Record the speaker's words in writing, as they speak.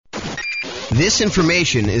This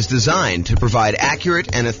information is designed to provide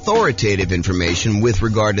accurate and authoritative information with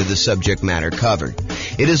regard to the subject matter covered.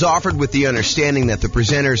 It is offered with the understanding that the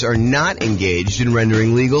presenters are not engaged in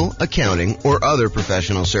rendering legal, accounting, or other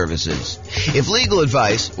professional services. If legal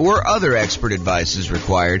advice or other expert advice is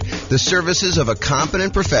required, the services of a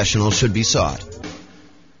competent professional should be sought.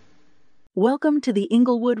 Welcome to the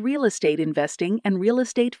Inglewood Real Estate Investing and Real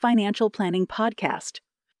Estate Financial Planning Podcast.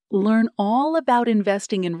 Learn all about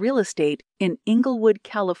investing in real estate in Inglewood,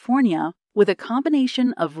 California, with a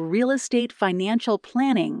combination of real estate financial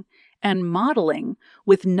planning and modeling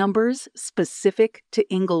with numbers specific to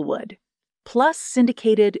Inglewood, plus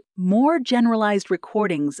syndicated, more generalized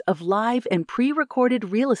recordings of live and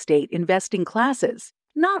pre-recorded real estate investing classes,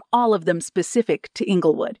 not all of them specific to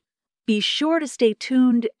Inglewood. Be sure to stay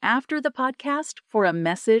tuned after the podcast for a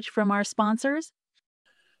message from our sponsors.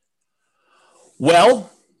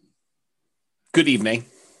 Well, good evening.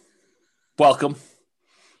 Welcome.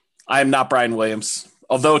 I am not Brian Williams.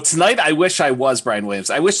 Although tonight I wish I was Brian Williams.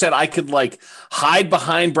 I wish that I could hide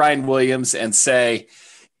behind Brian Williams and say,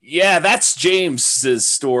 yeah, that's James's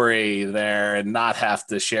story there and not have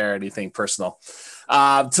to share anything personal.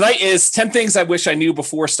 Tonight is 10 things I wish I knew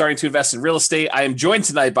before starting to invest in real estate. I am joined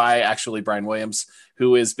tonight by actually Brian Williams,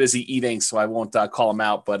 who is busy eating, so I won't call him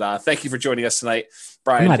out. But thank you for joining us tonight,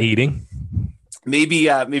 Brian. I'm not eating. Maybe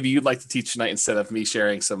you'd like to teach tonight instead of me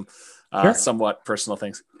sharing some somewhat personal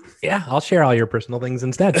things. Yeah, I'll share all your personal things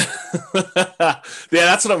instead. Yeah,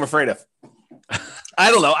 that's what I'm afraid of. I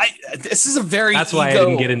don't know. This is a very That's why I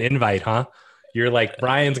didn't get an invite, huh? You're like,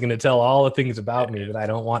 Brian's going to tell all the things about me that I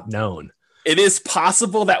don't want known. It is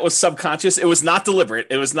possible that was subconscious. It was not deliberate.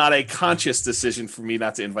 It was not a conscious decision for me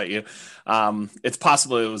not to invite you. It's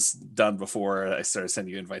possible it was done before I started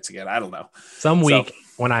sending you invites again. I don't know. Some week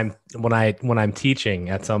when I'm teaching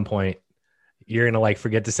at some point, you're gonna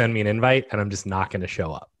forget to send me an invite, and I'm just not gonna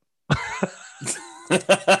show up.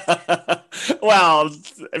 Well,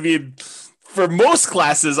 I mean, for most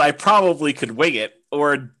classes, I probably could wing it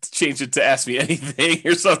or change it to ask me anything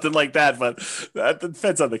or something like that. But that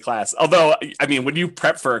depends on the class. Although, I mean, when you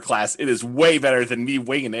prep for a class, it is way better than me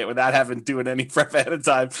winging it without having to do any prep ahead of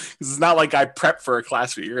time. Because it's not like I prep for a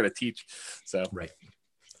class that you're going to teach. So, right.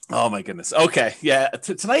 Oh my goodness. Okay. Yeah.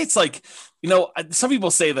 Tonight's some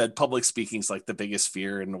people say that public speaking is the biggest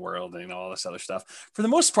fear in the world and all this other stuff. For the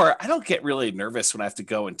most part, I don't get really nervous when I have to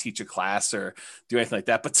go and teach a class or do anything like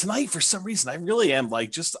that. But tonight, for some reason, I really am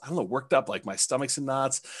worked up. My stomach's in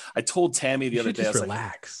knots. I told Tammy the other day, I was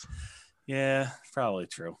relax. Yeah, probably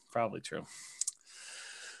true. All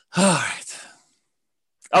right.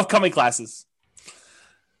 Upcoming classes.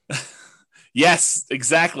 Yes,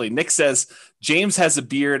 exactly. Nick says James has a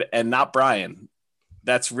beard and not Brian.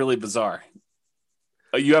 That's really bizarre.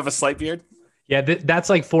 Oh, you have a slight beard? Yeah,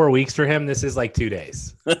 that's 4 weeks for him. This is 2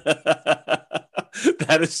 days.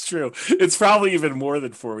 That is true. It's probably even more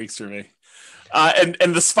than 4 weeks for me.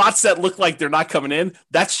 And the spots that look like they're not coming in,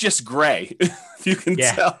 that's just gray. You can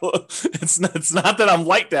tell. It's not that I'm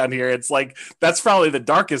light down here. It's that's probably the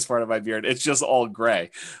darkest part of my beard. It's just all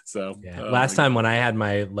gray. So last time when I had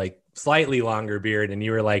my slightly longer beard and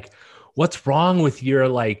you were like, what's wrong with your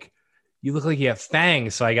you look like you have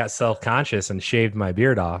fangs. So I got self-conscious and shaved my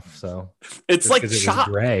beard off. So it's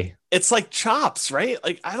gray. It's like chops, right?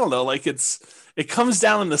 I don't know. It comes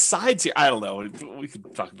down on the sides here. I don't know. We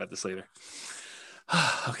could talk about this later.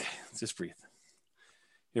 Okay. Just breathe.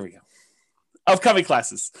 Here we go. Upcoming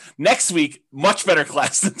classes. Next week, much better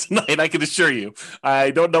class than tonight, I can assure you.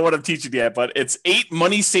 I don't know what I'm teaching yet, but it's 8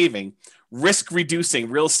 money-saving,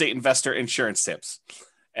 risk-reducing real estate investor insurance tips.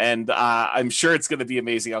 And I'm sure it's going to be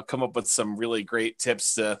amazing. I'll come up with some really great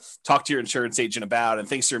tips to talk to your insurance agent about and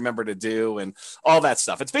things to remember to do and all that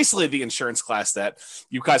stuff. It's basically the insurance class that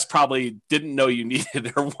you guys probably didn't know you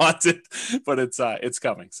needed or wanted, but it's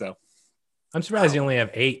coming. So I'm surprised you only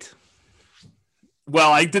have 8.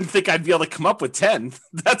 Well, I didn't think I'd be able to come up with 10.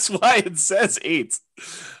 That's why it says 8.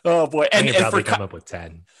 Oh boy. And probably come up with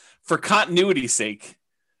 10. For continuity's sake,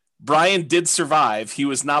 Brian did survive. He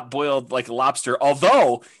was not boiled like a lobster,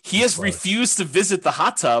 although he has refused to visit the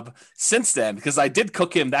hot tub since then because I did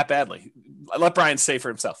cook him that badly. I let Brian say for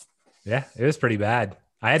himself. Yeah, it was pretty bad.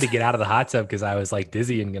 I had to get out of the hot tub because I was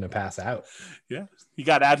dizzy and going to pass out. Yeah. He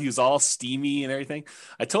got out. He was all steamy and everything.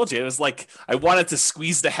 I told you, it was I wanted to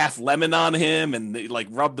squeeze the half lemon on him and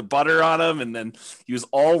rub the butter on him. And then he was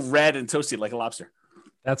all red and toasty like a lobster.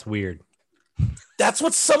 That's weird. That's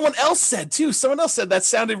what someone else said too. Someone else said that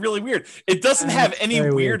sounded really weird. It doesn't have any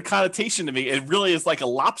weird connotation to me. It really is like a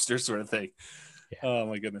lobster sort of thing. Yeah. Oh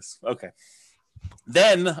my goodness. Okay.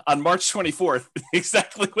 Then on March 24th,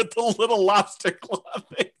 exactly what the little lobster club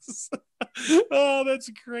is. Oh, that's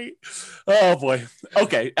great. Oh boy.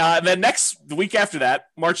 Okay. Then the week after that,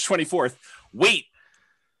 March 24th. Wait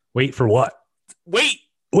for what? Wait.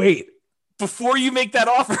 Before you make that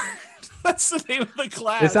offer. That's the name of the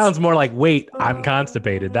class. It sounds more like, wait, I'm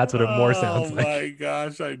constipated. That's what it more sounds like. Oh my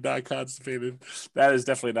gosh, I'm not constipated. That is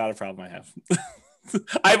definitely not a problem I have.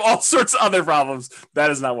 I have all sorts of other problems.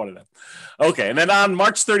 That is not one of them. Okay, and then on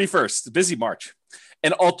March 31st, busy March,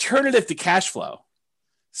 an alternative to cash flow,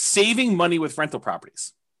 saving money with rental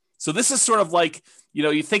properties. So this is sort of like,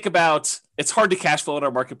 you think about, it's hard to cash flow in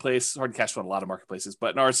our marketplace. It's hard to cash flow in a lot of marketplaces,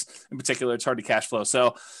 but in ours in particular, it's hard to cash flow.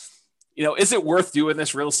 So, is it worth doing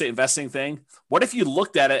this real estate investing thing? What if you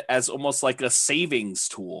looked at it as almost like a savings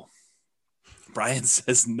tool? Brian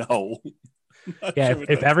says no. Yeah,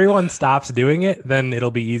 if everyone stops doing it, then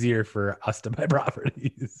it'll be easier for us to buy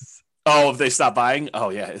properties. Oh, if they stop buying? Oh,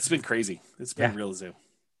 yeah. It's been crazy. It's been real zoo.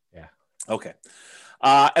 Yeah. Okay.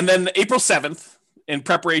 And then April 7th, in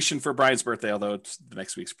preparation for Brian's birthday, although the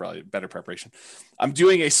next week's probably better preparation, I'm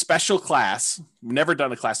doing a special class. Never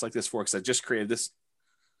done a class like this before because I just created this,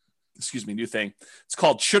 new thing. It's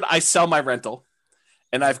called Should I Sell My Rental?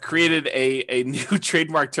 And I've created a new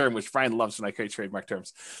trademark term, which Brian loves when I create trademark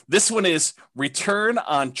terms. This one is return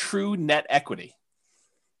on true net equity.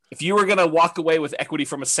 If you were going to walk away with equity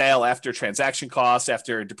from a sale after transaction costs,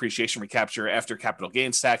 after depreciation recapture, after capital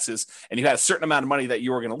gains taxes, and you had a certain amount of money that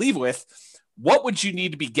you were going to leave with, what would you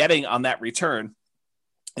need to be getting on that return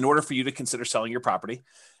in order for you to consider selling your property?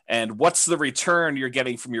 And what's the return you're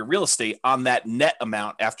getting from your real estate on that net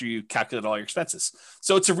amount after you calculate all your expenses?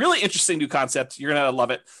 So it's a really interesting new concept. You're going to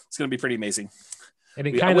love it. It's going to be pretty amazing. And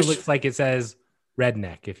it kind of looks like it says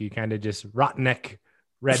redneck. If you kind of just redneck.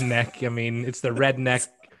 I mean, it's the redneck,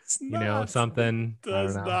 something. It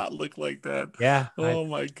does not look like that. Yeah. Oh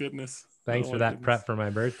my goodness. Thanks for that prep for my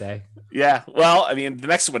birthday. Yeah. Well, I mean, the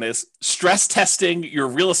next one is stress testing your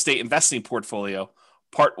real estate investing portfolio,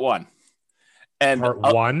 part 1. And part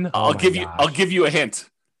 1, I'll give you a hint.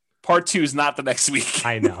 Part 2 is not the next week.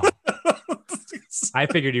 I know. I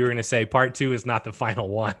figured you were going to say part 2 is not the final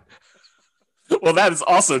one. Well, that is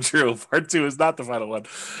also true. Part 2 is not the final one.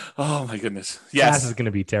 Oh my goodness. Yes. Class is going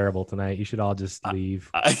to be terrible tonight. You should all just leave.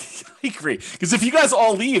 I agree. Because if you guys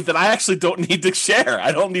all leave, then I actually don't need to share.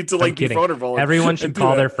 I don't need to be vulnerable. Everyone should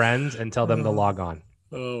call their friends and tell them to log on.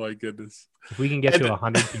 Oh my goodness. If we can get to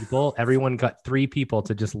 100 people, everyone got 3 people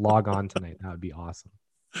to just log on tonight. That would be awesome.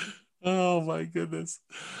 Oh my goodness.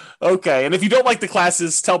 Okay. And if you don't like the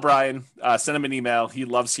classes, tell Brian, send him an email. He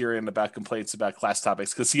loves hearing about complaints about class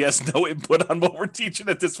topics because he has no input on what we're teaching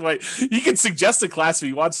at this point. He can suggest a class if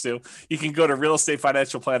he wants to. You can go to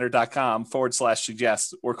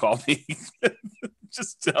realestatefinancialplanner.com/suggest or call me.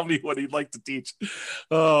 Just tell me what he'd like to teach.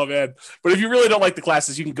 Oh man. But if you really don't like the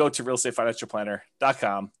classes, you can go to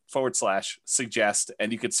realestatefinancialplanner.com/suggest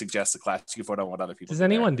and you could suggest the class. You can vote on what other people Does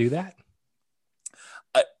anyone do that?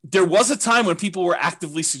 There was a time when people were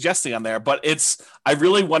actively suggesting on there, but I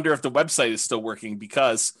really wonder if the website is still working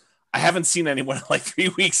because I haven't seen anyone in like 3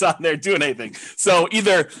 weeks on there doing anything. So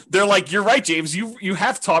either they're like, you're right, James, you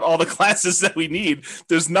have taught all the classes that we need.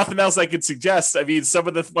 There's nothing else I could suggest. I mean, some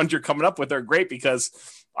of the ones you're coming up with are great because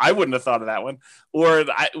I wouldn't have thought of that one. Or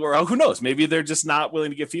who knows? Maybe they're just not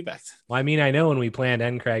willing to give feedback. Well, I mean, I know when we planned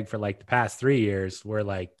NCRAG for like the past 3 years, we're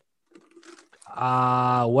like,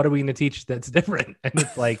 what are we going to teach that's different? And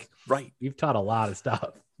it's like, right, you've taught a lot of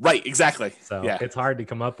stuff. Right, exactly. So it's hard to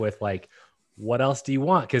come up with like, what else do you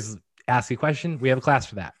want? Because ask a question, we have a class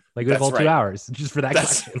for that. Like we have all 2 hours just for that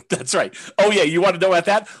question. That's right. Oh yeah, you want to know about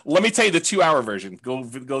that? Let me tell you the 2-hour version. Go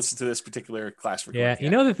listen to this particular class. Yeah, you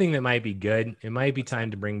know the thing that might be good? It might be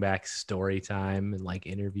time to bring back story time and like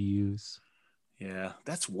interviews. Yeah,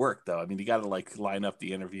 that's work though. I mean, you got to like line up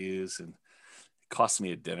the interviews and it costs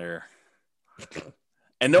me a dinner.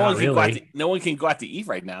 And no one can go out to eat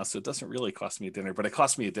right now, so it doesn't really cost me a dinner, but it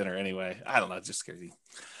costs me a dinner anyway. I don't know, it's just crazy.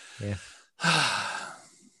 Yeah.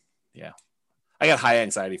 Yeah. I got high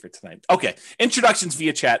anxiety for tonight. Okay. Introductions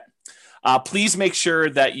via chat. Please make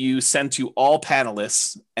sure that you send to all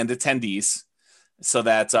panelists and attendees so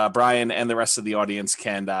that Brian and the rest of the audience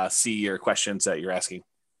can see your questions that you're asking.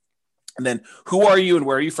 And then who are you and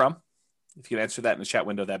where are you from? If you can answer that in the chat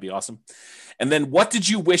window, that'd be awesome. And then what did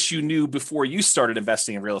you wish you knew before you started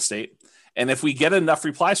investing in real estate? And if we get enough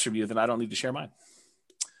replies from you, then I don't need to share mine.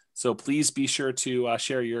 So please be sure to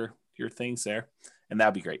share your things there. And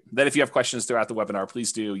that'd be great. Then if you have questions throughout the webinar,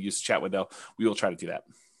 please do use the chat window. We will try to do that.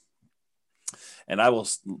 And I will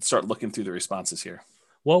start looking through the responses here.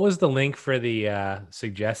 What was the link for the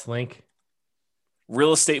suggest link?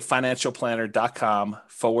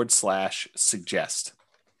 realestatefinancialplanner.com/suggest.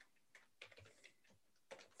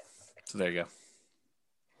 So there you go.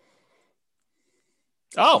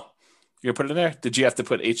 Oh, you're going to put it in there? Did you have to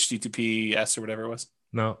put HTTPS or whatever it was?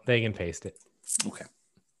 No, they can paste it. Okay.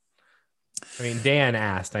 I mean, Dan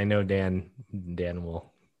asked. I know Dan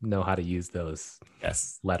will know how to use those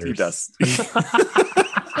letters. He does.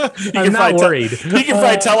 I'm not worried. He can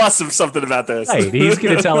probably tell us something about this. Right. He's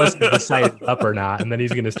going to tell us if the site is up or not, and then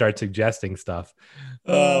he's going to start suggesting stuff.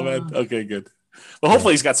 Oh, man. Okay, good. Well,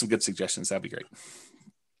 hopefully he's got some good suggestions. That'd be great.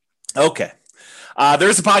 Okay.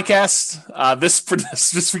 There's a podcast.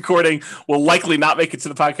 This recording will likely not make it to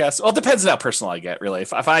the podcast. Well, it depends on how personal I get, really.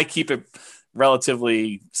 If I keep it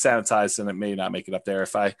relatively sanitized, then it may not make it up there.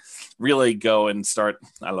 If I really go and start,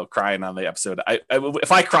 I don't know, crying on the episode,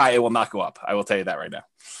 if I cry, it will not go up. I will tell you that right now.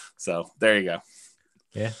 So there you go.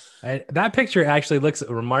 Yeah. That picture actually looks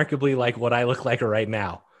remarkably like what I look like right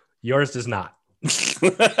now. Yours does not.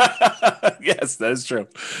 Yes, that is true.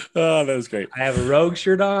 Oh, that was great. I have a Rogue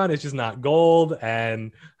shirt on. It's just not gold.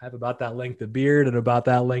 And I have about that length of beard and about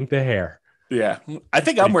that length of hair. Yeah. I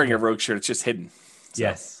think I'm wearing a Rogue shirt. It's just hidden. So.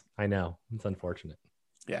 Yes, I know. It's unfortunate.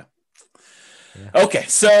 Yeah. Okay.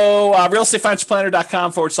 So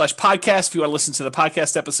realestatefinancialplanner.com/podcast if you want to listen to the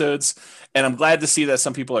podcast episodes. And I'm glad to see that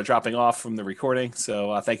some people are dropping off from the recording.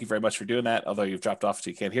 So thank you very much for doing that. Although you've dropped off so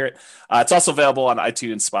you can't hear it. It's also available on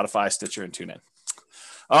iTunes, Spotify, Stitcher, and TuneIn.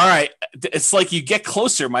 All right. It's like you get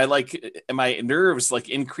closer. My nerves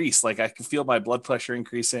increase. Like I can feel my blood pressure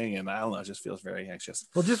increasing, and I don't know, it just feels very anxious.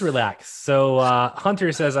 Well, just relax. So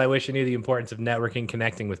Hunter says, I wish I knew the importance of networking,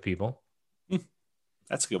 connecting with people.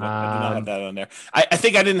 That's a good one. I did not have that on there. I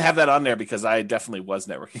think I didn't have that on there because I definitely was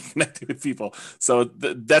networking, connecting with people. So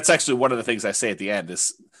that's actually one of the things I say at the end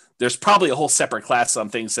is there's probably a whole separate class on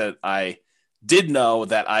things that I did know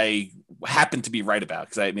that I happened to be right about.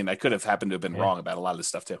 Because I could have happened to have been wrong about a lot of this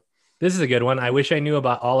stuff too. This is a good one. I wish I knew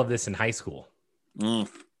about all of this in high school.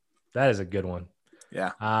 That is a good one.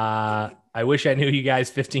 Yeah. I wish I knew you guys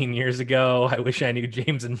 15 years ago. I wish I knew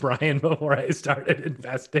James and Brian before I started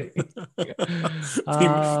investing.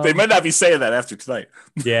 They might not be saying that after tonight.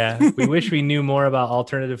 Yeah. We wish we knew more about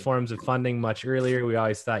alternative forms of funding much earlier. We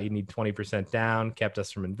always thought you need 20% down, kept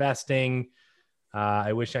us from investing.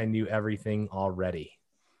 I wish I knew everything already.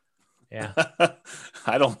 Yeah.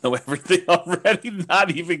 I don't know everything already.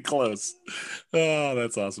 Not even close. Oh,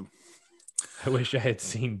 that's awesome. I wish I had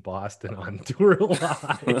seen Boston on tour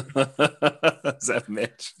live. Is that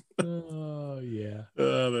Mitch? Oh, yeah.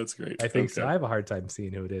 Oh, that's great. I think so. I have a hard time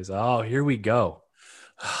seeing who it is. Oh, here we go.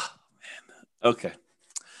 Oh, man. Okay.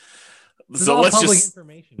 This is all public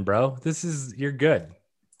information, bro. You're good.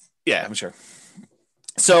 Yeah, I'm sure.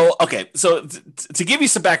 So, okay. So to give you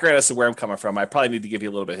some background as to where I'm coming from, I probably need to give you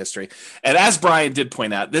a little bit of history. And as Brian did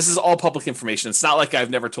point out, this is all public information. It's not like I've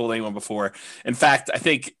never told anyone before. In fact, I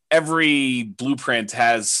think every blueprint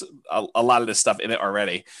has a lot of this stuff in it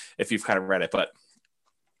already, if you've kind of read it. But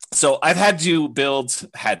so I opted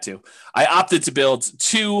to build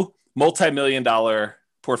 2 multi-million-dollar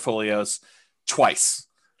portfolios twice.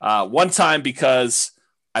 One time because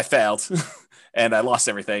I failed. And I lost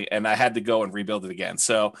everything, and I had to go and rebuild it again.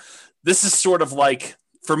 So this is sort of like,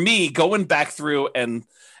 for me, going back through and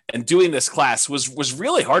doing this class was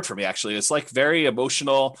really hard for me, actually. It's like very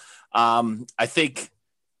emotional. I think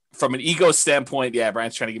from an ego standpoint, yeah,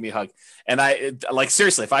 Brian's trying to give me a hug. And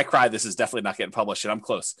seriously, if I cry, this is definitely not getting published, and I'm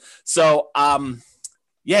close. So,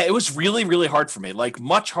 yeah, it was really, really hard for me, like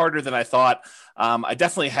much harder than I thought. I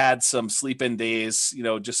definitely had some sleep-in days,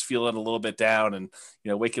 just feeling a little bit down and,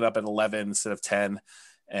 waking up at 11 instead of 10.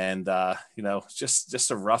 And,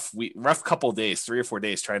 just a rough couple of days, 3 or 4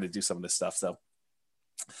 days trying to do some of this stuff. So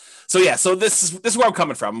yeah, so this is where I'm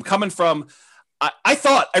coming from. I'm coming from, I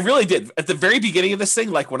thought, I really did at the very beginning of this thing,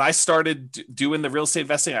 like when I started doing the real estate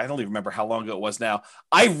investing, I don't even remember how long ago it was now.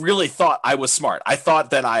 I really thought I was smart. I thought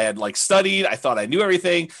that I had studied. I thought I knew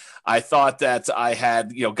everything. I thought that I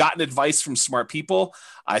had, gotten advice from smart people.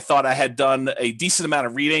 I thought I had done a decent amount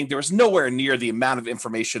of reading. There was nowhere near the amount of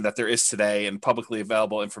information that there is today and publicly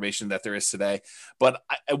available information that there is today. But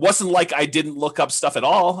it wasn't like I didn't look up stuff at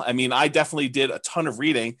all. I mean, I definitely did a ton of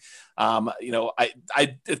reading.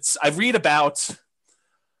 I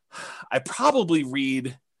probably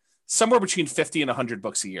read somewhere between 50 and 100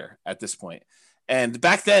 books a year at this point. And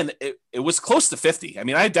back then it was close to 50. I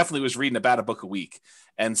mean, I definitely was reading about a book a week.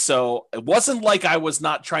 And so it wasn't like I was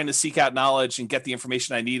not trying to seek out knowledge and get the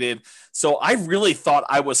information I needed. So I really thought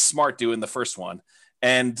I was smart doing the first one.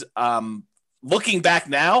 And looking back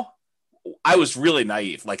now, I was really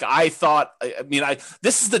naive. Like I thought,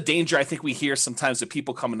 this is the danger I think we hear sometimes that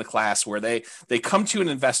people come into class where they come to an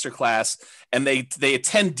investor class and they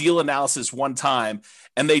attend deal analysis one time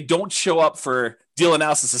and they don't show up for deal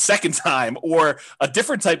analysis a second time or a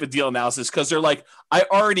different type of deal analysis because they're like, I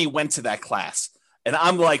already went to that class. And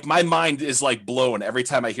I'm like, my mind is like blown every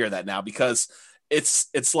time I hear that now because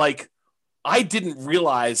it's like I didn't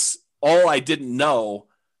realize all I didn't know.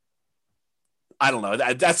 I don't know.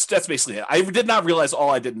 That's basically it. I did not realize all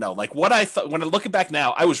I didn't know. Like what I thought when I look back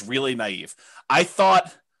now, I was really naive. I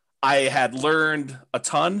thought I had learned a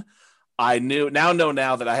ton. I know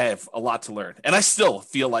now that I have a lot to learn. And I still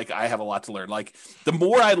feel like I have a lot to learn. Like the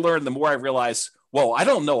more I learn, the more I realize, whoa, I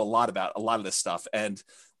don't know a lot about a lot of this stuff. And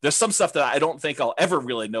there's some stuff that I don't think I'll ever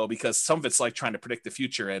really know because some of it's like trying to predict the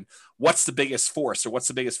future and what's the biggest force or what's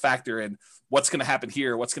the biggest factor and what's going to happen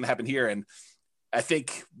here, what's going to happen here. And I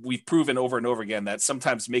think we've proven over and over again that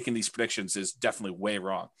sometimes making these predictions is definitely way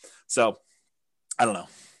wrong. So I don't know.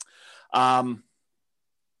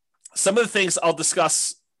 Some of the things I'll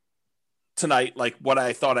discuss tonight, like what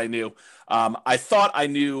I thought I knew. I thought I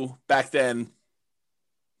knew back then.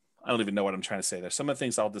 I don't even know what I'm trying to say there. Some of the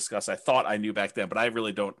things I'll discuss, I thought I knew back then, but I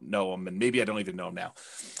really don't know them. And maybe I don't even know them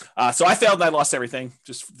now. So I failed and I lost everything.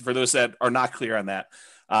 Just for those that are not clear on that.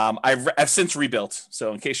 I've since rebuilt.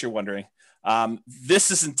 So in case you're wondering,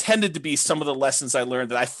 this is intended to be some of the lessons I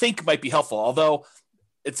learned that I think might be helpful. Although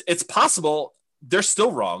it's possible they're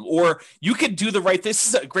still wrong, or you could do the right. This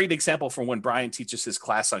is a great example from when Brian teaches his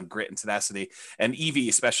class on grit and tenacity and EV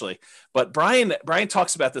especially. But Brian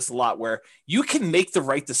talks about this a lot, where you can make the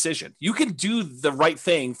right decision. You can do the right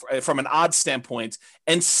thing from an odds standpoint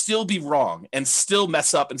and still be wrong and still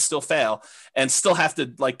mess up and still fail and still have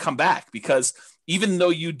to like come back, because even though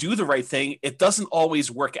you do the right thing, it doesn't always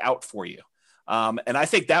work out for you. And I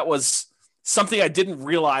think that was something I didn't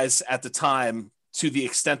realize at the time to the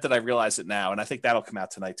extent that I realize it now. And I think that'll come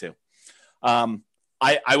out tonight too.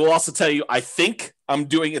 I will also tell you, I think I'm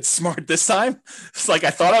doing it smart this time. It's like, I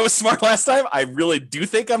thought I was smart last time. I really do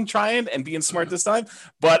think I'm trying and being smart this time,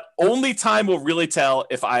 but only time will really tell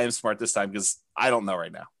if I am smart this time, because I don't know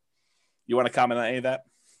right now. You want to comment on any of that?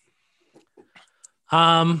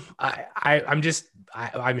 I'm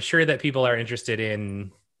sure that people are interested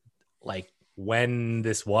in like when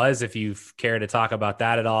this was, if you care to talk about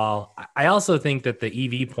that at all. I also think that the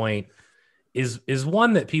EV point is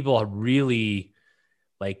one that people really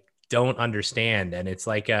like don't understand. And it's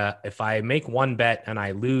like, if I make one bet and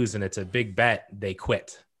I lose and it's a big bet, they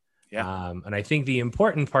quit. Yeah. And I think the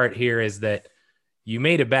important part here is that you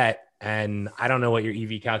made a bet, and I don't know what your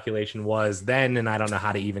EV calculation was then, and I don't know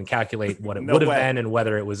how to even calculate what it would have been and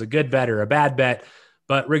whether it was a good bet or a bad bet.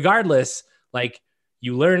 But regardless, like,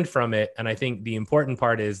 you learned from it. And I think the important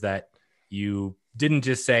part is that you didn't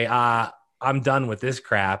just say, I'm done with this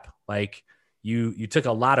crap. Like you took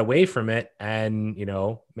a lot away from it, and, you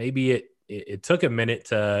know, maybe it took a minute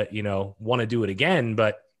to, you know, want to do it again,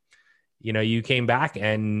 but you know, you came back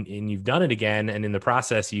and you've done it again. And in the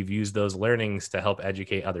process, you've used those learnings to help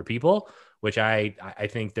educate other people, which I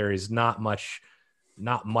think there is not much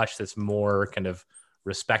that's more kind of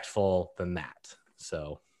respectful than that.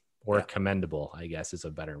 So, or commendable, I guess is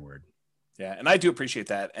a better word. Yeah. And I do appreciate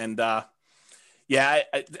that. And, yeah,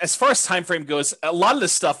 as far as time frame goes, a lot of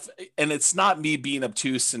this stuff, and it's not me being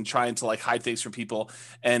obtuse and trying to like hide things from people.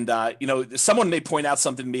 And, you know, someone may point out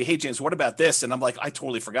something to me, hey, James, what about this? And I'm like, I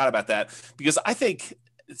totally forgot about that, because I think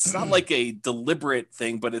it's not like a deliberate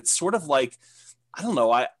thing, but it's sort of like, I don't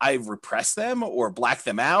know, I repress them or black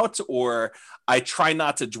them out, or I try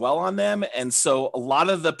not to dwell on them. And so a lot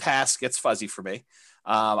of the past gets fuzzy for me.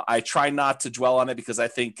 I try not to dwell on it because I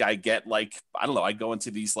think I get like, I don't know, I go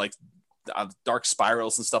into these like dark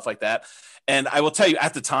spirals and stuff like that. And I will tell you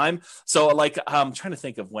at the time, so like, I'm trying to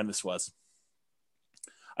think of when this was.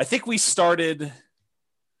 I think we started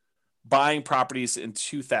buying properties in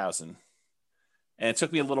 2000, and it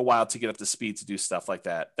took me a little while to get up to speed to do stuff like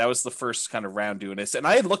that. That was the first kind of round doing this. And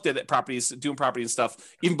I had looked at properties, doing property and stuff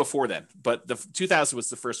even before then, but the 2000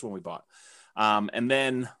 was the first one we bought. And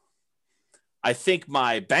then I think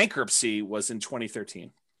my bankruptcy was in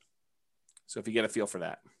 2013. So if you get a feel for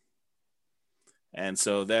that. And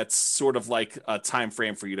so that's sort of like a time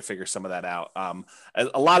frame for you to figure some of that out.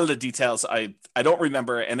 A lot of the details I don't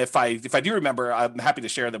remember, and if I do remember, I'm happy to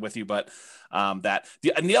share them with you. But and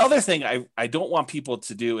the other thing I don't want people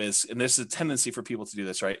to do is, and there's a tendency for people to do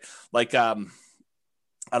this, right? Like I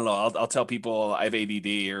don't know, I'll tell people I have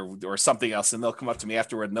ADD or something else, and they'll come up to me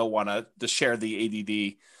afterward and they'll want to share the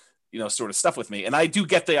ADD, you know, sort of stuff with me. And I do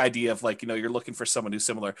get the idea of like, you know, you're looking for someone who's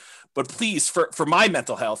similar, but please, for my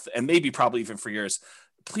mental health, and maybe probably even for yours,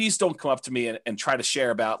 please don't come up to me and try to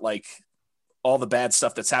share about like all the bad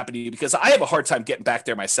stuff that's happened to you, because I have a hard time getting back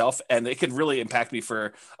there myself, and it can really impact me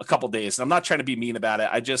for a couple of days. And I'm not trying to be mean about it.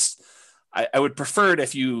 I would prefer it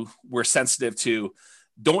if you were sensitive to,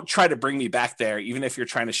 don't try to bring me back there, even if you're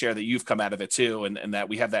trying to share that you've come out of it too, and that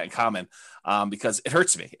we have that in common, because it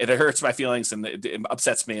hurts me. It hurts my feelings and it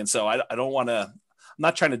upsets me. And so I don't want to, I'm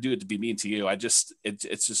not trying to do it to be mean to you.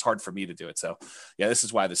 It's just hard for me to do it. So yeah, this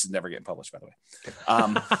is why this is never getting published, by the way.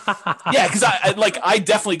 Yeah, because I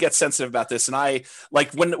definitely get sensitive about this. And I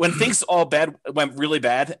like when things went really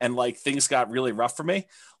bad and like things got really rough for me,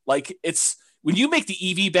 like it's when you make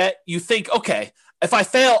the EV bet, you think, okay, if I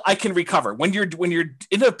fail, I can recover. When you're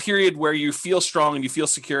in a period where you feel strong and you feel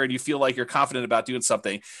secure and you feel like you're confident about doing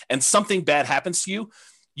something and something bad happens to you,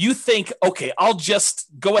 you think, okay, I'll just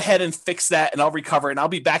go ahead and fix that and I'll recover and I'll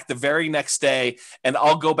be back the very next day and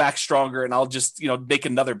I'll go back stronger and I'll just, make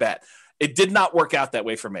another bet. It did not work out that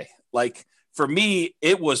way for me. Like for me,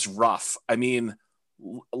 it was rough. I mean,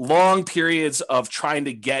 long periods of trying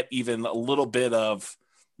to get even a little bit of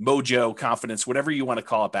mojo, confidence, whatever you want to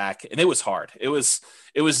call it back. And it was hard. It was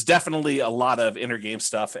definitely a lot of inner game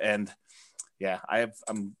stuff. And yeah, I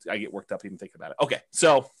get worked up even thinking about it. Okay.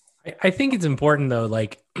 So I think it's important though,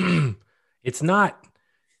 like it's not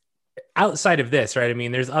outside of this, right? I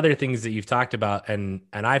mean, there's other things that you've talked about and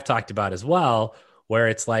I've talked about as well, where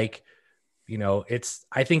it's like,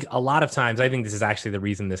 I think a lot of times, I think this is actually the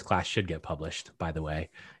reason this class should get published, by the way,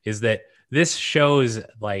 is that this shows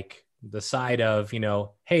like the side of,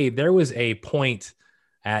 hey, there was a point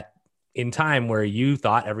in time where you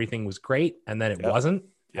thought everything was great and then it wasn't.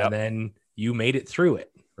 Yep. And then you made it through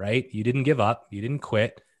it, right? You didn't give up. You didn't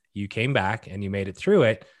quit. You came back and you made it through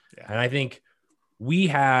it. Yeah. And I think we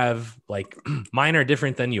have like, mine are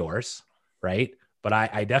different than yours, right? But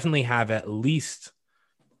I definitely have at least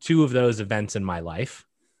 2 of those events in my life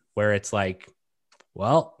where it's like,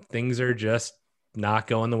 well, things are just not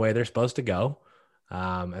going the way they're supposed to go.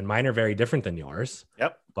 And mine are very different than yours.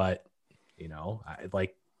 Yep. But,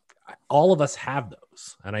 all of us have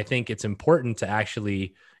those. And I think it's important to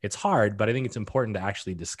actually, it's hard, but I think it's important to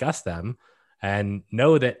actually discuss them and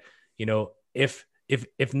know that, if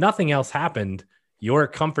nothing else happened, your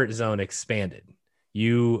comfort zone expanded.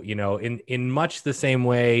 In much the same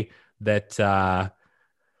way that,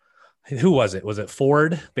 who was it? Was it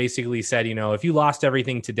Ford basically said, if you lost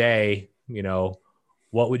everything today,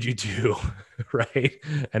 what would you do? Right.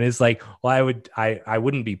 And it's like, well, I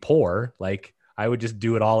wouldn't be poor. Like I would just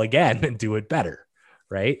do it all again and do it better.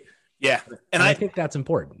 Right. Yeah. And I think that's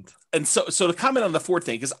important. And so to comment on the Ford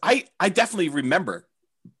thing, because I definitely remember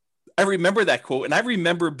that quote. And I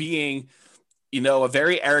remember being, a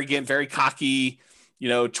very arrogant, very cocky,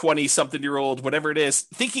 20-something-year-old, whatever it is,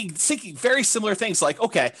 thinking very similar things like,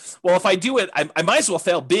 okay, well, if I do it, I might as well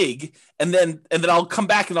fail big and then I'll come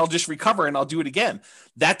back and I'll just recover and I'll do it again.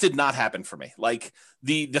 That did not happen for me. Like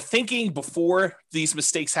the thinking before these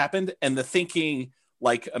mistakes happened and the thinking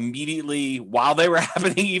like immediately while they were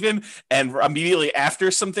happening even and immediately after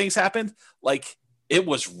some things happened, like it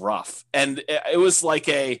was rough. And it was like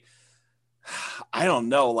I don't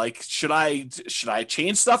know, like, should I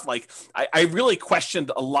change stuff? Like, I really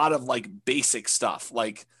questioned a lot of like basic stuff,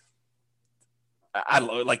 like, I don't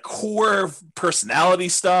know, like core personality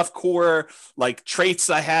stuff, core like traits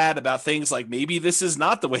I had about things like maybe this is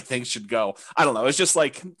not the way things should go. I don't know. It's just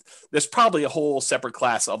like, there's probably a whole separate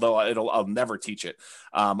class, although I'll never teach it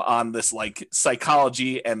on this like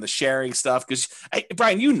psychology and the sharing stuff. Cause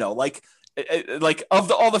Brian, like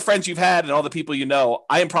of all the friends you've had and all the people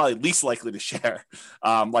I am probably least likely to share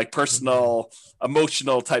like personal,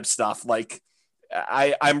 emotional type stuff. Like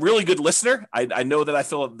I'm really good listener. I know that I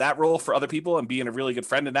fill that role for other people and being a really good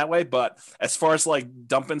friend in that way. But as far as like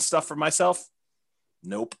dumping stuff for myself,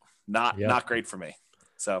 nope, not great for me.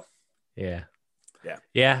 So yeah.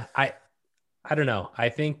 I don't know. I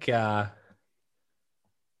think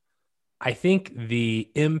the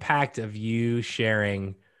impact of you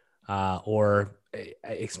sharing or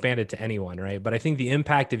expanded to anyone, right? But I think the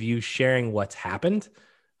impact of you sharing what's happened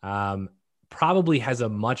probably has a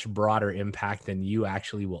much broader impact than you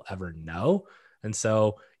actually will ever know. And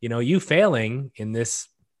so, you failing in this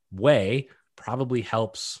way probably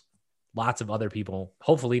helps lots of other people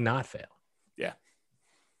hopefully not fail. Yeah.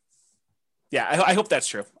 Yeah. I hope that's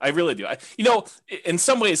true. I really do. In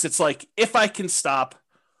some ways it's like, if I can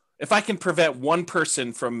prevent one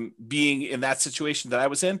person from being in that situation that I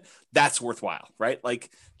was in, that's worthwhile, right?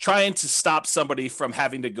 Like trying to stop somebody from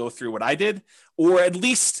having to go through what I did, or at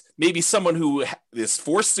least maybe someone who is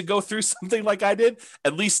forced to go through something like I did,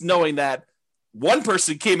 at least knowing that one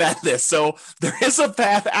person came at this, so there is a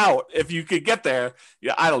path out if you could get there.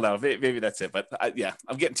 Yeah, I don't know. Maybe that's it, but yeah,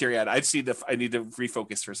 I'm getting teary-eyed. I need to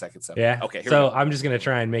refocus for a second. So yeah, okay. So I'm just gonna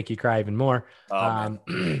try and make you cry even more, Oh,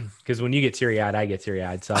 because when you get teary-eyed, I get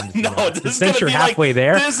teary-eyed. So I'm just no, since you're halfway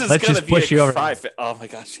there, let's just push you over. Oh my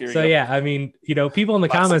gosh! Here So yeah, I mean, people in the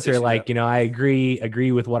comments are like, I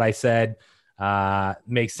agree with what I said.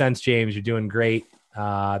 Makes sense, James. You're doing great.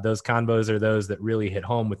 Those convos are those that really hit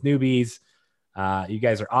home with newbies. You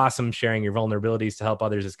guys are awesome. Sharing your vulnerabilities to help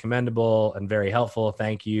others is commendable and very helpful.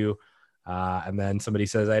 Thank you. And then somebody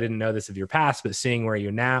says, I didn't know this of your past, but seeing where you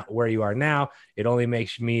are now, it only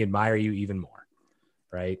makes me admire you even more.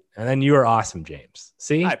 Right. And then you are awesome, James.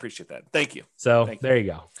 See, I appreciate that. Thank you. So there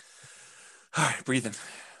you go. All right. Breathing.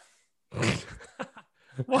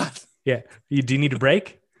 What? Yeah. Do you need a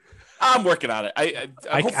break? I'm working on it.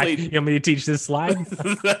 Hopefully, you want me to teach this slide?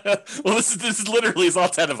 Well, this is literally all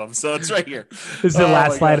 10 of them, so it's right here. This is the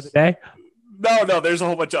last slide of the day. No, there's a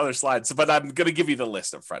whole bunch of other slides, but I'm going to give you the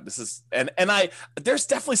list up front. This is there's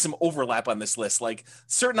definitely some overlap on this list. Like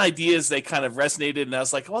certain ideas, they kind of resonated, and I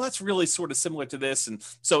was like, well, that's really sort of similar to this, and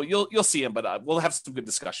so you'll see them. But we'll have some good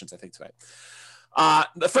discussions, I think, tonight.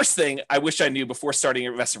 The first thing I wish I knew before starting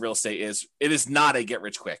to invest in real estate is it is not a get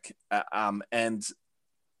rich quick, and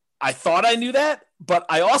I thought I knew that, but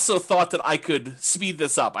I also thought that I could speed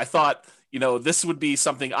this up. I thought, this would be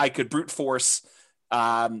something I could brute force,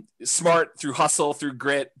 smart through hustle, through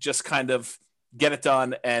grit, just kind of get it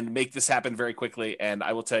done and make this happen very quickly. And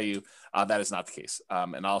I will tell you that is not the case.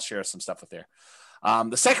 And I'll share some stuff with there.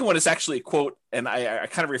 The second one is actually a quote, and I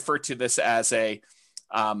kind of refer to this as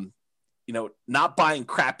not buying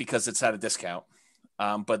crap because it's at a discount.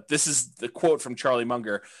 But this is the quote from Charlie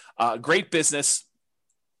Munger. Great business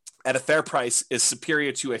at a fair price is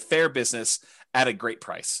superior to a fair business at a great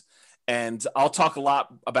price. And I'll talk a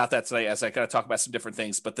lot about that today as I kind of talk about some different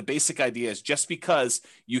things. But the basic idea is just because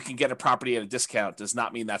you can get a property at a discount does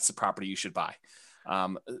not mean that's the property you should buy.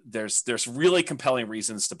 There's really compelling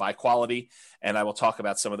reasons to buy quality. And I will talk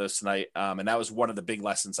about some of those tonight. And that was one of the big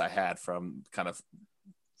lessons I had from kind of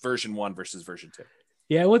version 1 versus version 2.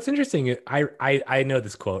 Yeah. What's interesting, I know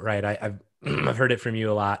this quote, right? I've heard it from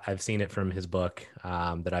you a lot. I've seen it from his book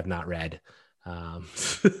that I've not read. But,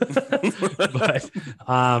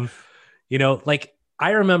 I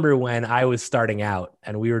remember when I was starting out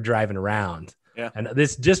and we were driving around, and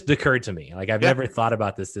this just occurred to me. Like I've never thought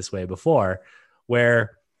about this way before,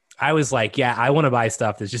 where I was like, I want to buy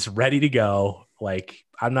stuff that's just ready to go. Like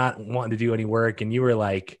I'm not wanting to do any work. And you were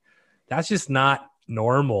like, that's just not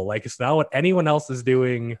normal. Like it's not what anyone else is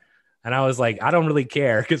doing. And I was like, I don't really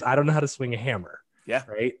care because I don't know how to swing a hammer. Yeah.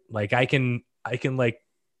 Right. Like I can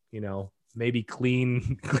maybe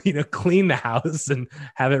clean the house and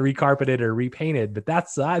have it recarpeted or repainted, but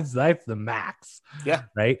that's the max. Yeah.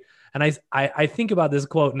 Right. And I think about this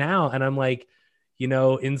quote now and I'm like,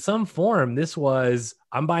 in some form,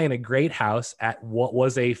 I'm buying a great house at what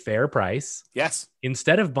was a fair price. Yes.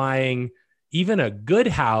 Instead of buying even a good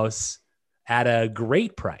house at a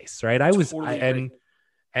great price. Right.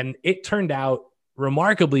 And it turned out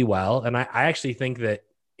remarkably well. And I actually think that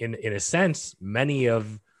in a sense, many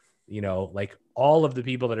of, all of the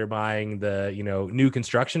people that are buying the, new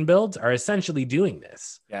construction builds are essentially doing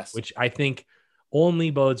this. Yes. Which I think only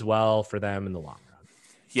bodes well for them in the long run.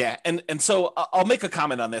 Yeah. And so I'll make a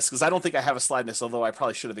comment on this because I don't think I have a slide in this, although I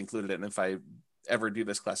probably should have included it. And if I ever do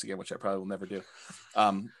this class again, which I probably will never do.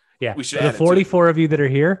 We should add the 44 of you that are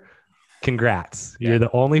here. Congrats. Yeah. You're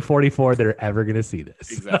the only 44 that are ever going to see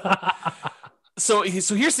this. Exactly. So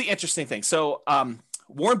here's the interesting thing. So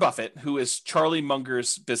Warren Buffett, who is Charlie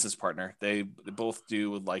Munger's business partner, they both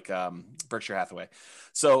do Berkshire Hathaway.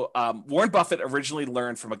 So Warren Buffett originally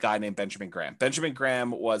learned from a guy named Benjamin Graham. Benjamin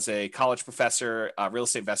Graham was a college professor, a real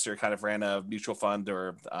estate investor, kind of ran a mutual fund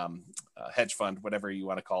or a hedge fund, whatever you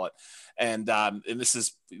want to call it. And this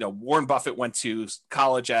is, Warren Buffett went to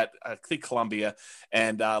college at, I think, Columbia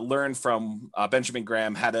and learned from Benjamin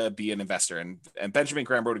Graham how to be an investor. And Benjamin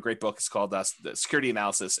Graham wrote a great book. It's called The Security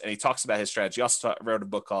Analysis. And he talks about his strategy. He also wrote a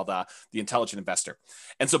book called The Intelligent Investor.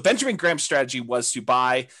 And so Benjamin Graham's strategy was to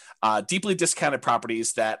buy deeply discounted properties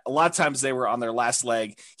that a lot of times they were on their last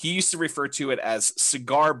leg. He used to refer to it as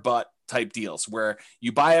cigar butt type deals, where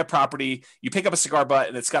you buy a property, you pick up a cigar butt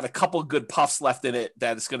and it's got a couple good puffs left in it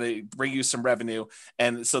that is going to bring you some revenue.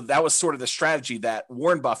 And so that was sort of the strategy that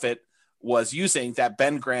Warren Buffett was using that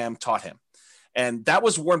Ben Graham taught him. And that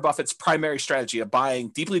was Warren Buffett's primary strategy of buying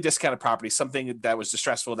deeply discounted property, something that was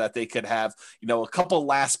distressful, that they could have, a couple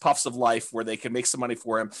last puffs of life where they could make some money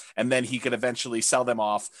for him. And then he could eventually sell them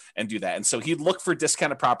off and do that. And so he'd look for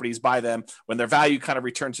discounted properties, buy them when their value kind of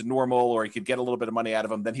returned to normal, or he could get a little bit of money out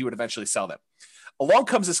of them. Then he would eventually sell them. Along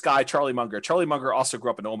comes this guy, Charlie Munger. Charlie Munger also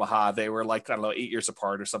grew up in Omaha. They were 8 years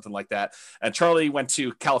apart or something like that. And Charlie went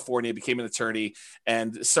to California, became an attorney,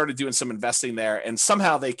 and started doing some investing there. And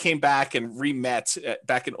somehow they came back and re-met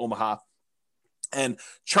back in Omaha. And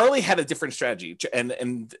Charlie had a different strategy.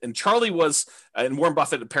 And Charlie was, and Warren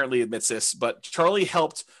Buffett apparently admits this, but Charlie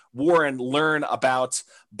helped Warren learn about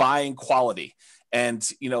buying quality and,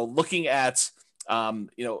 looking at,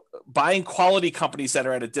 buying quality companies that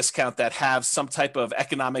are at a discount that have some type of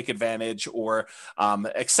economic advantage or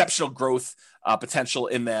exceptional growth potential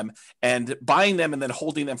in them, and buying them and then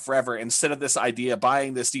holding them forever, instead of this idea of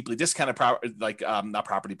buying this deeply discounted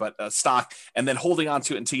stock and then holding on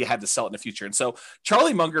to it until you had to sell it in the future. And so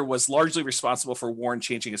Charlie Munger was largely responsible for Warren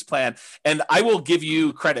changing his plan. And I will give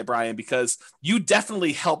you credit, Brian, because you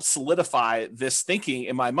definitely helped solidify this thinking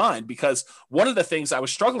in my mind, because one of the things I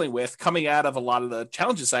was struggling with coming out of a lot of the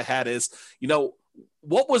challenges I had is,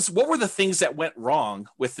 what were the things that went wrong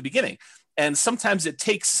with the beginning? And sometimes it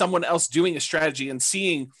takes someone else doing a strategy and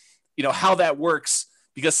seeing, how that works,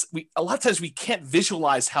 because a lot of times we can't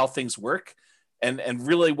visualize how things work and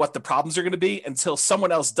really what the problems are going to be until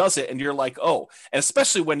someone else does it. And you're like, oh, and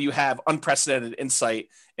especially when you have unprecedented insight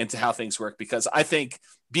into how things work, because I think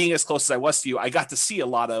being as close as I was to you, I got to see a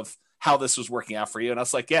lot of how this was working out for you. And I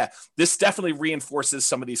was like, yeah, this definitely reinforces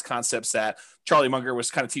some of these concepts that Charlie Munger was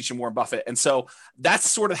kind of teaching Warren Buffett. And so that's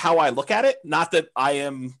sort of how I look at it. Not that I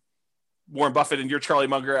am Warren Buffett and you're Charlie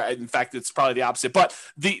Munger. In fact, it's probably the opposite, but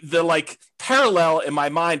the parallel in my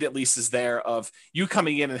mind, at least, is there of you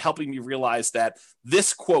coming in and helping me realize that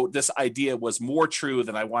this quote, this idea was more true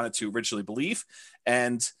than I wanted to originally believe,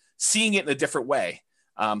 and seeing it in a different way.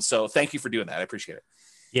 So thank you for doing that. I appreciate it.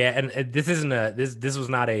 Yeah. And this isn't this was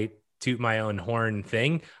not a toot my own horn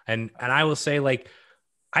thing. And I will say,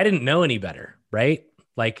 I didn't know any better, right?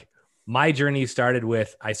 My journey started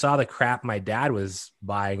with, I saw the crap my dad was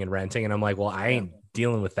buying and renting. And I'm like, well, I ain't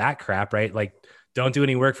dealing with that crap, right? Don't do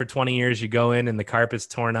any work for 20 years. You go in and the carpet's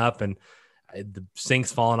torn up and the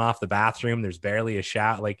sink's falling off the bathroom. There's barely a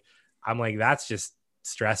shower. I'm like, that's just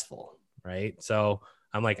stressful. Right. So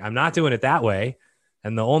I'm like, I'm not doing it that way.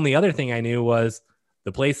 And the only other thing I knew was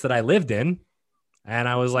the place that I lived in. And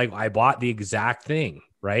I was like, I bought the exact thing.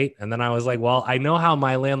 Right. And then I was like, well, I know how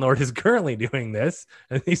my landlord is currently doing this,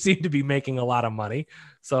 and they seem to be making a lot of money.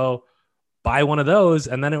 So buy one of those.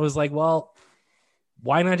 And then it was like, well,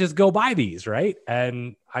 why not just go buy these? Right.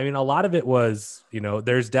 And I mean, a lot of it was,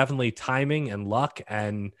 there's definitely timing and luck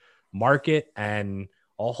and market and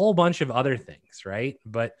a whole bunch of other things. Right.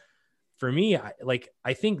 But for me,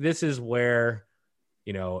 I think this is where,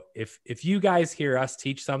 if you guys hear us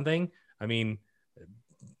teach something, I mean,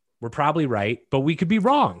 we're probably right, but we could be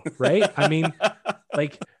wrong, right? I mean,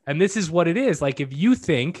 and this is what it is. If you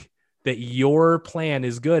think that your plan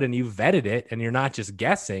is good and you vetted it and you're not just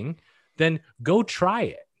guessing, then go try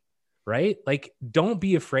it, right? Don't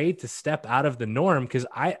be afraid to step out of the norm. Cause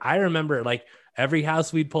I remember every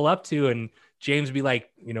house we'd pull up to, and James would be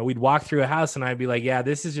like, we'd walk through a house and I'd be like, yeah,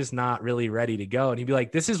 this is just not really ready to go. And he'd be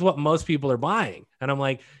like, this is what most people are buying. And I'm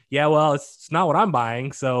like, yeah, well, it's not what I'm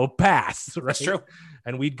buying. So pass. Right? That's true.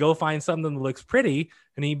 And we'd go find something that looks pretty.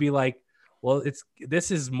 And he'd be like, well, this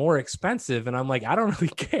is more expensive. And I'm like, I don't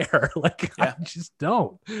really care. I just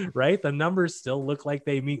don't. Right. The numbers still look like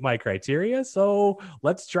they meet my criteria. So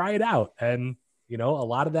let's try it out. And, a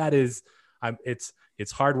lot of that is,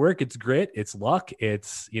 it's hard work. It's grit. It's luck. And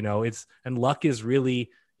luck is really,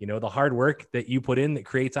 the hard work that you put in that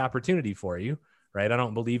creates opportunity for you. Right. I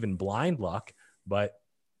don't believe in blind luck, but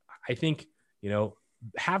I think,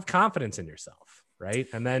 have confidence in yourself. Right.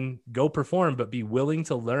 And then go perform, but be willing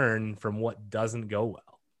to learn from what doesn't go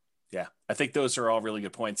well. Yeah, I think those are all really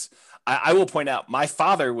good points. I will point out my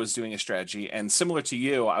father was doing a strategy, and similar to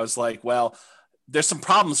you, I was like, well, there's some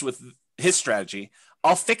problems with his strategy.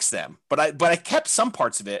 I'll fix them. But I kept some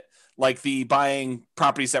parts of it, like the buying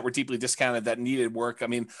properties that were deeply discounted that needed work. I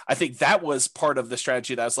mean, I think that was part of the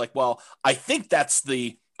strategy that I was like, well, I think that's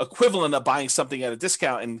the equivalent of buying something at a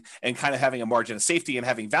discount and kind of having a margin of safety and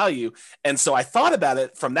having value. And so I thought about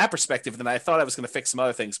it from that perspective. And I thought I was going to fix some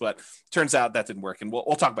other things, but turns out that didn't work. And we'll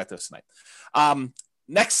talk about this tonight.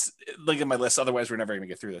 Next, look at my list. Otherwise, we're never going to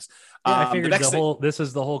get through this. I figured this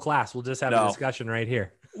is the whole class. We'll just have a discussion right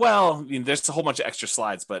here. Well, there's a whole bunch of extra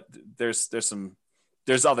slides, but there's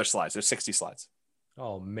other slides. There's 60 slides.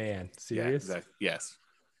 Oh man, serious? Yeah, exactly. Yes.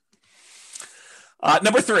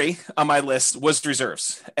 Number 3 on my list was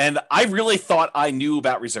reserves. And I really thought I knew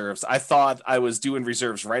about reserves. I thought I was doing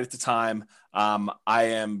reserves right at the time. I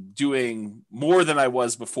am doing more than I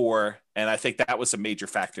was before. And I think that was a major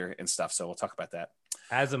factor and stuff. So we'll talk about that.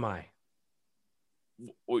 As am I.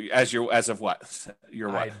 As of what? You're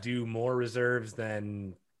what? I do more reserves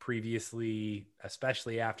than previously,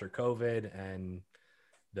 especially after COVID and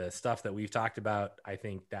the stuff that we've talked about. I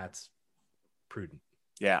think that's prudent.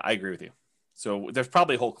 Yeah, I agree with you. So there's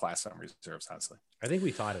probably a whole class on reserves, honestly. I think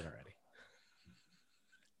we taught it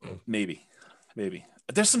already. Maybe.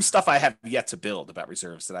 There's some stuff I have yet to build about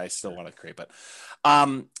reserves that I still want to create, but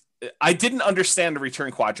I didn't understand the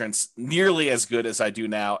return quadrants nearly as good as I do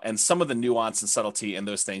now, and some of the nuance and subtlety in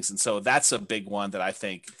those things. And so that's a big one that I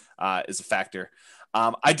think is a factor.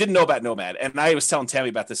 I didn't know about Nomad, and I was telling Tammy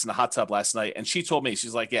about this in the hot tub last night, and she told me,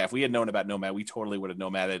 she's like, yeah, if we had known about Nomad, we totally would have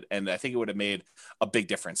nomaded, and I think it would have made a big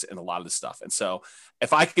difference in a lot of the stuff. And so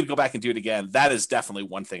if I could go back and do it again, that is definitely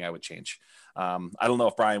one thing I would change. I don't know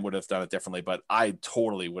if Brian would have done it differently, but I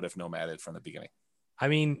totally would have nomaded from the beginning. I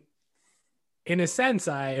mean, in a sense,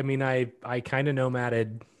 I kind of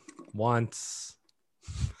nomaded once.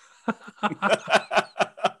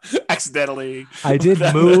 Accidentally. I did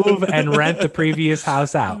move and rent the previous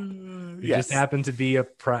house out. It Yes. just happened to be a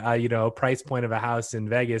price point of a house in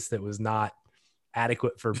Vegas that was not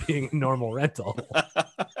adequate for being a normal rental.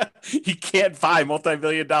 You can't buy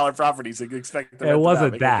multi-million-dollar properties and expect them. It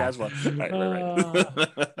wasn't that. Right.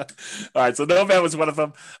 All right. So Nomad was one of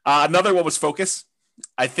them. Another one was Focus.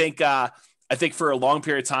 I think for a long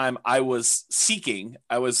period of time, I was seeking.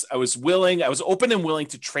 I was open and willing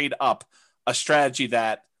to trade up a strategy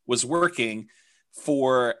that was working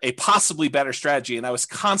for a possibly better strategy. And I was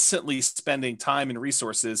constantly spending time and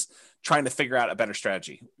resources trying to figure out a better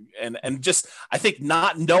strategy. And just, I think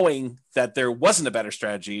not knowing that there wasn't a better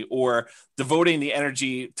strategy, or devoting the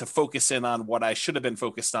energy to focus in on what I should have been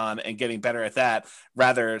focused on and getting better at that,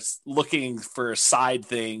 rather looking for side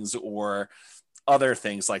things or other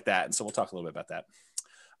things like that. And so we'll talk a little bit about that.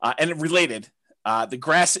 And related, the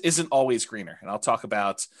grass isn't always greener. And I'll talk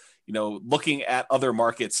about, looking at other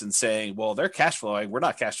markets and saying, well, they're cash flowing, we're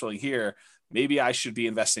not cash flowing here. Maybe I should be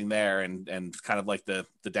investing there, and kind of like the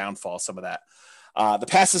downfall, some of that. The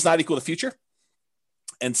past is not equal to the future.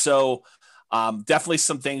 And so definitely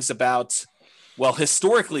some things about, well,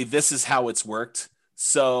 historically, this is how it's worked.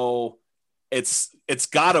 So it's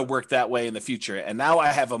got to work that way in the future. And now I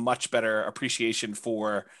have a much better appreciation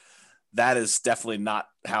for that is definitely not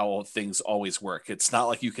how things always work. It's not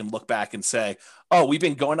like you can look back and say, oh, we've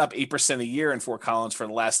been going up 8% a year in Fort Collins for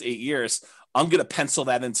the last 8 years. I'm going to pencil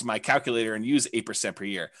that into my calculator and use 8% per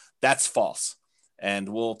year. That's false. And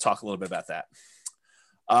we'll talk a little bit about that.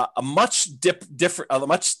 A much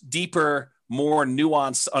deeper, more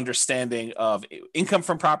nuanced understanding of income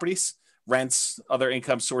from properties, rents, other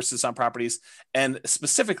income sources on properties, and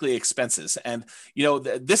specifically expenses. And,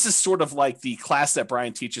 this is sort of like the class that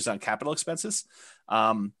Brian teaches on capital expenses.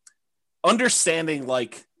 Understanding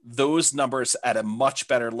like those numbers at a much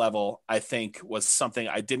better level, I think, was something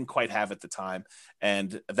I didn't quite have at the time.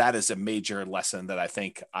 And that is a major lesson that I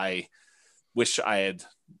think I wish I had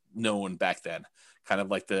known back then. Kind of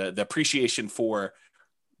like the appreciation for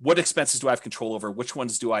what expenses do I have control over? Which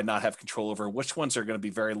ones do I not have control over? Which ones are going to be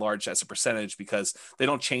very large as a percentage because they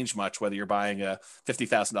don't change much, whether you're buying a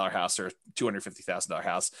 $50,000 house or $250,000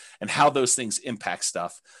 house, and how those things impact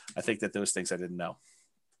stuff. I think that those things I didn't know.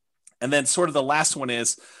 And then sort of the last one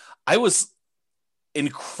is I was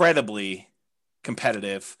incredibly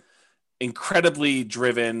competitive, incredibly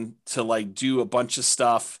driven to like do a bunch of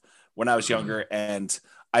stuff when I was younger. And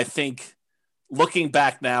I think looking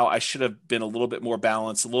back now, I should have been a little bit more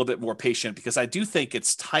balanced, a little bit more patient, because I do think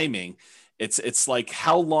it's timing. It's like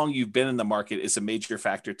how long you've been in the market is a major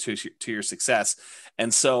factor to your success.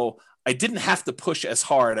 And so I didn't have to push as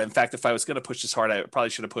hard. In fact, if I was going to push as hard, I probably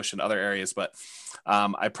should have pushed in other areas, but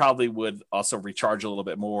I probably would also recharge a little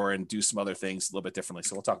bit more and do some other things a little bit differently.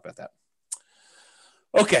 So we'll talk about that.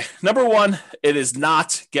 Okay. Number one, it is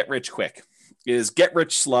not get rich quick. It is get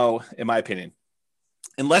rich slow, in my opinion.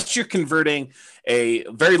 Unless you're converting a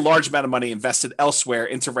very large amount of money invested elsewhere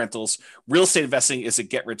into rentals, real estate investing is a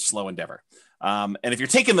get rich slow endeavor. And if you're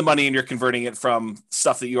taking the money and you're converting it from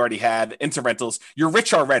stuff that you already had into rentals, you're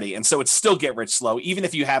rich already. And so it's still get rich slow, even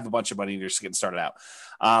if you have a bunch of money and you're just getting started out.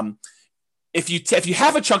 If you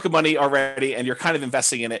have a chunk of money already and you're kind of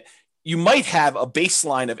investing in it, you might have a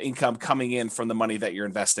baseline of income coming in from the money that you're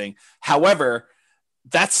investing. However,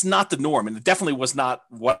 that's not the norm. And it definitely was not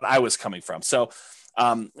what I was coming from. So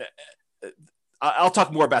I'll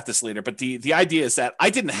talk more about this later, but the idea is that I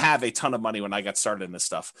didn't have a ton of money when I got started in this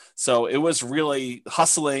stuff. So it was really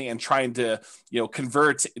hustling and trying to,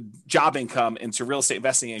 convert job income into real estate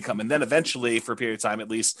investing income. And then eventually, for a period of time, at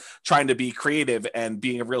least, trying to be creative and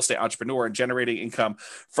being a real estate entrepreneur and generating income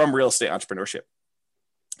from real estate entrepreneurship.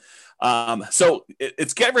 So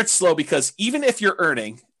it's get rich slow, because even if you're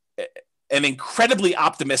earning an incredibly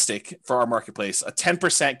optimistic, for our marketplace, a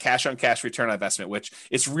 10% cash on cash return on investment, which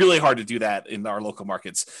it's really hard to do that in our local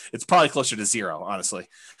markets. It's probably closer to zero, honestly.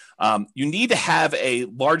 You need to have a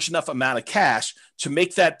large enough amount of cash to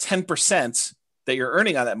make that 10% that you're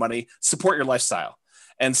earning on that money support your lifestyle.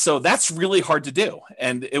 And so that's really hard to do.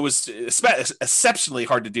 And it was exceptionally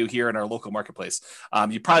hard to do here in our local marketplace.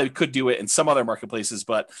 You probably could do it in some other marketplaces,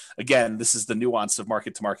 but again, this is the nuance of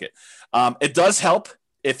market to market. It does help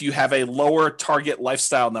if you have a lower target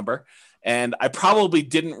lifestyle number. And I probably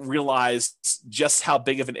didn't realize just how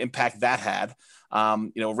big of an impact that had.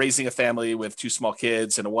 Raising a family with 2 small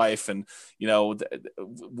kids and a wife, and,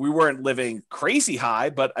 we weren't living crazy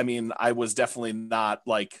high, but I mean, I was definitely not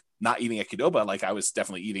eating at Qdoba. Like, I was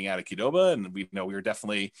definitely eating out at Qdoba, and we were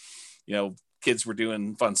definitely, kids were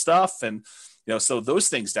doing fun stuff. And, so those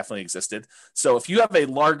things definitely existed. So if you have a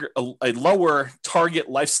lower target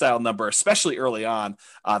lifestyle number, especially early on,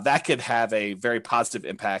 that could have a very positive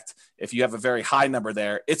impact. If you have a very high number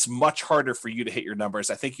there, it's much harder for you to hit your numbers.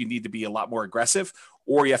 I think you need to be a lot more aggressive,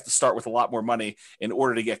 or you have to start with a lot more money in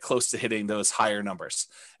order to get close to hitting those higher numbers.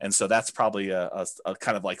 And so that's probably a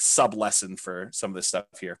kind of like sub lesson for some of this stuff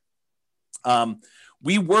here.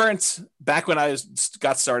 We weren't, back when I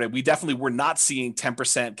got started, we definitely were not seeing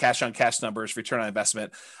 10% cash on cash numbers, return on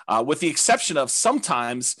investment, with the exception of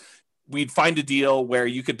sometimes we'd find a deal where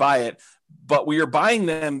you could buy it, but we were buying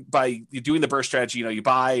them by doing the burst strategy. You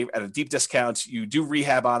buy at a deep discount, you do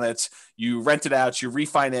rehab on it, you rent it out, you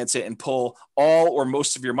refinance it, and pull all or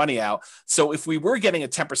most of your money out. So if we were getting a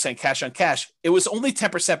 10% cash on cash, it was only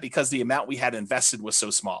 10% because the amount we had invested was so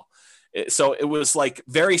small. So it was like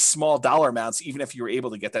very small dollar amounts, even if you were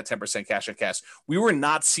able to get that 10% cash on cash. We were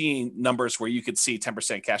not seeing numbers where you could see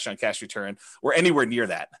 10% cash on cash return or anywhere near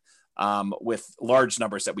that, with large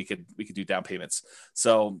numbers that we could do down payments.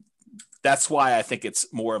 So that's why I think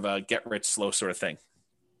it's more of a get rich slow sort of thing.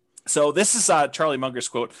 So this is Charlie Munger's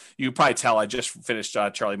quote. You can probably tell I just finished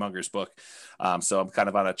Charlie Munger's book. So I'm kind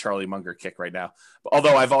of on a Charlie Munger kick right now.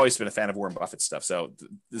 Although I've always been a fan of Warren Buffett stuff. So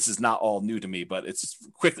this is not all new to me, but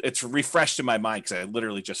it's refreshed in my mind because I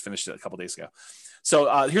literally just finished it a couple days ago.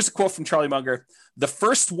 So here's a quote from Charlie Munger. "The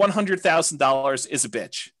first $100,000 is a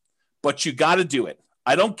bitch, but you got to do it.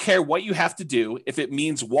 I don't care what you have to do. If it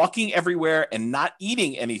means walking everywhere and not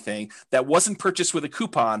eating anything that wasn't purchased with a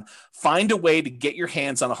coupon, find a way to get your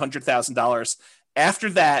hands on $100,000. After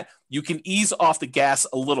that, you can ease off the gas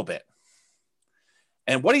a little bit."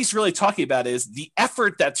 And what he's really talking about is the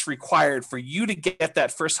effort that's required for you to get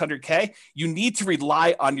that first 100K. You need to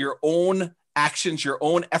rely on your own actions, your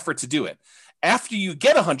own effort to do it. After you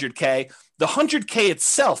get 100K, the 100K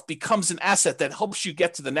itself becomes an asset that helps you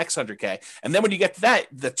get to the next 100K. And then when you get to that,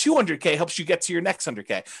 the 200K helps you get to your next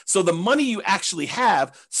 100K. So the money you actually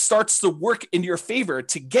have starts to work in your favor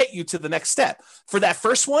to get you to the next step. For that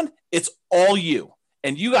first one, it's all you.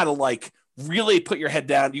 And you got to really put your head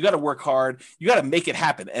down. You got to work hard. You got to make it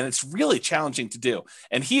happen. And it's really challenging to do.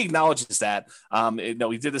 And he acknowledges that. He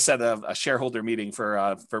did this at a shareholder meeting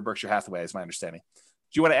for Berkshire Hathaway, is my understanding.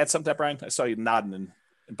 Do you want to add something to that, Brian? I saw you nodding and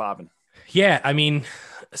bobbing. Yeah, I mean,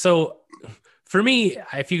 so for me,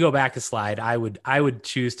 if you go back a slide, I would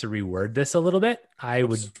choose to reword this a little bit.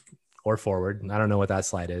 Or forward. I don't know what that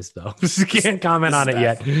slide is, though. Can't comment on it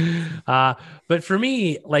yet. But for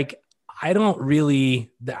me, I don't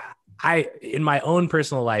really. In my own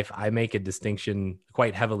personal life, I make a distinction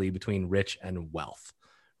quite heavily between rich and wealth,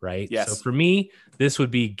 right? Yes. So for me, this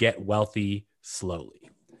would be get wealthy slowly,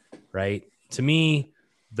 right? To me,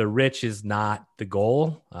 the rich is not the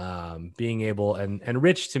goal. Being able and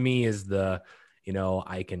rich to me is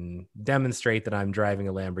I can demonstrate that I'm driving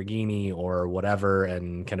a Lamborghini or whatever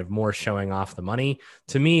and kind of more showing off the money.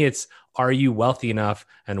 To me, it's, are you wealthy enough?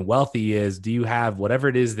 And wealthy is, do you have whatever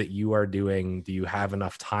it is that you are doing? Do you have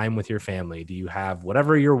enough time with your family? Do you have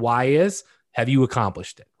whatever your why is? Have you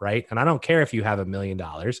accomplished it? Right. And I don't care if you have $1 million.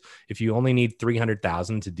 If you only need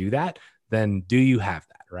 300,000 to do that, then do you have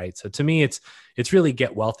that? Right. So to me, it's really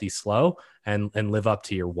get wealthy slow and live up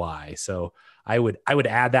to your why. So I would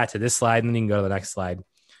add that to this slide, and then you can go to the next slide.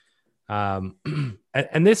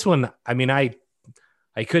 And this one, I mean, I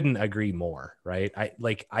couldn't agree more, right?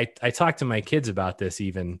 I talked to my kids about this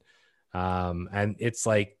even, and it's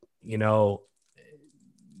like,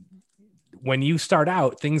 when you start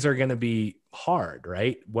out, things are going to be hard,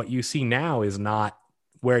 right? What you see now is not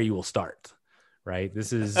where you will start, right?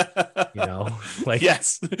 This is, like,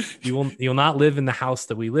 yes, you'll not live in the house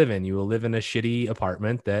that we live in. You will live in a shitty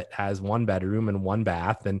apartment that has 1 bedroom and 1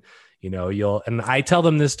 bath. And, and I tell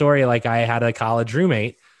them this story. Like, I had a college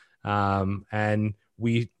roommate, and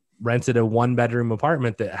we rented a 1 bedroom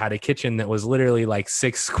apartment that had a kitchen that was literally like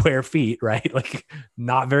 6 square feet, right? Like,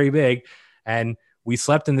 not very big. And we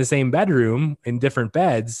slept in the same bedroom in different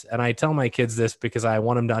beds. And I tell my kids this because I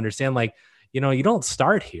want them to understand, like, you don't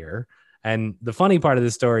start here. And the funny part of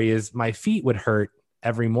the story is my feet would hurt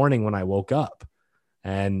every morning when I woke up,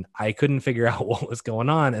 and I couldn't figure out what was going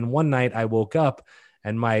on. And one night I woke up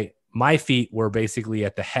and my feet were basically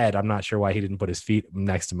at the head. I'm not sure why he didn't put his feet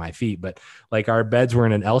next to my feet, but like, our beds were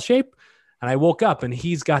in an L shape. And I woke up and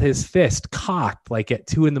he's got his fist cocked like at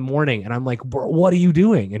 2 a.m. And I'm like, bro, what are you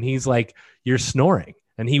doing? And he's like, you're snoring.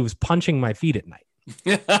 And he was punching my feet at night.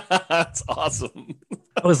 That's awesome.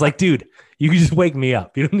 I was like, dude, you can just wake me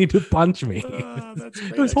up. You don't need to punch me. That's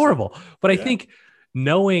great, it was horrible. But yeah. I think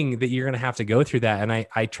knowing that you're going to have to go through that. And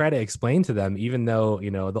I try to explain to them, even though,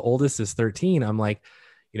 the oldest is 13, I'm like,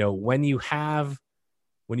 when you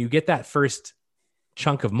get that first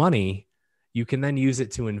chunk of money, you can then use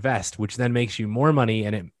it to invest, which then makes you more money.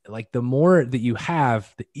 And the more that you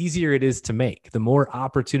have, the easier it is to make, the more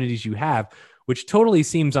opportunities you have, which totally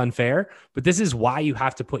seems unfair, but this is why you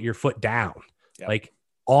have to put your foot down, like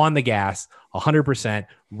on the gas 100%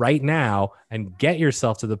 right now, and get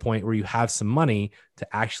yourself to the point where you have some money to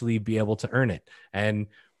actually be able to earn it. And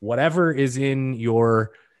whatever is in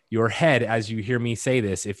your head as you hear me say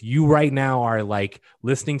this, if you right now are like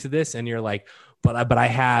listening to this and you're like, but I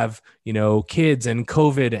have, kids and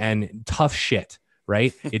COVID and tough shit,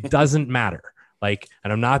 right? It doesn't matter. Like,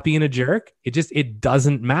 and I'm not being a jerk. It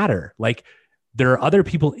doesn't matter. Like, there are other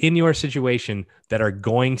people in your situation that are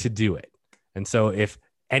going to do it. And so if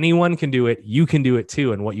anyone can do it, you can do it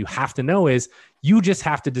too. And what you have to know is you just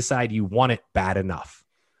have to decide you want it bad enough,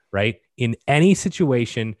 right? In any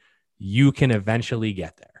situation, you can eventually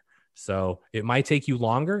get there. So it might take you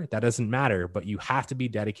longer. That doesn't matter, but you have to be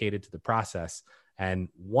dedicated to the process. And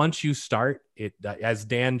once you start it, as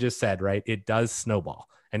Dan just said, right, it does snowball,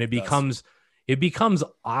 and it becomes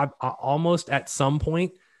almost at some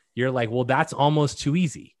point, you're like, well, that's almost too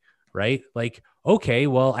easy, right? Like, okay,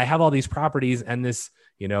 well, I have all these properties and this,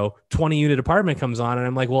 20 unit apartment comes on, and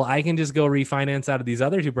I'm like, well, I can just go refinance out of these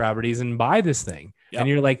other 2 properties and buy this thing. Yep. And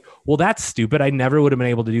you're like, well, that's stupid. I never would have been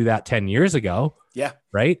able to do that 10 years ago. Yeah.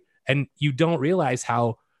 Right. And you don't realize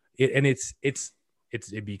how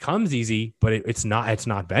it becomes easy, but it's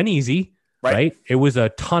not been easy. Right. It was a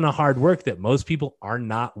ton of hard work that most people are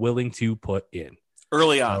not willing to put in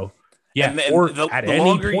early on. So, yeah. And or at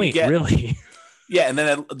any point, really. Yeah. And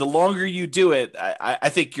then the longer you do it, I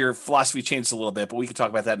think your philosophy changed a little bit, but we can talk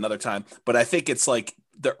about that another time. But I think it's like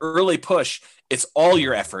the early push, it's all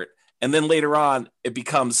your effort. And then later on, it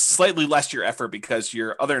becomes slightly less your effort because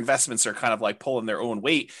your other investments are kind of like pulling their own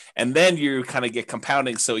weight. And then you kind of get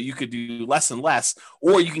compounding. So you could do less and less,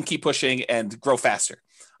 or you can keep pushing and grow faster.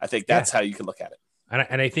 I think that's how you can look at it.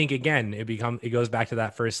 And I think, again, it goes back to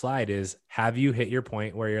that first slide is, have you hit your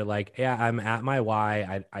point where you're like, yeah, I'm at my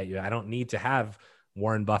why. I don't need to have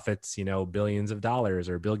Warren Buffett's, billions of dollars,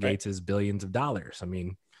 or Bill Gates's billions of dollars. I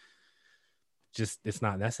mean, it's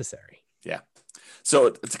not necessary. Yeah.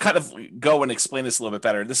 So to kind of go and explain this a little bit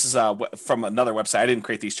better, this is from another website. I didn't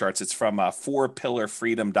create these charts. It's from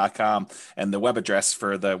 4pillarfreedom.com, and the web address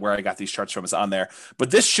for where I got these charts from is on there.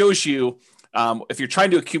 But this shows you, if you're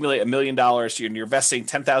trying to accumulate $1 million and you're investing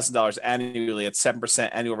 $10,000 annually at 7%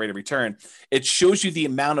 annual rate of return, it shows you the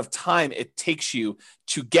amount of time it takes you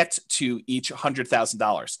to get to each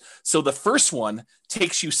 $100,000. So the first one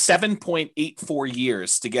takes you 7.84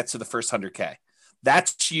 years to get to the first 100K.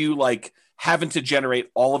 That's you like having to generate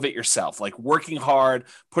all of it yourself, like working hard,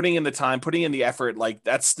 putting in the time, putting in the effort. Like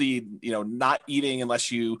that's the, not eating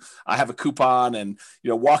unless you have a coupon, and,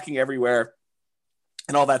 walking everywhere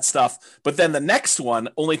and all that stuff. But then the next one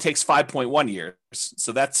only takes 5.1 years.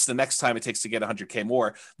 So that's the next time it takes to get 100K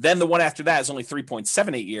more. Then the one after that is only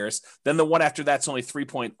 3.78 years. Then the one after that's only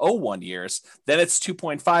 3.01 years. Then it's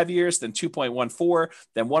 2.5 years, then 2.14,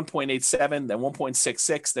 then 1.87, then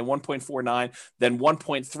 1.66, then 1.49, then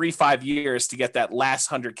 1.35 years to get that last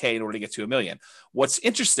 100K in order to get to $1 million. What's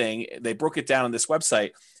interesting, they broke it down on this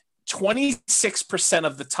website. 26%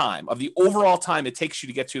 of the time, of the overall time it takes you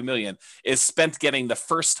to get to $1 million, is spent getting the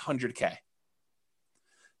first 100K.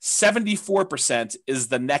 74% is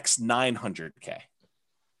the next 900K.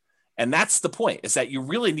 And that's the point, is that you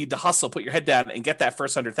really need to hustle, put your head down and get that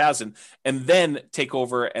first 100,000 and then take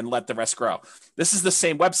over and let the rest grow. This is the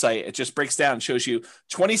same website. It just breaks down and shows you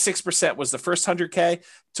 26% was the first 100K,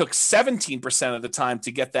 took 17% of the time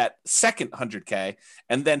to get that second 100K,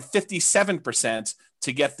 and then 57%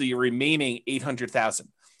 to get the remaining 800,000.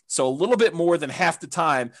 So a little bit more than half the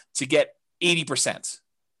time to get 80%.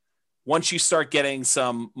 Once you start getting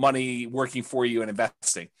some money working for you and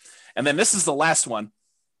investing. And then this is the last one.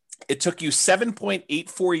 It took you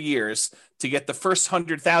 7.84 years to get the first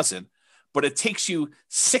 100,000, but it takes you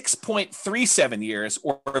 6.37 years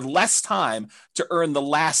or less time to earn the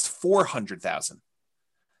last 400,000.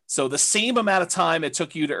 So the same amount of time it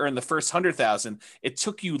took you to earn the first 100,000, it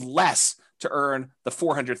took you less to earn the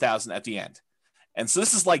 400,000 at the end. And so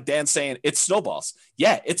this is like Dan saying, it snowballs.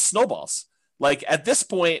 Yeah, it snowballs. Like at this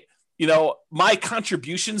point, you know, my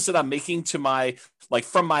contributions that I'm making to my, like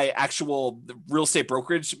from my actual real estate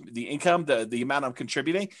brokerage, the income, the amount I'm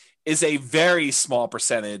contributing is a very small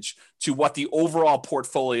percentage to what the overall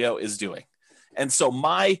portfolio is doing. And so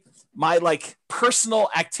my like personal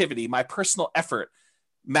activity, my personal effort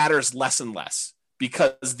matters less and less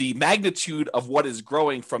because the magnitude of what is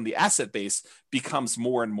growing from the asset base becomes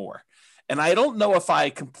more and more. And I don't know if I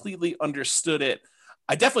completely understood it.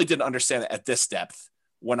 I definitely didn't understand it at this depth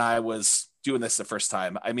when I was doing this the first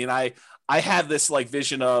time. I mean, I had this like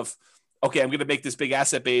vision of, okay, I'm going to make this big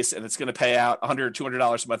asset base and it's going to pay out $100 or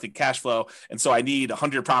 $200 a month in cash flow. And so I need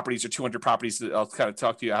 100 properties or 200 properties. I'll kind of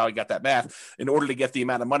talk to you how I got that math in order to get the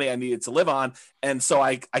amount of money I needed to live on. And so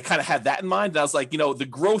I kind of had that in mind. And I was like, you know, the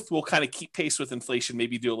growth will kind of keep pace with inflation,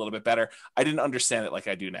 maybe do a little bit better. I didn't understand it like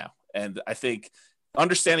I do now. And I think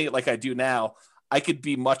understanding it like I do now, I could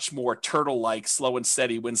be much more turtle-like, slow and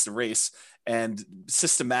steady wins the race and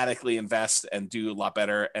systematically invest and do a lot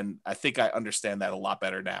better. And I think I understand that a lot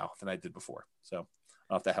better now than I did before. So I don't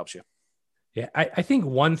know if that helps you. Yeah. I think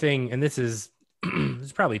one thing, and this is, this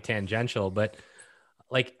is probably tangential, but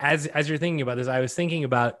like, as you're thinking about this, I was thinking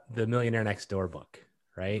about the Millionaire Next Door book.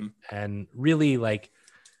 Right. Mm-hmm. And really like,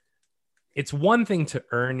 it's one thing to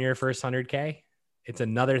earn your first 100K. It's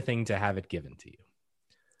another thing to have it given to you.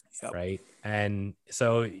 Yep. Right. And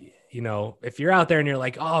so, you know, if you're out there and you're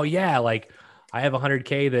like, oh yeah, like I have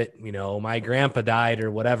 100K that, you know, my grandpa died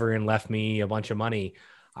or whatever and left me a bunch of money.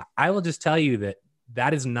 I will just tell you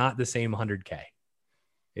that is not the same 100K.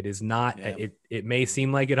 It is not, yeah. It may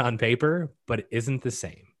seem like it on paper, but it isn't the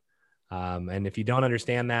same. And if you don't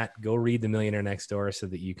understand that, go read The Millionaire Next Door so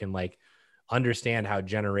that you can like understand how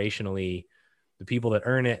generationally the people that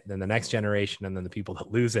earn it, then the next generation, and then the people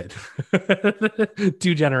that lose it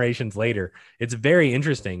 2 generations later. It's very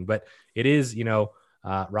interesting, but it is, you know,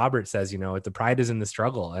 Robert says, you know, the pride is in the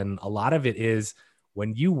struggle. And a lot of it is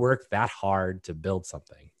when you work that hard to build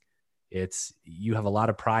something, you have a lot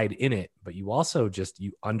of pride in it, but you also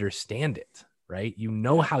you understand it, right? You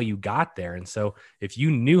know how you got there. And so if you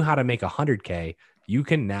knew how to make 100K, you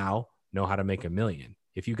can now know how to make $1 million.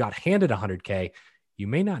 If you got handed 100K, you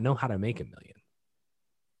may not know how to make $1 million.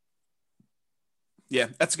 Yeah,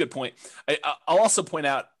 that's a good point. I'll also point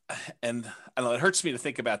out, and I know it hurts me to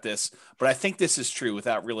think about this, but I think this is true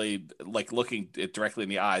without really like looking it directly in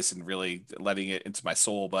the eyes and really letting it into my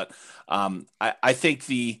soul. But I think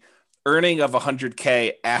the earning of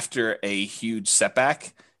 100K after a huge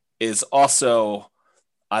setback is also,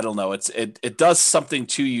 I don't know, it does something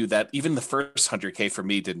to you that even the first 100K for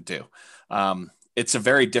me didn't do. It's a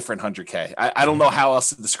very different 100K. I don't know how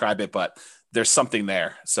else to describe it, but there's something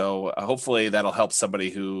there. So hopefully that'll help somebody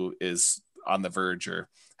who is on the verge or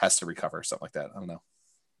has to recover or something like that. I don't know.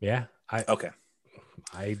 Yeah. Okay.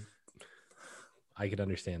 I could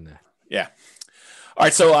understand that. Yeah. All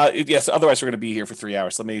right. So yes, otherwise we're going to be here for 3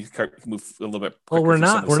 hours. Let me move a little bit. Well, we're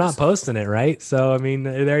not posting it, right? So, I mean,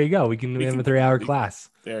 there you go. We have a 3-hour class.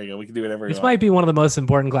 There you go. We can do whatever. This might be one of the most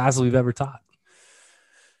important classes we've ever taught.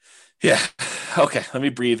 Yeah. Okay. Let me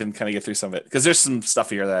breathe and kind of get through some of it because there's some stuff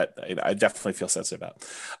here that I definitely feel sensitive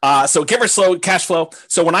about. So get rich slow, cash flow.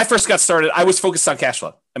 So when I first got started, I was focused on cash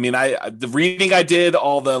flow. I mean, the reading I did,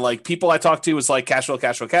 all the like people I talked to was like cash flow,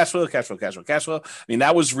 cash flow, cash flow, cash flow, cash flow, cash flow. I mean,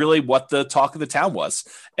 that was really what the talk of the town was.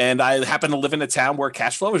 And I happened to live in a town where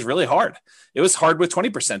cash flow was really hard. It was hard with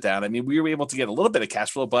 20% down. I mean, we were able to get a little bit of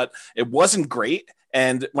cash flow, but it wasn't great.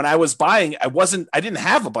 And when I was buying, I didn't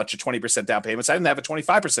have a bunch of 20% down payments. I didn't have a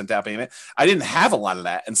 25% down payment. I didn't have a lot of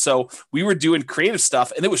that. And so we were doing creative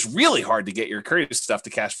stuff and it was really hard to get your creative stuff to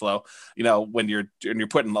cash flow, you know, when you're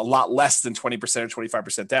putting a lot less than 20% or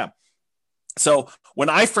 25% down. So when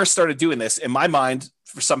I first started doing this in my mind,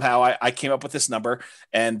 somehow I came up with this number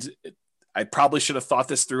and I probably should have thought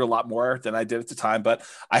this through a lot more than I did at the time, but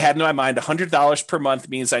I had in my mind $100 per month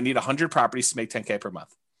means I need 100 properties to make 10K per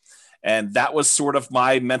month. And that was sort of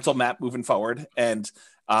my mental map moving forward. And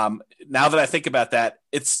now that I think about that,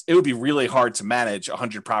 it would be really hard to manage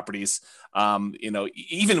 100 properties.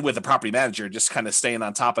 Even with a property manager, just kind of staying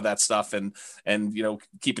on top of that stuff and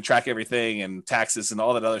keeping track of everything and taxes and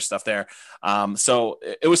all that other stuff there. So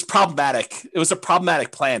it was problematic. It was a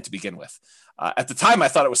problematic plan to begin with. At the time, I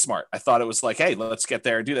thought it was smart. I thought it was like, hey, let's get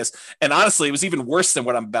there and do this. And honestly, it was even worse than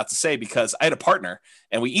what I'm about to say, because I had a partner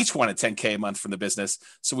and we each wanted 10K a month from the business.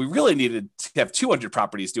 So we really needed to have 200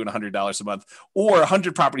 properties doing $100 a month, or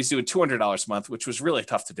 100 properties doing $200 a month, which was really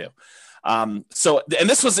tough to do. And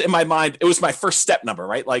this was in my mind, it was my first step number,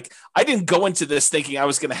 right? Like, I didn't go into this thinking I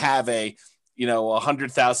was going to have a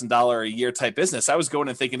 $100,000 a year type business. I was going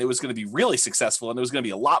and thinking it was going to be really successful, and it was going to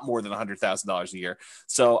be a lot more than $100,000 a year.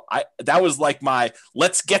 So that was like my,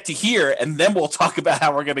 let's get to here, and then we'll talk about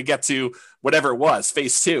how we're going to get to whatever it was,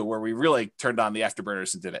 phase 2, where we really turned on the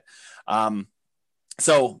afterburners and did it.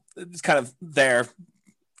 So it's kind of there.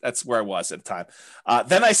 That's where I was at the time.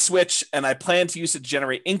 Then I switched, and I planned to use it to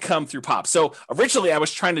generate income through POP. So originally I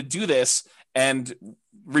was trying to do this and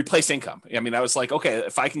replace income. I mean, I was like, okay,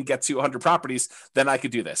 if I can get to 100 properties, then I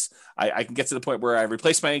could do this. I can get to the point where I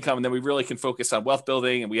replace my income, and then we really can focus on wealth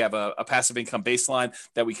building, and we have a passive income baseline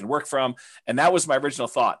that we can work from. And that was my original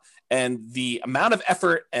thought. And the amount of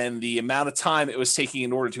effort and the amount of time it was taking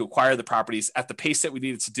in order to acquire the properties at the pace that we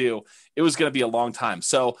needed to do, it was going to be a long time.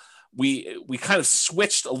 So we kind of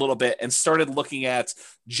switched a little bit and started looking at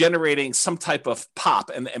generating some type of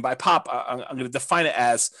POP. And by POP, I'm going to define it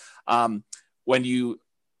as when you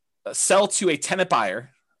sell to a tenant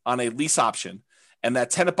buyer on a lease option, and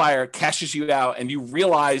that tenant buyer cashes you out, and you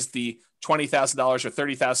realize the $20,000 or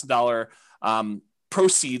 $30,000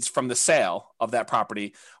 proceeds from the sale of that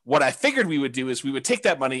property. What I figured we would do is we would take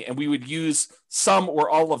that money and we would use some or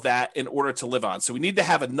all of that in order to live on. So we need to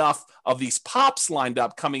have enough of these POPs lined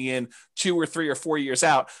up coming in 2 or 3 or 4 years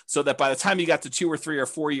out, so that by the time you got to 2 or 3 or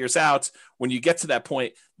 4 years out, when you get to that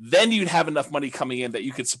point, then you'd have enough money coming in that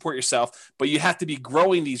you could support yourself, but you have to be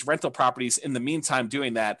growing these rental properties in the meantime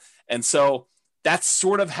doing that. And so that's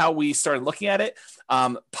sort of how we started looking at it.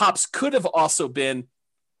 POPs could have also been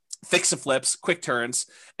fix and flips, quick turns.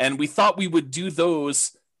 And we thought we would do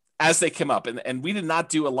those as they came up. And we did not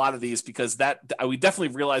do a lot of these, because we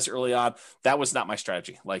definitely realized early on that was not my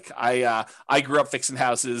strategy. Like, I grew up fixing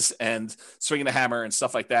houses and swinging a hammer and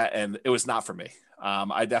stuff like that, and it was not for me.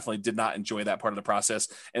 I definitely did not enjoy that part of the process.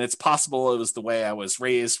 And it's possible it was the way I was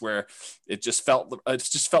raised, where it just felt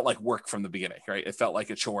like work from the beginning, right? It felt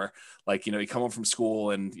like a chore. Like, you come home from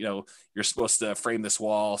school and, you're supposed to frame this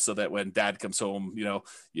wall so that when dad comes home,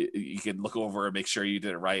 you can look over and make sure you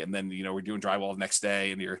did it right. And then, we're doing drywall the next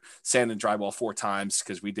day, and you're sanding drywall 4 times,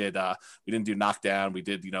 because we didn't do knockdown. We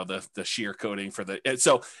did, the shear coating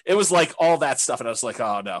so it was like all that stuff. And I was like,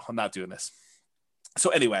 oh no, I'm not doing this. So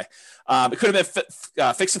anyway, it could have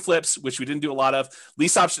been fix and flips, which we didn't do a lot of,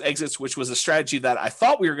 lease option exits, which was a strategy that I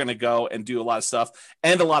thought we were going to go and do a lot of stuff,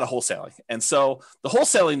 and a lot of wholesaling. And so the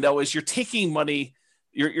wholesaling, though, is you're taking money,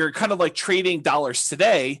 you're kind of like trading dollars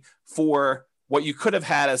today for what you could have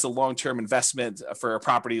had as a long-term investment for a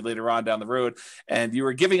property later on down the road. And you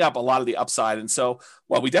were giving up a lot of the upside. And so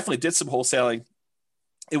while we definitely did some wholesaling,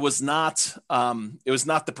 it was not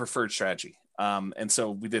the preferred strategy. And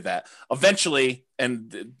so we did that eventually.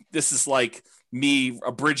 And this is like me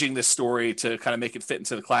abridging this story to kind of make it fit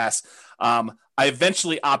into the class. I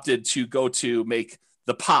eventually opted to go to make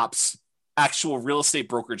the POPs actual real estate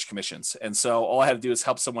brokerage commissions. And so all I had to do is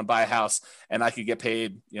help someone buy a house, and I could get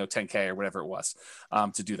paid, $10K or whatever it was,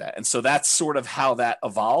 to do that. And so that's sort of how that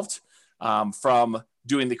evolved, from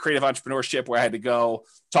doing the creative entrepreneurship, where I had to go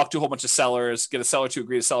talk to a whole bunch of sellers, get a seller to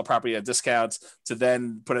agree to sell a property at discounts, to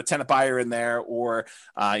then put a tenant buyer in there, or,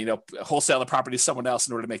 wholesale the property to someone else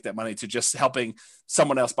in order to make that money, to just helping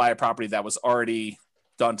someone else buy a property that was already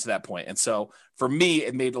done to that point. And so for me,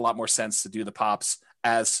 it made a lot more sense to do the POPs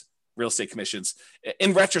as real estate commissions.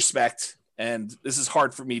 In retrospect, and this is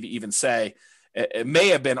hard for me to even say, it may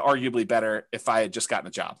have been arguably better if I had just gotten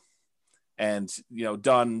a job and,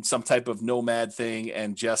 done some type of nomad thing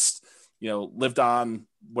and just, lived on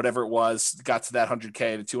whatever it was, got to that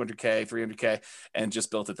 100K to 200K, 300K, and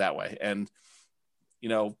just built it that way. And,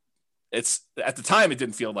 it's at the time, it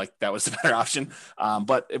didn't feel like that was the better option,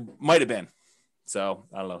 but it might've been. So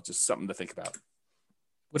I don't know, just something to think about.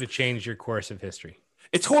 Would have changed your course of history.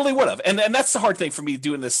 It totally would have. And that's the hard thing for me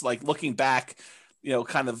doing this, like looking back,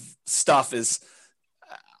 kind of stuff is,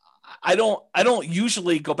 I don't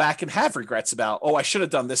usually go back and have regrets about, oh, I should have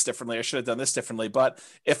done this differently. I should have done this differently. But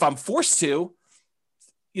if I'm forced to,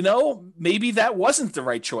 maybe that wasn't the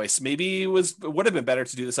right choice. Maybe it would have been better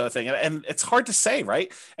to do this other thing. And it's hard to say,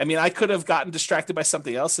 right? I mean, I could have gotten distracted by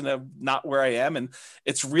something else and I'm not where I am. And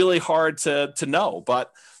it's really hard to know,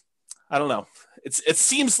 but I don't know. It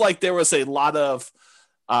seems like there was a lot of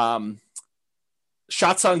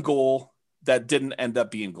shots on goal that didn't end up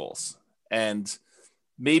being goals. And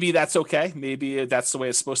maybe that's okay. Maybe that's the way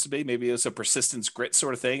it's supposed to be. Maybe it was a persistence, grit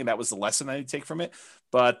sort of thing. And that was the lesson I take from it.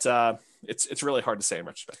 But it's really hard to say in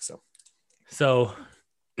retrospect. So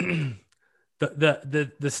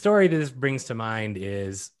the story that this brings to mind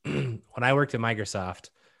is when I worked at Microsoft,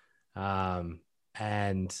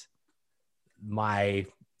 and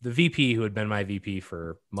the VP who had been my VP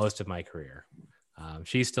for most of my career,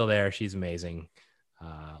 she's still there. She's amazing.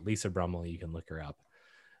 Lisa Brummel, you can look her up.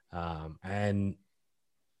 And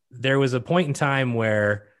there was a point in time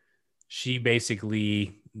where she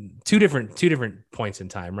basically two different points in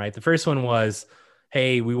time, right? The first one was,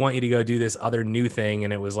 hey, we want you to go do this other new thing.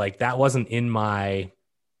 And it was like, that wasn't in my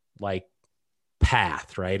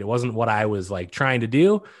path, right? It wasn't what I was trying to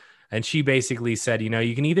do. And she basically said,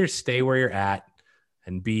 you can either stay where you're at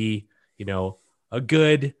and be, a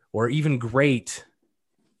good or even great,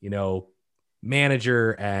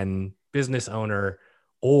 manager and business owner,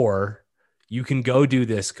 or you can go do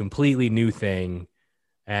this completely new thing.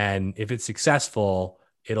 And if it's successful,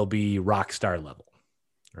 it'll be rock star level.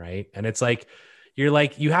 Right. And it's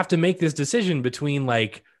you have to make this decision between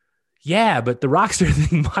yeah, but the rock star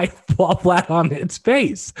thing might fall flat on its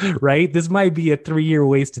face, right? This might be a 3-year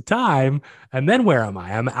waste of time. And then where am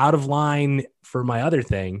I? I'm out of line for my other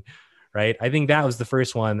thing. Right. I think that was the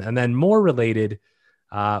first one. And then more related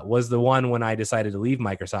was the one when I decided to leave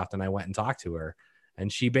Microsoft and I went and talked to her.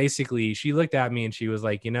 And she looked at me and she was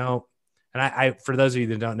like, and I, for those of you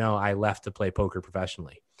that don't know, I left to play poker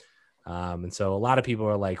professionally. And so a lot of people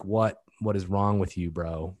are like, what is wrong with you,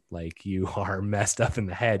 bro? You are messed up in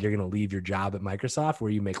the head. You're going to leave your job at Microsoft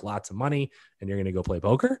where you make lots of money and you're going to go play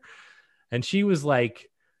poker. And she was like,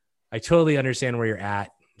 I totally understand where you're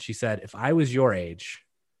at. She said, if I was your age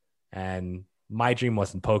and my dream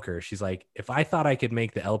wasn't poker, she's like, if I thought I could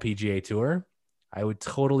make the LPGA tour, I would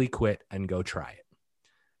totally quit and go try it.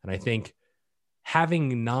 And I think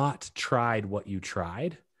having not tried what you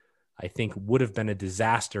tried, I think would have been a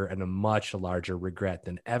disaster and a much larger regret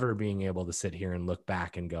than ever being able to sit here and look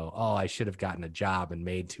back and go, oh, I should have gotten a job and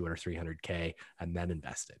made 200 or 300K and then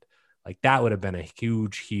invested. That would have been a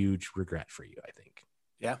huge, huge regret for you, I think.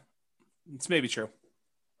 Yeah, it's maybe true.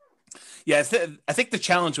 Yeah, I think the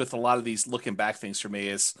challenge with a lot of these looking back things for me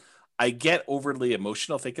is I get overly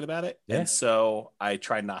emotional thinking about it. Yeah. And so I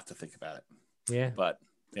try not to think about it. Yeah. But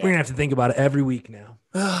we're going to have to think about it every week now.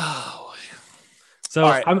 Oh, so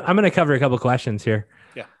right. I'm going to cover a couple questions here.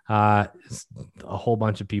 Yeah. A whole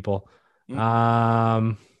bunch of people.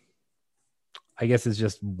 Mm-hmm. I guess it's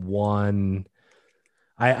just one.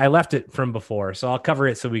 I left it from before, so I'll cover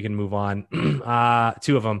it so we can move on.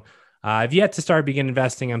 Two of them. I've yet to begin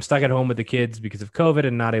investing. I'm stuck at home with the kids because of COVID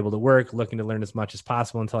and not able to work, looking to learn as much as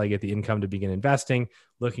possible until I get the income to begin investing,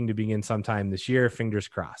 looking to begin sometime this year, fingers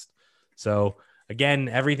crossed. So again,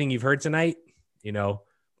 everything you've heard tonight,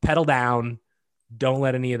 pedal down, don't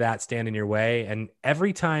let any of that stand in your way. And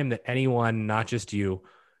every time that anyone, not just you,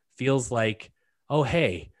 feels like, oh,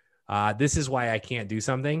 hey, this is why I can't do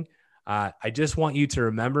something. I just want you to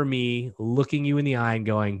remember me looking you in the eye and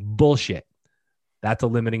going, bullshit. That's a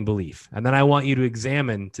limiting belief. And then I want you to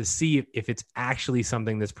examine to see if it's actually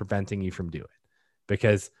something that's preventing you from doing it,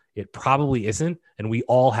 because it probably isn't. And we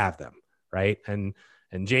all have them. Right. And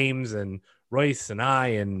James and Royce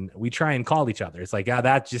and we try and call each other. It's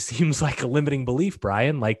that just seems like a limiting belief,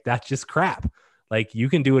 Brian. That's just crap. You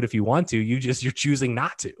can do it if you want to, you're choosing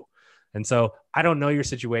not to. And so I don't know your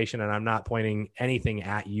situation and I'm not pointing anything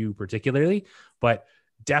at you particularly, but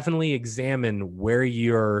definitely examine where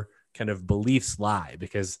your kind of beliefs lie,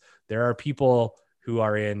 because there are people who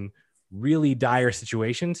are in really dire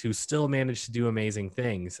situations who still manage to do amazing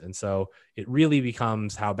things. And so it really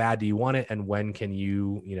becomes, how bad do you want it? And when can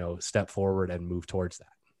you, step forward and move towards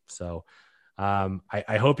that? So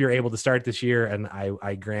I hope you're able to start this year. And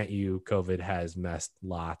I grant you, COVID has messed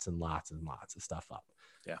lots and lots and lots of stuff up.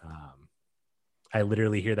 Yeah. I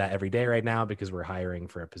literally hear that every day right now because we're hiring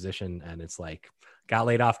for a position and it's got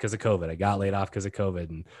laid off because of COVID. I got laid off because of COVID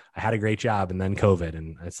and I had a great job and then COVID.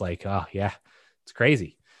 And it's oh yeah, it's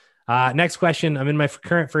crazy. Next question. I'm in my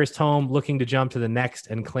current first home looking to jump to the next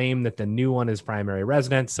and claim that the new one is primary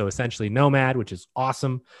residence. So essentially nomad, which is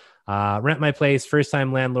awesome. Rent my place, first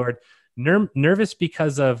time landlord. Nervous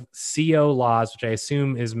because of CO laws, which I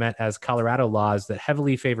assume is meant as Colorado laws that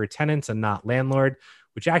heavily favor tenants and not landlord,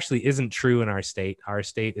 which actually isn't true in our state. Our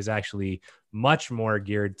state is actually much more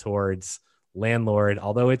geared towards landlord,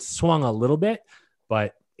 although it's swung a little bit,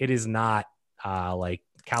 but it is not like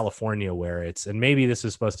California where it's, and maybe this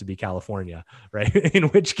is supposed to be California, right? In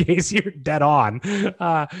which case you're dead on.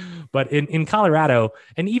 But in Colorado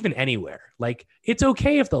and even anywhere, like it's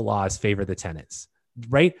okay if the laws favor the tenants,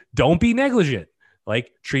 right? Don't be negligent.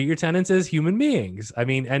 Like treat your tenants as human beings. I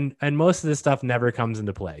mean, and most of this stuff never comes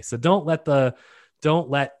into play. So don't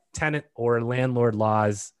let tenant or landlord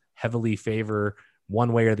laws heavily favor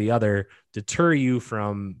one way or the other deter you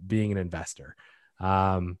from being an investor.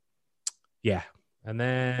 Yeah. And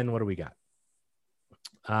then what do we got?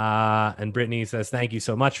 And Brittany says, thank you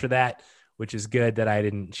so much for that, which is good that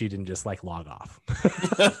she didn't just like log off.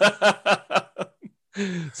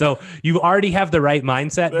 So you already have the right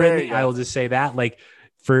mindset, Brittany. I will just say that, like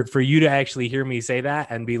for you to actually hear me say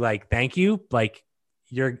that and be like, thank you. Like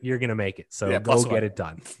you're going to make it. So go get it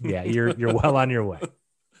done. Yeah. You're well on your way.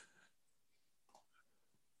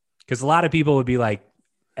 Cause a lot of people would be like,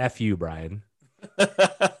 F you, Brian.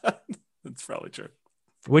 That's probably true.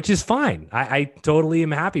 Which is fine. I totally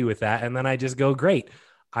am happy with that. And then I just go, great.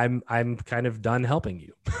 I'm kind of done helping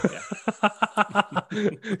you.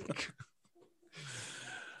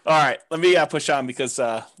 All right. Let me push on because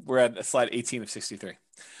we're at slide 18 of 63.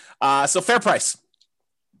 So fair price.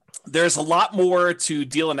 There's a lot more to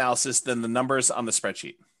deal analysis than the numbers on the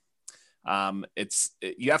spreadsheet.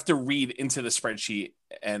 You have to read into the spreadsheet,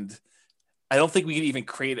 and I don't think we can even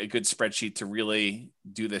create a good spreadsheet to really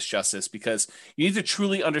do this justice, because you need to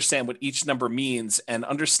truly understand what each number means and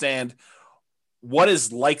understand what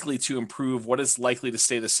is likely to improve, what is likely to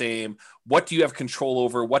stay the same, what do you have control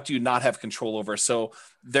over, what do you not have control over. So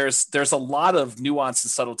there's a lot of nuance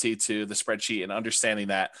and subtlety to the spreadsheet and understanding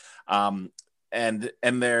that. And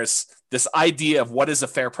there's this idea of what is a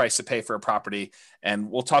fair price to pay for a property.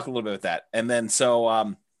 And we'll talk a little bit about that. And then,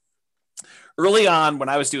 so early on when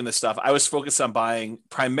I was doing this stuff, I was focused on buying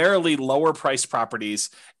primarily lower priced properties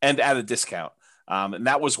and at a discount. And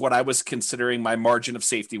that was what I was considering my margin of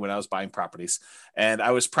safety when I was buying properties. And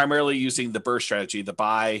I was primarily using the BRRRR strategy, the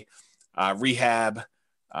buy, rehab,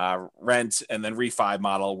 rent, and then refi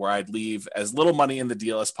model, where I'd leave as little money in the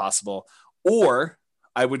deal as possible, or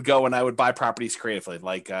I would go and I would buy properties creatively,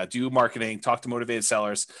 like do marketing, talk to motivated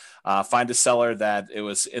sellers, find a seller that it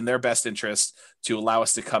was in their best interest to allow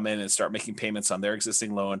us to come in and start making payments on their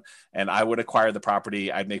existing loan. And I would acquire the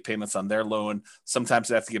property. I'd make payments on their loan.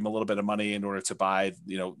 Sometimes I'd have to give them a little bit of money in order to buy,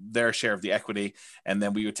 their share of the equity. And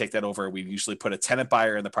then we would take that over. We'd usually put a tenant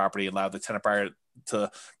buyer in the property, allow the tenant buyer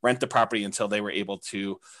to rent the property until they were able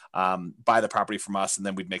to buy the property from us. And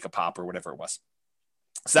then we'd make a pop or whatever it was.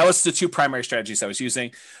 So that was the two primary strategies I was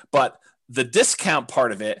using, but the discount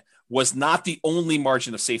part of it was not the only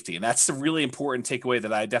margin of safety. And that's the really important takeaway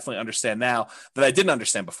that I definitely understand now that I didn't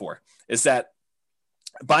understand before, is that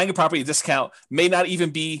buying a property at discount may not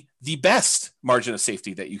even be the best margin of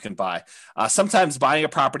safety that you can buy. Sometimes buying a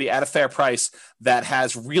property at a fair price that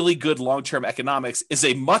has really good long-term economics is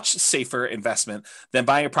a much safer investment than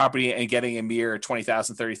buying a property and getting a mere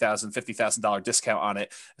 $20,000, $30,000, $50,000 discount on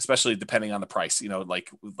it, especially depending on the price,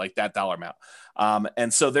 like that dollar amount.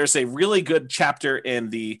 And so there's a really good chapter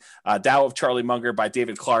in the Tao of Charlie Munger by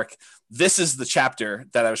David Clark. This is the chapter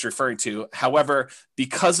that I was referring to. However,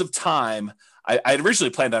 because of time, I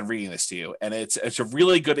originally planned on reading this to you, and it's a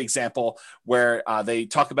really good example where they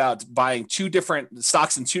talk about buying two different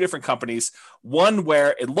stocks in two different companies, one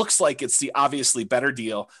where it looks like it's the obviously better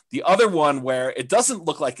deal, the other one where it doesn't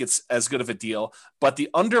look like it's as good of a deal, but the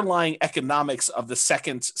underlying economics of the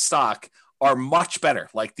second stock are much better.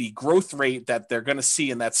 Like the growth rate that they're going to see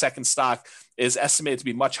in that second stock is estimated to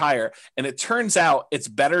be much higher. And it turns out it's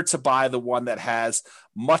better to buy the one that has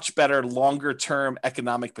much better longer term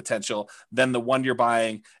economic potential than the one you're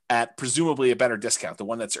buying at presumably a better discount, the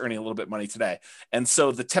one that's earning a little bit of money today. And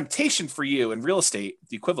so the temptation for you in real estate,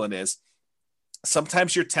 the equivalent is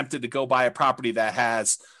sometimes you're tempted to go buy a property that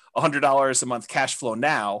has $100 a month cash flow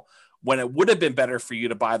now, when it would have been better for you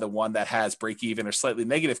to buy the one that has break even or slightly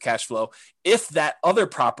negative cash flow if that other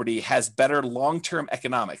property has better long-term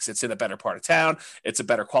economics. It's in a better part of town. It's a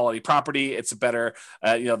better quality property. It's a better,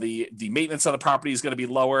 the maintenance on the property is going to be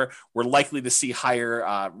lower. We're likely to see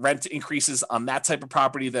higher rent increases on that type of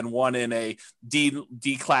property than one in a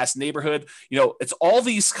D-class neighborhood. It's all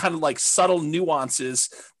these kind of like subtle nuances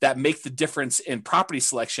that make the difference in property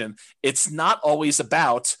selection. It's not always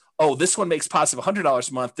about, oh, this one makes positive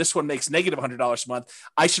 $100 a month. This one makes negative $100 a month.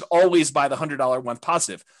 I should always buy the $100 one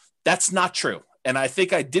positive. That's not true. And I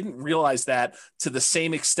think I didn't realize that to the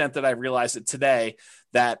same extent that I realized it today,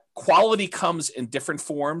 that quality comes in different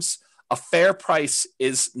forms. A fair price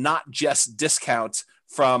is not just discount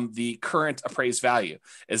from the current appraised value,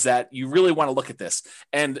 is that you really want to look at this.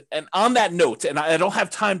 And on that note, and I don't have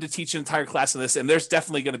time to teach an entire class on this, and there's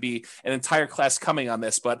definitely going to be an entire class coming on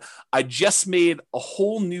this, but I just made a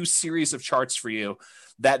whole new series of charts for you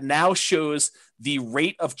that now shows the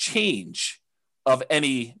rate of change of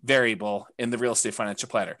any variable in the real estate financial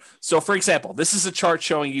planner. So for example, this is a chart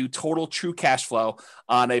showing you total true cash flow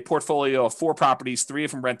on a portfolio of 4 properties, 3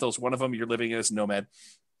 of them rentals, 1 of them you're living as a nomad.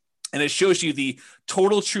 And it shows you the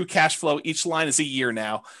total true cash flow. Each line is a year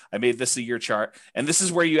now. I made this a year chart. And this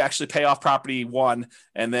is where you actually pay off property 1.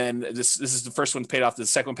 And then this is the first one paid off. The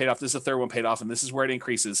second one paid off. This is the third one paid off. And this is where it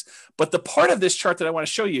increases. But the part of this chart that I want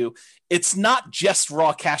to show you, it's not just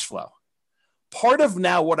raw cash flow. Part of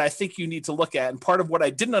now what I think you need to look at, and part of what I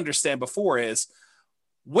didn't understand before, is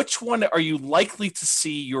which one are you likely to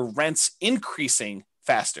see your rents increasing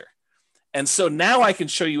faster? And so now I can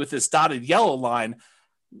show you with this dotted yellow line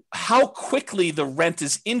how quickly the rent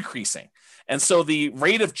is increasing. And so the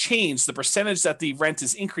rate of change, the percentage that the rent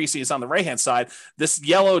is increasing, is on the right-hand side. This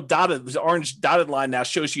yellow dotted, this orange dotted line now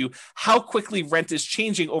shows you how quickly rent is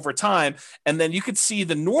changing over time. And then you could see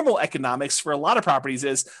the normal economics for a lot of properties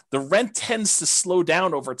is the rent tends to slow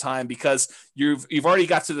down over time because you've already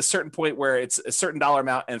got to the certain point where it's a certain dollar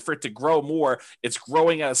amount, and for it to grow more, it's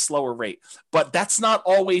growing at a slower rate. But that's not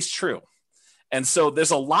always true. And so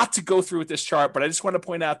there's a lot to go through with this chart, but I just want to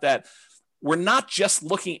point out that we're not just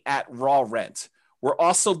looking at raw rent. We're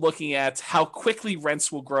also looking at how quickly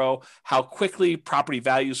rents will grow, how quickly property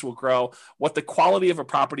values will grow, what the quality of a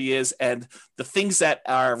property is, and the things that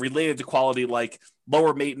are related to quality, like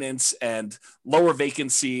lower maintenance and lower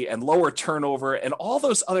vacancy and lower turnover and all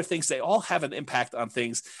those other things. They all have an impact on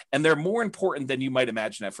things, and they're more important than you might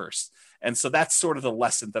imagine at first. And so that's sort of the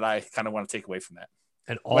lesson that I kind of want to take away from that.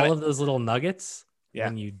 And all of those little nuggets, yeah,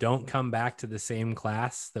 when you don't come back to the same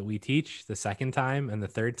class that we teach the second time and the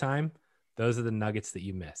third time, those are the nuggets that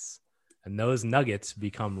you miss. And those nuggets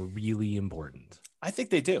become really important. I think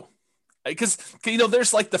they do. Because,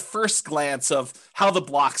 there's like the first glance of how the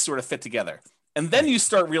blocks sort of fit together. And then you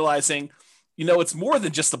start realizing, it's more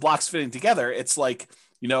than just the blocks fitting together. It's like,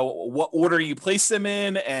 what order you place them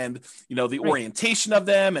in, and, the orientation of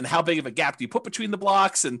them, and how big of a gap do you put between the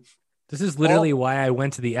blocks. And this is literally why I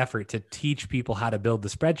went to the effort to teach people how to build the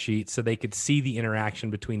spreadsheet so they could see the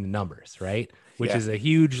interaction between the numbers, right? Which is a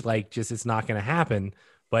huge, it's not going to happen,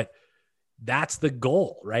 but that's the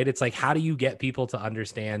goal, right? It's like, how do you get people to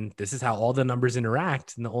understand this is how all the numbers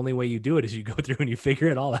interact? And the only way you do it is you go through and you figure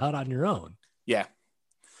it all out on your own. Yeah.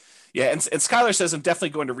 Yeah. And Skylar says, I'm definitely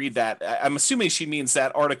going to read that. I'm assuming she means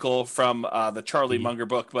that article from the Charlie Munger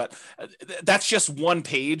book, but that's just one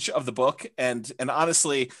page of the book. And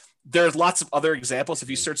honestly, there's lots of other examples. If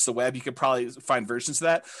you search the web, you could probably find versions of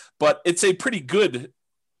that, but it's a pretty good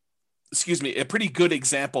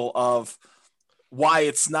example of why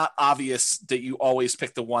it's not obvious that you always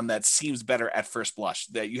pick the one that seems better at first blush,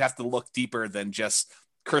 that you have to look deeper than just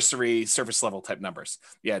cursory surface level type numbers.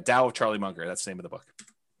 Yeah. Tao of Charlie Munger. That's the name of the book.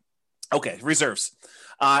 Okay. Reserves.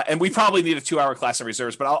 And we probably need a 2-hour class on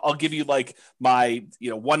reserves, but I'll give you like my,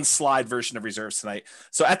 one slide version of reserves tonight.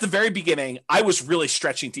 So at the very beginning, I was really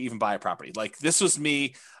stretching to even buy a property. Like this was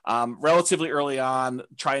me relatively early on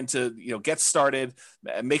trying to, get started,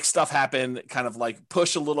 make stuff happen, kind of like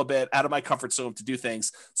push a little bit out of my comfort zone to do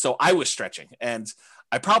things. So I was stretching, and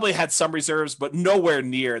I probably had some reserves, but nowhere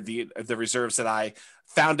near the reserves that I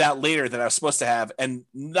found out later that I was supposed to have, and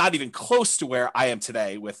not even close to where I am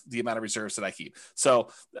today with the amount of reserves that I keep. So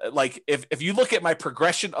like, if you look at my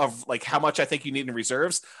progression of like how much I think you need in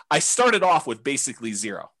reserves, I started off with basically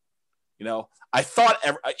 0. I thought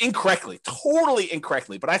totally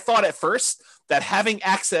incorrectly, but I thought at first that having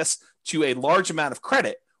access to a large amount of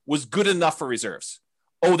credit was good enough for reserves.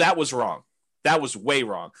 Oh, that was wrong. That was way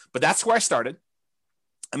wrong. But that's where I started.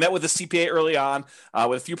 I met with a CPA early on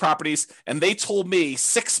with a few properties, and they told me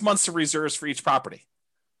 6 months of reserves for each property.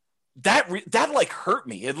 That like hurt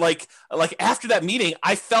me. It like after that meeting,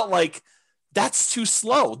 I felt like that's too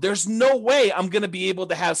slow. There's no way I'm going to be able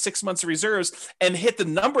to have 6 months of reserves and hit the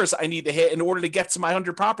numbers I need to hit in order to get to my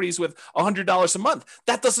 100 properties with $100 a month.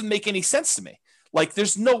 That doesn't make any sense to me. Like,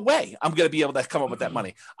 there's no way I'm going to be able to come up with that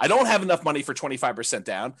money. I don't have enough money for 25%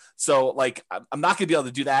 down. So like, I'm not going to be able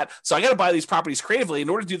to do that. So I got to buy these properties creatively in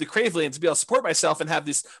order to do the creatively and to be able to support myself and have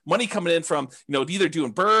this money coming in from, either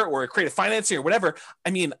doing BRRRR or creative financing or whatever. I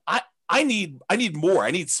mean, I need more.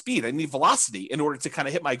 I need speed. I need velocity in order to kind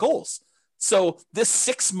of hit my goals. So this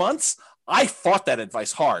 6 months, I fought that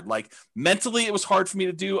advice hard. Like mentally, it was hard for me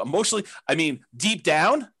to do. Emotionally, I mean, deep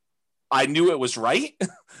down, I knew it was right.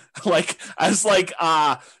 Like I was like,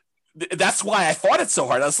 that's why I fought it so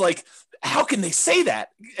hard. I was like, how can they say that?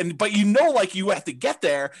 But like you have to get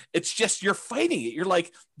there. It's just, you're fighting it. You're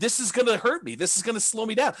like, this is going to hurt me. This is going to slow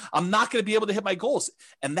me down. I'm not going to be able to hit my goals.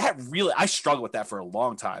 And that really, I struggled with that for a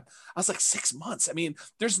long time. I was like 6 months. I mean,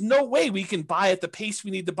 there's no way we can buy at the pace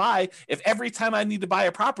we need to buy. If every time I need to buy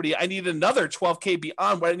a property, I need another 12K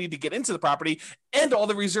beyond what I need to get into the property and all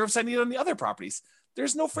the reserves I need on the other properties.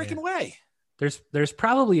 There's no freaking way. There's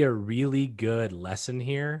probably a really good lesson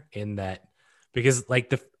here in that, because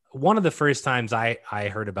like one of the first times I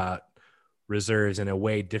heard about reserves in a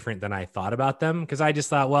way different than I thought about them, because I just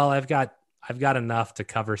thought, well, I've got enough to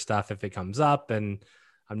cover stuff if it comes up, and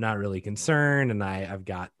I'm not really concerned, and I've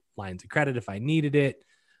got lines of credit if I needed it.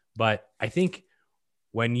 But I think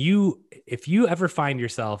if you ever find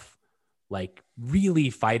yourself like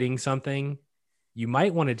really fighting something, you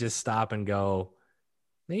might want to just stop and go,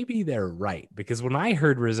 maybe they're right. Because when I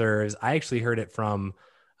heard reserves, I actually heard it from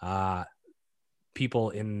people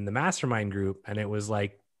in the mastermind group, and it was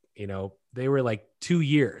like, they were like 2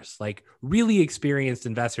 years, like really experienced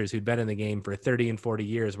investors who'd been in the game for 30 and 40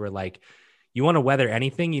 years were like, you want to weather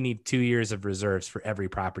anything, you need 2 years of reserves for every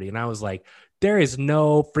property. And I was like, there is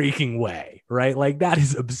no freaking way, right? Like that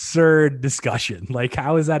is absurd discussion. Like,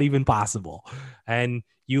 how is that even possible? And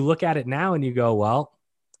you look at it now and you go, well,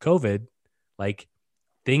 COVID, like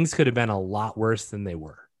things could have been a lot worse than they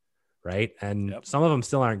were, right? And some of them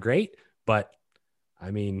still aren't great, but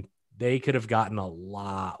I mean, they could have gotten a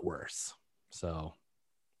lot worse. So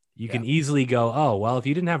you can easily go, oh, well, if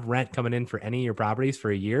you didn't have rent coming in for any of your properties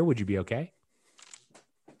for a year, would you be okay?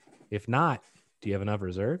 If not, do you have enough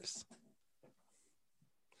reserves?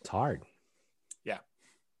 It's hard. Yeah.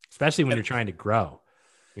 Especially when you're trying to grow.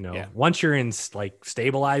 Once you're in like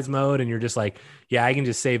stabilized mode and you're just like, yeah, I can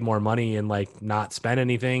just save more money and like not spend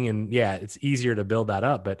anything. And yeah, it's easier to build that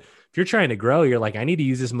up. But if you're trying to grow, you're like, I need to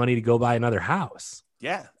use this money to go buy another house.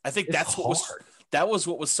 Yeah. I think It's that was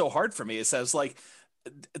what was so hard for me, is I was like,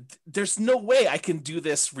 there's no way I can do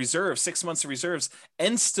this reserve, 6 months of reserves,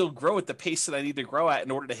 and still grow at the pace that I need to grow at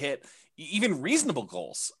in order to hit even reasonable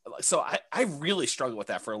goals. So I really struggled with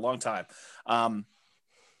that for a long time.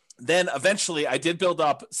 Then eventually I did build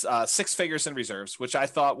up 6 figures in reserves, which I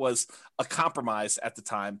thought was a compromise at the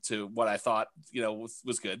time to what I thought,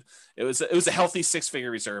 was good. It was a healthy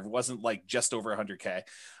 6-figure reserve. It wasn't like just over 100K.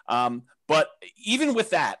 But even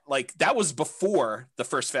with that, like that was before the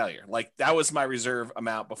first failure. Like that was my reserve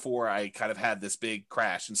amount before I kind of had this big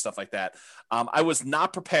crash and stuff like that. I was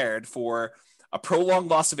not prepared for a prolonged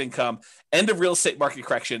loss of income and a real estate market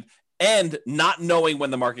correction, and not knowing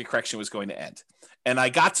when the market correction was going to end. And I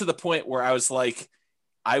got to the point where I was like,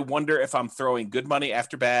 I wonder if I'm throwing good money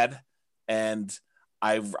after bad. And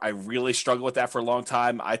I really struggled with that for a long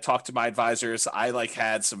time. I talked to my advisors. I like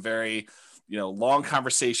had some very, long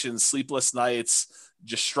conversations, sleepless nights,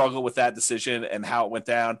 just struggle with that decision and how it went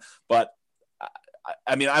down. But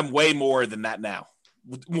I mean, I'm way more than that now,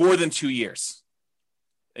 more than 2 years,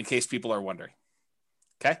 in case people are wondering.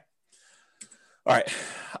 Okay. All right.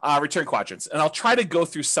 Return quadrants. And I'll try to go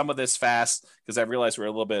through some of this fast because I realize we're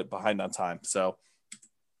a little bit behind on time. So,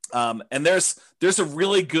 and there's a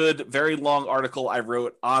really good, very long article I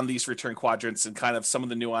wrote on these return quadrants and kind of some of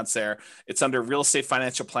the nuance there. It's under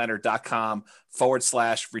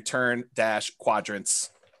realestatefinancialplanner.com/return-quadrants,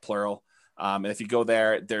 plural. And if you go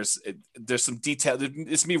there, there's some detail.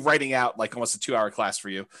 It's me writing out like almost a 2-hour class for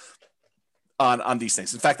you on these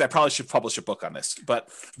things. In fact, I probably should publish a book on this, but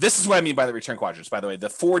this is what I mean by the return quadrants, by the way. The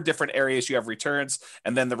 4 different areas you have returns,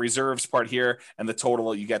 and then the reserves part here, and the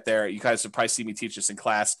total you get there. You guys will probably see me teach this in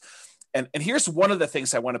class. And here's one of the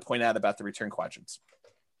things I want to point out about the return quadrants.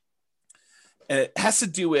 And it has to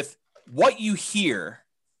do with what you hear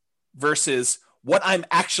versus what I'm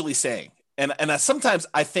actually saying. And sometimes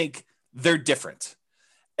I think they're different.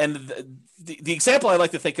 And the example I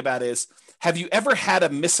like to think about is, have you ever had a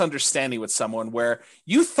misunderstanding with someone where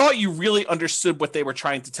you thought you really understood what they were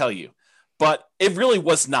trying to tell you, but it really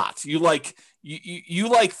was not? You thought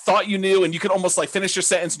you knew, and you could almost like finish your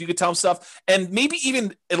sentence and you could tell them stuff, and maybe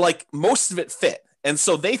even like most of it fit. And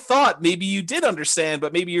so they thought maybe you did understand,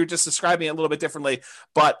 but maybe you're just describing it a little bit differently.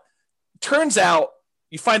 But turns out,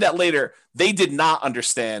 you find out later, they did not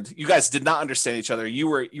understand. You guys did not understand each other. You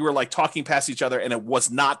were like talking past each other, and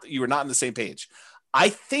you were not on the same page. I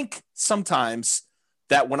think sometimes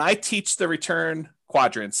that when I teach the return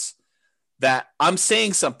quadrants, that I'm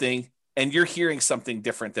saying something and you're hearing something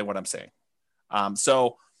different than what I'm saying.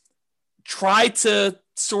 So try to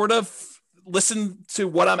sort of listen to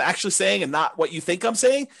what I'm actually saying and not what you think I'm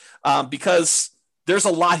saying, because there's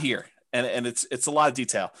a lot here, and it's a lot of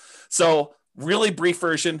detail. So really brief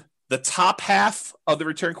version, the top half of the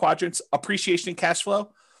return quadrants, appreciation and cash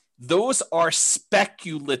flow, those are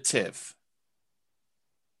speculative.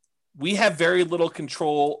 We have very little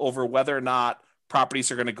control over whether or not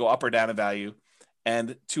properties are going to go up or down in value.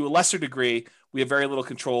 And to a lesser degree, we have very little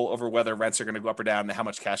control over whether rents are going to go up or down and how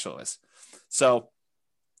much cash flow is. So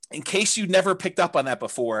in case you never picked up on that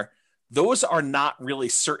before, those are not really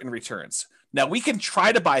certain returns. Now, we can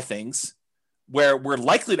try to buy things where we're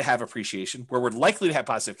likely to have appreciation, where we're likely to have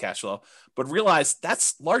positive cash flow, but realize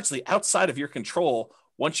that's largely outside of your control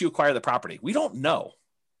once you acquire the property. We don't know,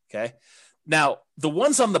 okay? Now, the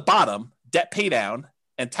ones on the bottom, debt pay down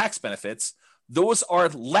and tax benefits, those are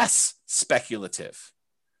less speculative.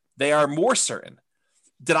 They are more certain.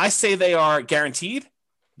 Did I say they are guaranteed?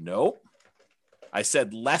 No. I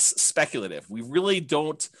said less speculative. We really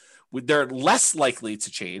don't, they're less likely to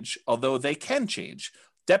change, although they can change.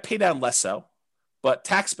 Debt pay down less so, but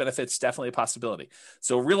tax benefits definitely a possibility.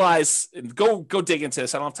 So realize, and go dig into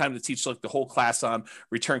this. I don't have time to teach like the whole class on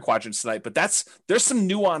return quadrants tonight, but there's some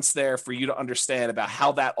nuance there for you to understand about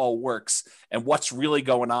how that all works and what's really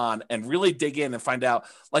going on, and really dig in and find out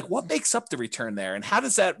like what makes up the return there and how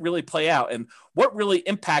does that really play out and what really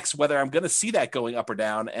impacts whether I'm going to see that going up or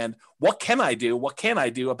down, and what can I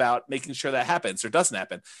do about making sure that happens or doesn't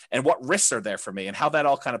happen, and what risks are there for me and how that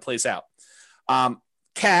all kind of plays out.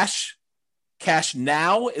 Cash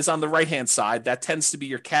now is on the right-hand side. That tends to be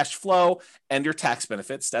your cash flow and your tax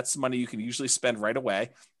benefits. That's the money you can usually spend right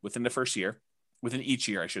away within the first year, within each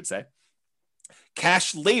year, I should say.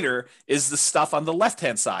 Cash later is the stuff on the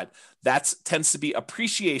left-hand side. That tends to be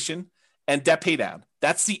appreciation and debt pay down.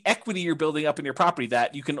 That's the equity you're building up in your property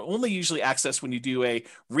that you can only usually access when you do a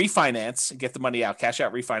refinance and get the money out, cash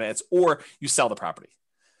out refinance, or you sell the property.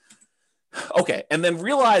 Okay, and then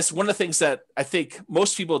realize one of the things that I think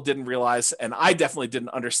most people didn't realize, and I definitely didn't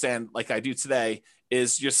understand like I do today,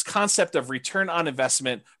 is this concept of return on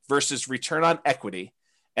investment versus return on equity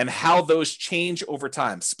and how those change over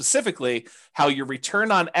time. Specifically, how your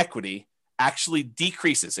return on equity actually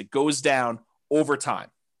decreases. It goes down over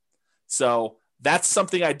time. So that's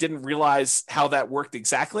something I didn't realize how that worked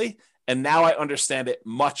exactly. And now I understand it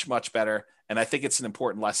much, much better. And I think it's an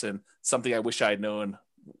important lesson, something I wish I had known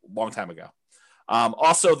a long time ago.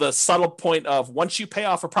 Also, the subtle point of once you pay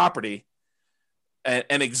off a property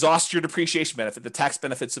and exhaust your depreciation benefit, the tax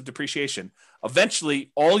benefits of depreciation,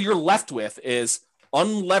 eventually all you're left with is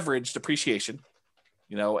unleveraged depreciation,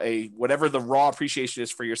 whatever the raw appreciation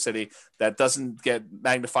is for your city that doesn't get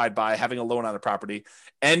magnified by having a loan on a property,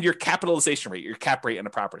 and your capitalization rate, your cap rate on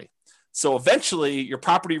a property. So eventually your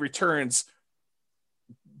property returns,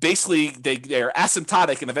 basically they're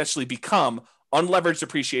asymptotic and eventually become unleveraged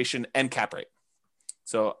depreciation and cap rate.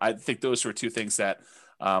 So I think those were two things that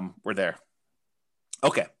were there.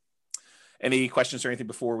 Okay. Any questions or anything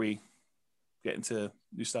before we get into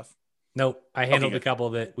new stuff? Nope. I handled a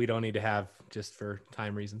couple that we don't need to have just for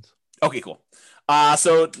time reasons. Okay, cool.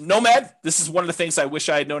 So Nomad, this is one of the things I wish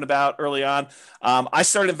I had known about early on. I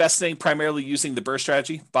started investing primarily using the BRRRR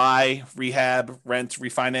strategy, buy, rehab, rent,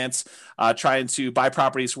 refinance, trying to buy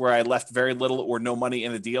properties where I left very little or no money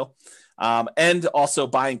in a deal. And also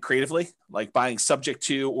buying creatively, like buying subject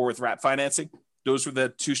to or with wrap financing. Those were the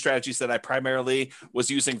two strategies that I primarily was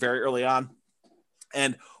using very early on.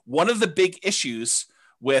 And one of the big issues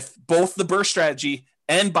with both the BRRRR strategy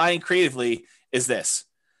and buying creatively is this: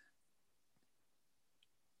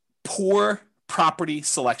 poor property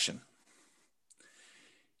selection.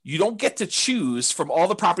 You don't get to choose from all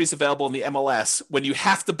the properties available in the MLS when you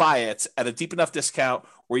have to buy it at a deep enough discount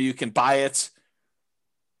where you can buy it,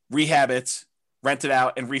 rehab it, rent it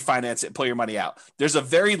out, and refinance it and pull your money out. There's a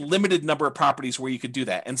very limited number of properties where you could do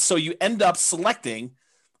that. And so you end up selecting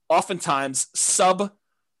oftentimes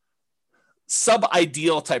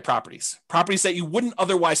sub-ideal type properties that you wouldn't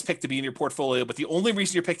otherwise pick to be in your portfolio. But the only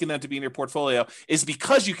reason you're picking them to be in your portfolio is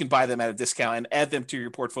because you can buy them at a discount and add them to your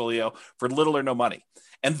portfolio for little or no money.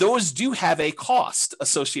 And those do have a cost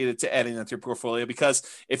associated to adding them to your portfolio, because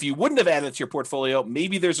if you wouldn't have added to your portfolio,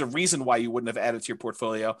 maybe there's a reason why you wouldn't have added to your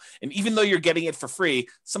portfolio. And even though you're getting it for free,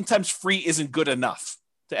 sometimes free isn't good enough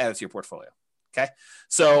to add it to your portfolio. Okay.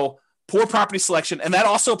 So poor property selection. And that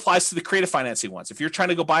also applies to the creative financing ones. If you're trying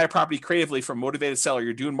to go buy a property creatively from a motivated seller,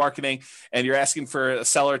 you're doing marketing and you're asking for a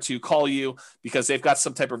seller to call you because they've got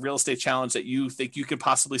some type of real estate challenge that you think you can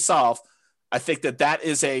possibly solve. I think that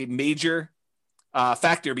is a major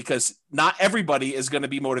factor, because not everybody is going to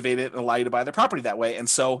be motivated and allow you to buy their property that way. And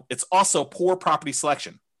so it's also poor property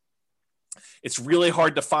selection. It's really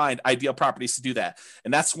hard to find ideal properties to do that.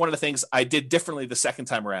 And that's one of the things I did differently the second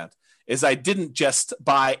time around, is I didn't just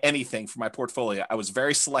buy anything for my portfolio. I was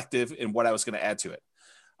very selective in what I was going to add to it.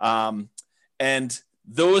 And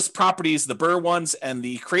those properties, the BRRRR ones and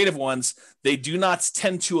the creative ones, they do not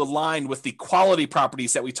tend to align with the quality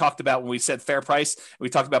properties that we talked about when we said fair price. We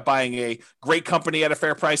talked about buying a great company at a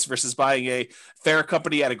fair price versus buying a fair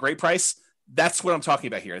company at a great price. That's what I'm talking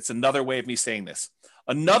about here. It's another way of me saying this.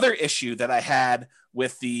 Another issue that I had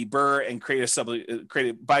with the BRRRR and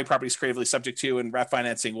creative buying properties creatively subject to and wrap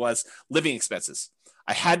financing was living expenses.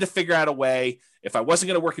 I had to figure out a way, if I wasn't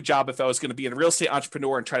going to work a job, if I was going to be a real estate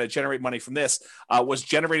entrepreneur and try to generate money from this, was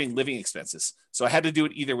generating living expenses. So I had to do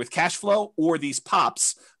it either with cash flow or these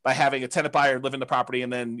pops by having a tenant buyer live in the property.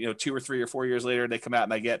 And then, 2 or 3 or 4 years later, they come out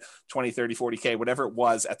and I get 20, 30, 40K, whatever it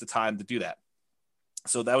was at the time to do that.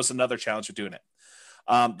 So that was another challenge of doing it.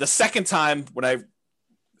 The second time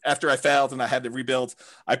after I failed and I had to rebuild,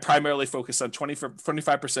 I primarily focused on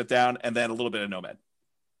 25% down and then a little bit of Nomad.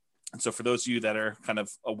 And so for those of you that are kind of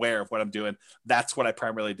aware of what I'm doing, that's what I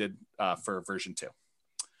primarily did for version 2.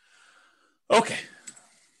 Okay.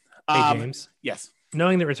 Hey, James. Yes.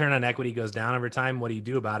 Knowing that return on equity goes down over time, what do you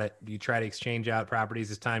do about it? Do you try to exchange out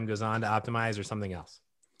properties as time goes on to optimize, or something else?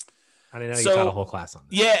 I didn't know you taught a whole class on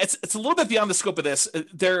this. Yeah, it's a little bit beyond the scope of this.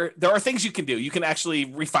 There are things you can do. You can actually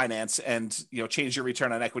refinance and change your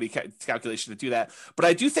return on equity calculation to do that. But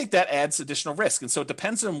I do think that adds additional risk, and so it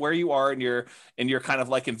depends on where you are in your kind of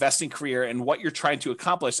like investing career and what you're trying to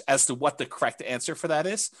accomplish as to what the correct answer for that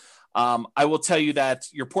is. I will tell you that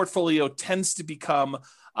your portfolio tends to become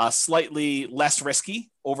slightly less risky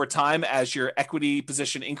over time as your equity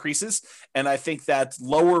position increases. And I think that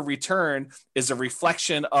lower return is a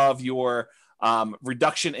reflection of your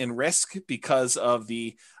reduction in risk because of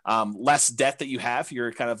the less debt that you have.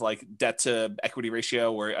 Your kind of like debt to equity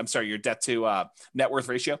ratio, or I'm sorry, your debt to net worth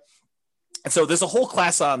ratio. And so there's a whole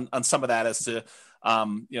class on some of that as to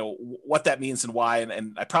what that means and why.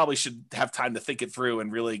 And I probably should have time to think it through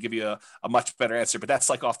and really give you a much better answer. But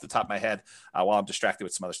that's like off the top of my head while I'm distracted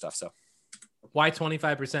with some other stuff. So why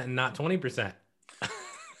 25% and not 20%?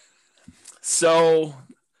 So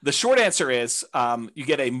the short answer is you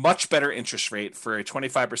get a much better interest rate for a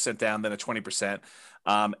 25% down than a 20%.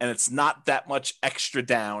 And it's not that much extra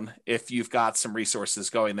down if you've got some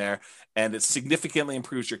resources going there, and it significantly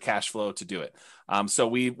improves your cash flow to do it. So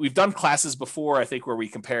we've done classes before, I think, where we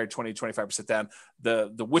compared 20 to 25% down.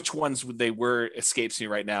 The which ones they were escapes me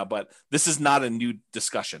right now, but this is not a new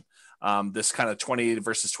discussion. This kind of 20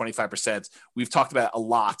 versus 25%, we've talked about a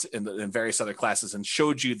lot in various other classes and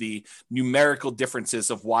showed you the numerical differences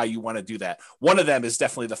of why you want to do that. One of them is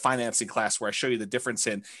definitely the financing class, where I show you the difference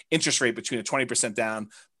in interest rate between a 20% down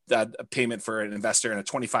payment for an investor and a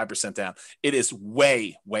 25% down. It is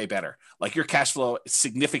way, way better. Like your cash flow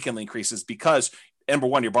significantly increases because number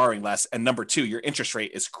one, you're borrowing less. And number two, your interest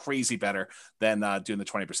rate is crazy better than doing the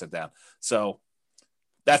 20% down. So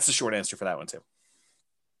that's the short answer for that one too.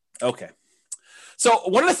 Okay. So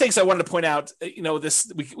one of the things I wanted to point out,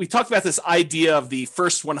 we talked about this idea of the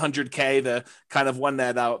first 100K, the kind of one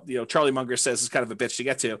that, Charlie Munger says is kind of a bitch to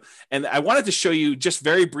get to. And I wanted to show you just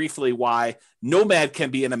very briefly why Nomad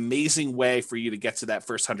can be an amazing way for you to get to that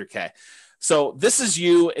first 100K. So this is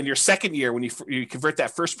you in your second year when you convert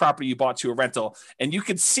that first property you bought to a rental. And you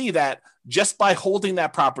can see that just by holding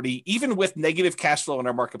that property, even with negative cash flow in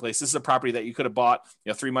our marketplace, this is a property that you could have bought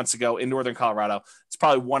 3 months ago in Northern Colorado. It's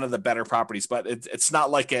probably one of the better properties, but it's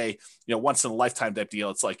not like a once in a lifetime type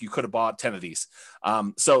deal. It's like you could have bought 10 of these.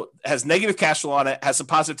 So it has negative cash flow on it, has some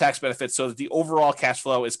positive tax benefits so that the overall cash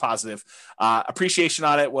flow is positive. Appreciation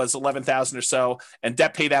on it was 11,000 or so, and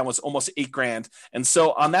debt pay down was almost $8,000. And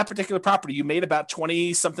so on that particular property, you made about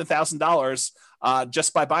 $20-something thousand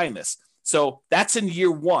just by buying this. So that's in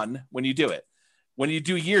year one when you do it. When you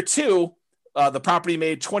do year two, the property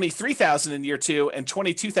made $23,000 in year two and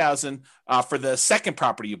 $22,000 for the second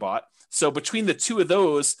property you bought. So between the two of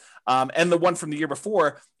those and the one from the year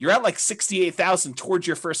before, you're at like $68,000 towards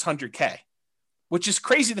your first 100K, which is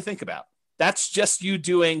crazy to think about. That's just you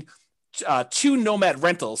doing 2 Nomad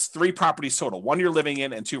rentals, 3 properties total, 1 you're living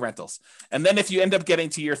in and 2 rentals. And then if you end up getting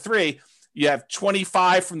to year 3, you have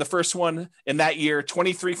 25 from the first one in that year,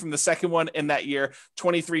 23 from the second one in that year,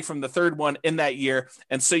 23 from the third one in that year.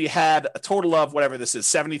 And so you had a total of whatever this is,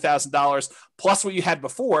 $70,000 plus what you had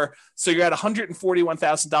before. So you're at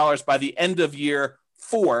 $141,000 by the end of year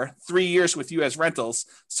 4, 3 years with you as rentals.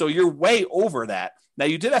 So you're way over that. Now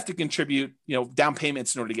you did have to contribute, down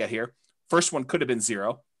payments in order to get here. First one could have been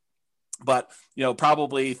 0, but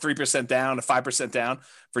probably 3% down, 5% down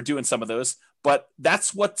for doing some of those. But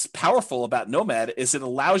that's what's powerful about Nomad is it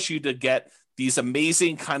allows you to get these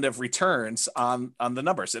amazing kind of returns on the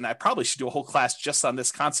numbers. And I probably should do a whole class just on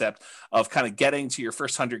this concept of kind of getting to your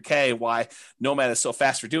first 100K, why Nomad is so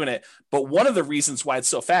fast for doing it. But one of the reasons why it's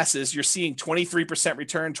so fast is you're seeing 23%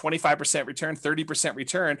 return, 25% return, 30%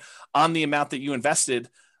 return on the amount that you invested,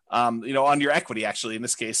 on your equity, actually, in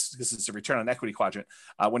this case, because it's a return on equity quadrant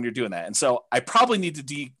when you're doing that. And so I probably need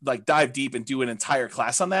to dive deep and do an entire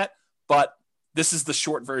class on that. But this is the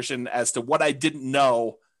short version as to what I didn't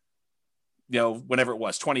know, whenever it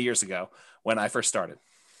was 20 years ago when I first started.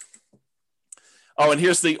 Oh, and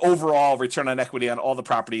here's the overall return on equity on all the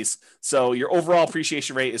properties. So your overall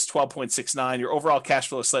appreciation rate is 12.69. Your overall cash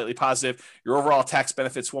flow is slightly positive. Your overall tax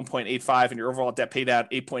benefits 1.85, and your overall debt paid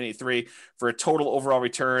out 8.83 for a total overall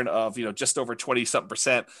return of just over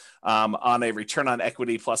 20-something% on a return on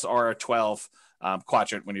equity plus R12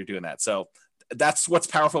 quadrant when you're doing that. So that's what's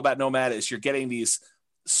powerful about Nomad is you're getting these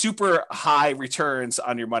super high returns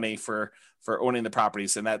on your money for owning the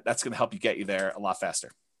properties, and that's going to help you get you there a lot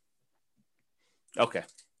faster. Okay.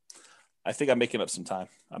 I think I'm making up some time.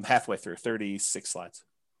 I'm halfway through, 36 slides.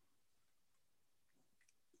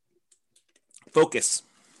 Focus.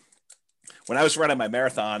 When I was running my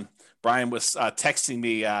marathon, Brian was texting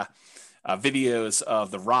me videos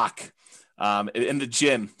of The Rock in the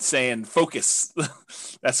gym saying focus.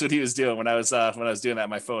 That's what he was doing when I was doing that on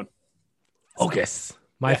my phone. Focus.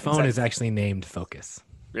 My phone is actually named Focus.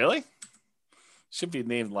 Really? Should be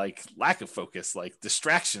named like lack of focus, like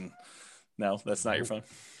distraction. No, that's not your phone.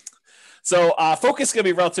 So focus is going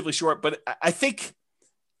to be relatively short, but I think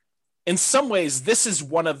in some ways, this is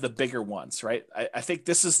one of the bigger ones, right? I think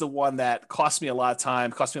this is the one that cost me a lot of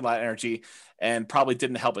time, cost me a lot of energy, and probably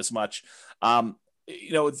didn't help as much.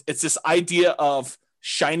 It's this idea of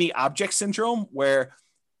shiny object syndrome where,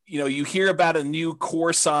 you hear about a new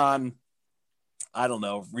course on, I don't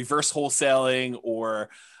know, reverse wholesaling or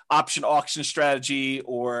option auction strategy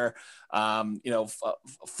or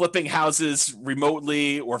flipping houses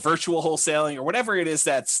remotely or virtual wholesaling or whatever it is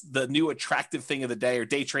that's the new attractive thing of the day, or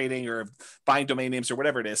day trading or buying domain names or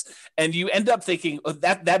whatever it is. And you end up thinking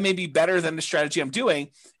that may be better than the strategy I'm doing.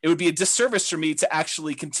 It would be a disservice for me to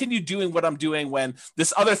actually continue doing what I'm doing when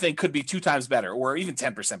this other thing could be 2 times better or even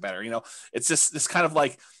 10% better. It's just this kind of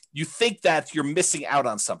like, you think that you're missing out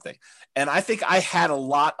on something. And I think I had a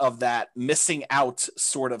lot of that missing out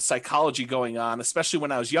sort of psychology going on, especially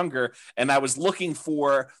when I was younger, and I was looking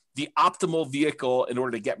for the optimal vehicle in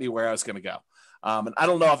order to get me where I was going to go. And I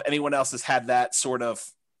don't know if anyone else has had that sort of,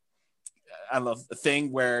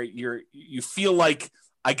 thing where you feel like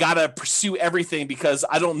I got to pursue everything because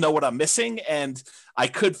I don't know what I'm missing. And I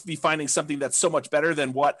could be finding something that's so much better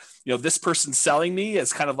than what, this person's selling me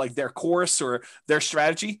as kind of like their course or their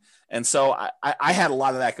strategy. And so I had a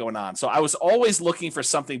lot of that going on. So I was always looking for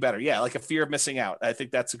something better. Yeah. Like a fear of missing out. I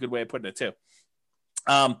think that's a good way of putting it too.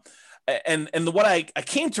 What I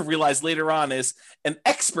came to realize later on is an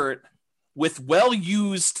expert with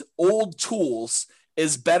well-used old tools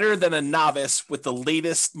is better than a novice with the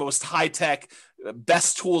latest, most high-tech,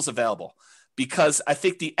 best tools available, because I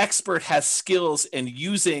think the expert has skills in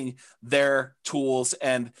using their tools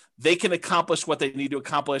and they can accomplish what they need to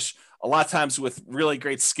accomplish a lot of times with really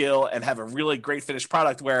great skill and have a really great finished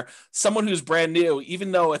product, where someone who's brand new,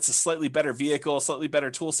 even though it's a slightly better vehicle, slightly better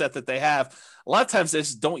tool set that they have, a lot of times they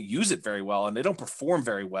just don't use it very well and they don't perform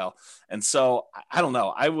very well. And so I don't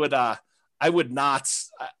know, I would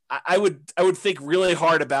think really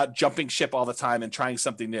hard about jumping ship all the time and trying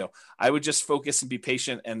something new. I would just focus and be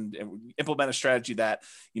patient and implement a strategy that,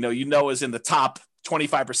 is in the top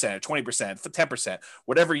 25% or 20%, 10%,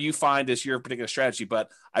 whatever you find is your particular strategy.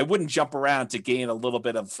 But I wouldn't jump around to gain a little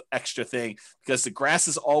bit of extra thing, because the grass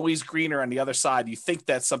is always greener on the other side. You think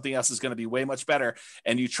that something else is going to be way much better,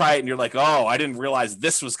 and you try it and you're like, oh, I didn't realize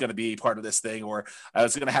this was going to be part of this thing, or I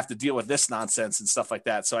was going to have to deal with this nonsense and stuff like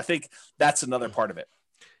that. So I think that's another part of it.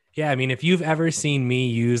 Yeah. I mean, if you've ever seen me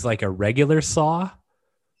use like a regular saw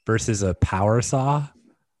versus a power saw,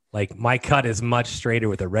 like my cut is much straighter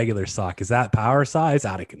with a regular saw, because that power saw is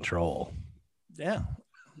out of control. Yeah.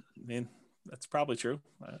 I mean, that's probably true,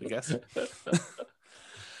 I guess.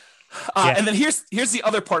 And then here's the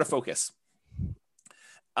other part of focus.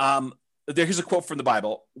 Here's a quote from the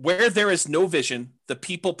Bible: "Where there is no vision, the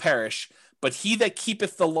people perish, but he that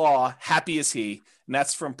keepeth the law, happy is he." And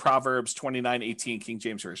that's from Proverbs 29:18, King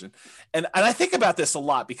James Version. And I think about this a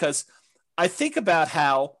lot, because I think about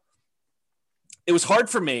how it was hard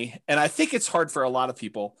for me, and I think it's hard for a lot of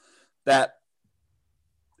people, that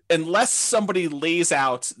unless somebody lays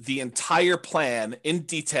out the entire plan in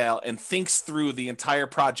detail and thinks through the entire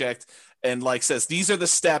project and like says, these are the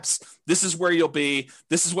steps, this is where you'll be,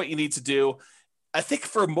 this is what you need to do, I think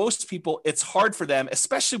for most people, it's hard for them,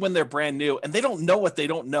 especially when they're brand new and they don't know what they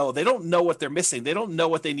don't know. They don't know what they're missing. They don't know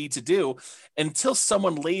what they need to do until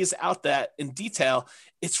someone lays out that in detail.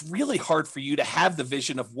 It's really hard for you to have the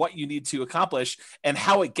vision of what you need to accomplish and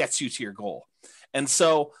how it gets you to your goal. And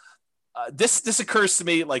so this occurs to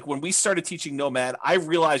me, like when we started teaching Nomad, I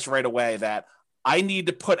realized right away that I need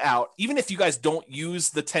to put out, even if you guys don't use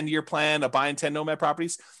the 10-year plan of buying 10 Nomad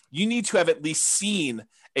properties, you need to have at least seen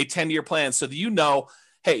a 10-year plan so that you know,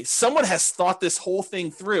 hey, someone has thought this whole thing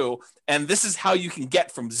through, and this is how you can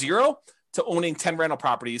get from 0 to owning 10 rental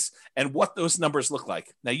properties and what those numbers look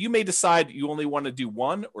like. Now, you may decide you only want to do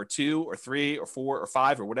 1 or 2 or 3 or 4 or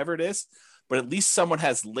 5 or whatever it is, but at least someone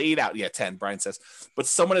has laid out, 10, Brian says, but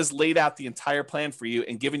someone has laid out the entire plan for you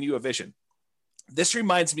and given you a vision. This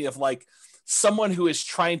reminds me of like someone who is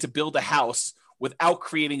trying to build a house without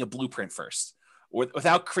creating a blueprint first, or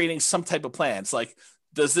without creating some type of plan. It's like,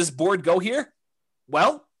 does this board go here?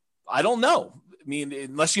 Well, I don't know. I mean,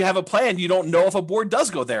 unless you have a plan, you don't know if a board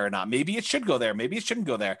does go there or not. Maybe it should go there. Maybe it shouldn't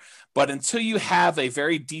go there. But until you have a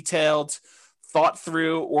very detailed, thought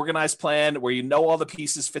through, organized plan where you know all the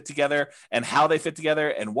pieces fit together and how they fit together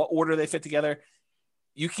and what order they fit together,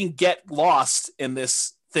 you can get lost in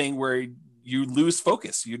this thing where you lose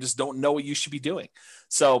focus. You just don't know what you should be doing.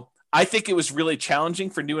 So I think it was really challenging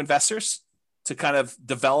for new investors to kind of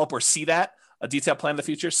develop or see that a detailed plan of the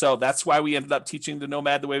future. So that's why we ended up teaching the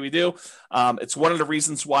Nomad the way we do. It's one of the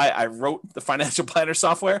reasons why I wrote the financial planner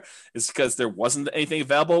software, is because there wasn't anything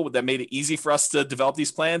available that made it easy for us to develop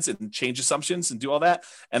these plans and change assumptions and do all that.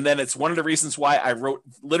 And then it's one of the reasons why I wrote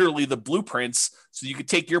literally the blueprints so you could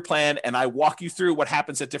take your plan and I walk you through what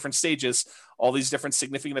happens at different stages, all these different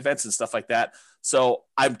significant events and stuff like that. So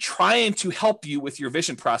I'm trying to help you with your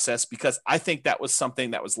vision process because I think that was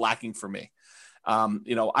something that was lacking for me.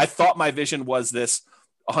 I thought my vision was this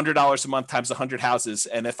 $100 a month times 100 houses.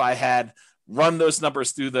 And if I had run those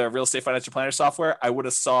numbers through the real estate financial planner software, I would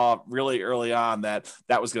have saw really early on that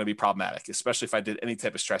was going to be problematic, especially if I did any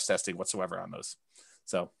type of stress testing whatsoever on those.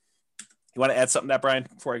 So you want to add something to that, Brian,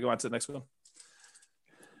 before I go on to the next one?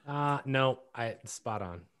 No, spot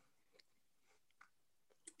on.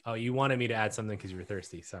 Oh, you wanted me to add something because you were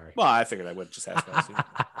thirsty. Sorry. Well, I figured I would just ask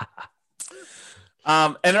that.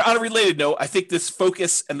 And on a related note, I think this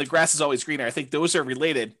focus and the grass is always greener, I think those are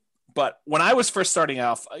related. But when I was first starting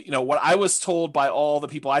off, what I was told by all the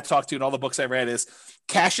people I talked to and all the books I read is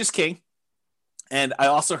cash is king. And I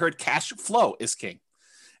also heard cash flow is king.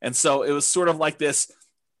 And so it was sort of like this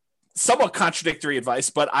somewhat contradictory advice,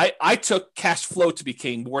 but I took cash flow to be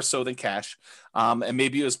king more so than cash. And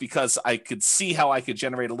maybe it was because I could see how I could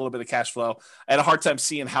generate a little bit of cash flow. I had a hard time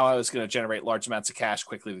seeing how I was going to generate large amounts of cash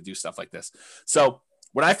quickly to do stuff like this. So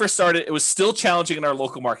when I first started, it was still challenging in our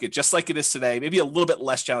local market, just like it is today, maybe a little bit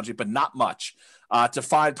less challenging, but not much, to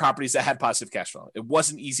find properties that had positive cash flow. It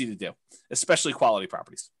wasn't easy to do, especially quality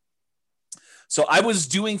properties. So I was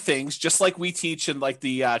doing things just like we teach in like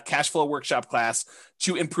the cash flow workshop class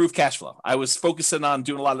to improve cash flow. I was focusing on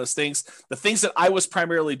doing a lot of those things. The things that I was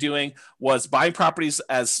primarily doing was buying properties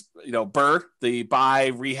as, BRRRR, the buy,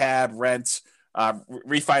 rehab, rent,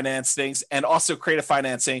 refinance things, and also creative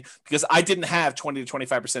financing because I didn't have 20 to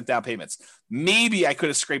 25% down payments. Maybe I could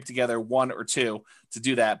have scraped together 1 or 2 to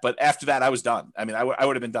do that. But after that, I was done. I mean, I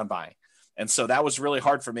would have been done buying. And so that was really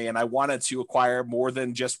hard for me. And I wanted to acquire more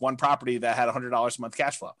than just one property that had $100 a month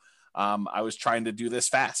cash flow. I was trying to do this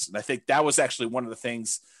fast. And I think that was actually one of the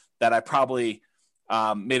things that I probably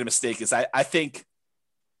made a mistake is I think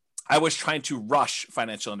I was trying to rush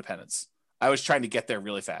financial independence. I was trying to get there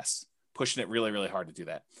really fast, pushing it really, really hard to do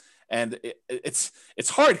that. And it's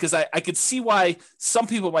hard because I could see why some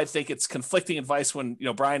people might think it's conflicting advice when,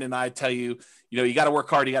 Brian and I tell you, you got to work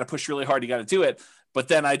hard, you got to push really hard, you got to do it. But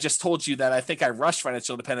then I just told you that I think I rushed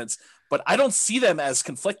financial independence, but I don't see them as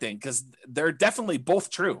conflicting because they're definitely both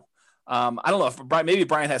true. I don't know if maybe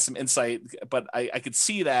Brian has some insight, but I could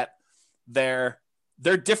see that they're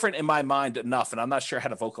different in my mind enough, and I'm not sure how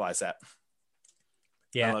to vocalize that.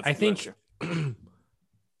 Yeah, I think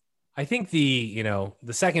I think the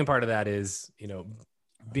second part of that is,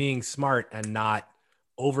 being smart and not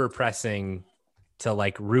over pressing to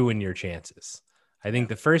like ruin your chances. I think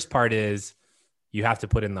the first part is you have to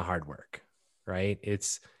put in the hard work, right?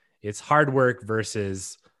 It's hard work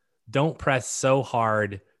versus don't press so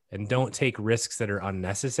hard and don't take risks that are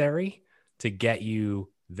unnecessary to get you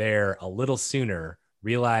there a little sooner.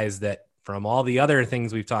 Realize that from all the other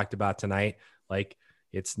things we've talked about tonight, like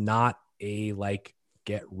it's not a like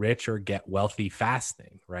get rich or get wealthy fast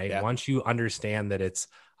thing, right? Yeah. Once you understand that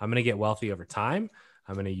I'm going to get wealthy over time,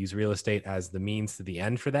 I'm going to use real estate as the means to the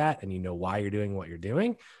end for that, and why you're doing what you're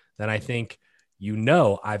doing, then I think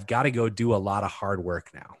I've got to go do a lot of hard work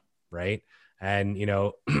now. Right. And,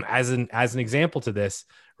 as an example to this,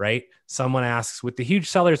 right, someone asks, with the huge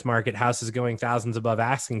seller's market, houses going thousands above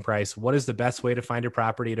asking price, what is the best way to find a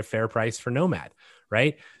property at a fair price for Nomad?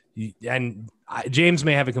 Right. And James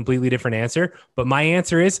may have a completely different answer, but my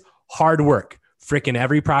answer is hard work. Frickin'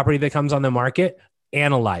 every property that comes on the market,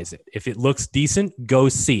 analyze it. If it looks decent, go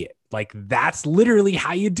see it. Like, that's literally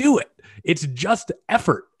how you do it. It's just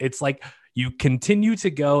effort. It's like you continue to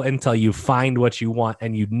go until you find what you want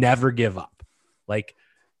and you never give up. Like,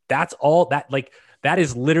 that's all that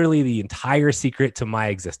is literally the entire secret to my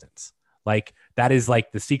existence. Like, that is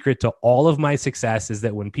like the secret to all of my success, is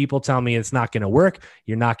that when people tell me it's not going to work,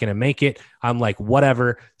 you're not going to make it, I'm like,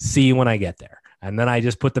 whatever, see you when I get there. And then I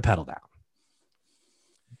just put the pedal down.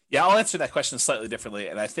 Yeah, I'll answer that question slightly differently.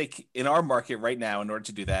 And I think in our market right now, in order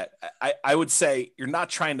to do that, I would say you're not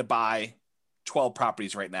trying to buy 12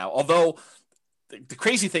 properties right now. Although the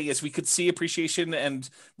crazy thing is we could see appreciation and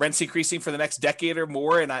rents increasing for the next decade or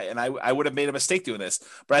more. And I would have made a mistake doing this.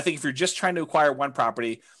 But I think if you're just trying to acquire one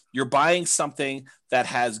property, you're buying something that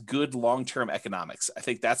has good long-term economics. I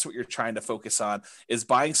think that's what you're trying to focus on, is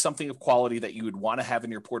buying something of quality that you would want to have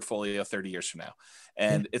in your portfolio 30 years from now.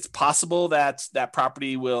 And it's possible that that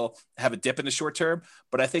property will have a dip in the short term,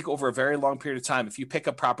 but I think over a very long period of time, if you pick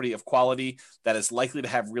a property of quality that is likely to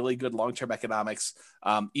have really good long-term economics,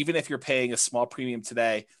 even if you're paying a small premium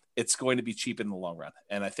today, it's going to be cheap in the long run.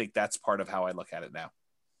 And I think that's part of how I look at it now.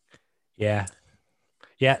 Yeah.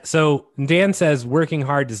 Yeah. So Dan says working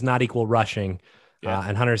hard does not equal rushing. Yeah.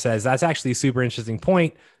 And Hunter says that's actually a super interesting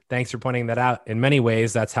point. Thanks for pointing that out. In many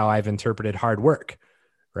ways, that's how I've interpreted hard work.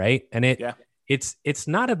 Right. And it's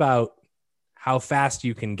not about how fast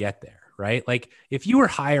you can get there. Right. Like, if you were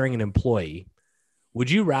hiring an employee,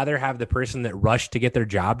 would you rather have the person that rushed to get their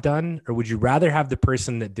job done, or would you rather have the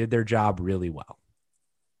person that did their job really well,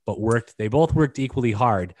 but they both worked equally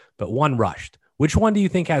hard, but one rushed? Which one do you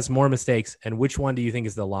think has more mistakes, and which one do you think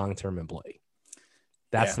is the long-term employee?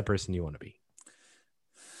 That's the person you want to be.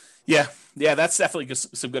 Yeah. Yeah. That's definitely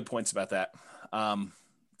some good points about that.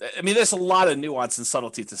 I mean, there's a lot of nuance and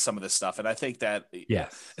subtlety to some of this stuff. And I think that,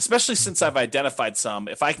 especially since I've identified some,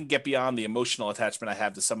 if I can get beyond the emotional attachment I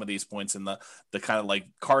have to some of these points and the kind of like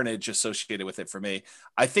carnage associated with it for me,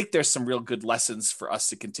 I think there's some real good lessons for us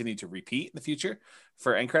to continue to repeat in the future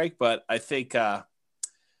for NCRAG. But I think, I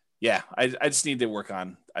just need to work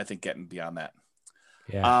on, I think, getting beyond that.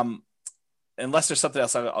 Yeah. Unless there's something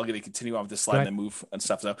else, I'm going to continue on with this slide and then move and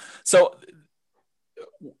stuff. So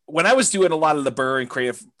when I was doing a lot of the BRRRR and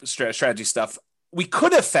creative strategy stuff, we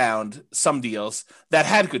could have found some deals that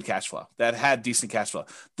had good cash flow, that had decent cash flow.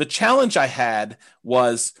 The challenge I had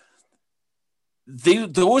was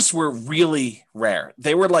those were really rare.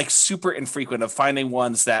 They were like super infrequent of finding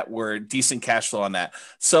ones that were decent cash flow on that.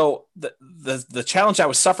 So the challenge I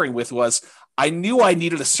was suffering with was I knew I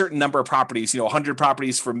needed a certain number of properties, 100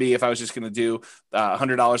 properties for me if I was just going to do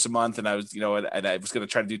 $100 a month, and I was, and I was going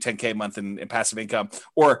to try to do 10K a month in passive income,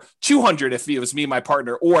 or 200 if it was me and my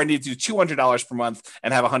partner, or I need to do $200 per month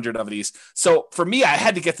and have 100 of these. So for me, I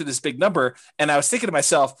had to get to this big number, and I was thinking to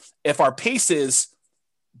myself, if our pace is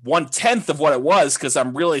 1/10 of what it was, because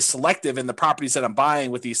I'm really selective in the properties that I'm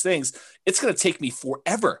buying with these things, it's going to take me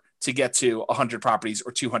forever to get to 100 properties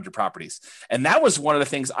or 200 properties. And that was one of the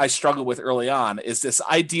things I struggled with early on, is this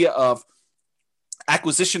idea of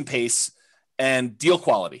acquisition pace and deal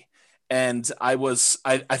quality. And I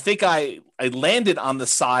think I landed on the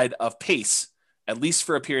side of pace, at least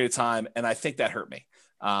for a period of time. And I think that hurt me.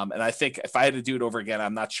 And I think if I had to do it over again,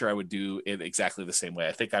 I'm not sure I would do it exactly the same way.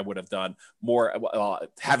 I think I would have done more,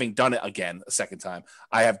 having done it again a second time.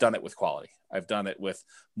 I have done it with quality. I've done it with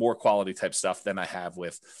more quality type stuff than I have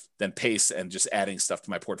than pace and just adding stuff to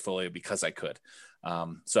my portfolio because I could.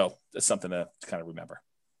 So that's something to kind of remember.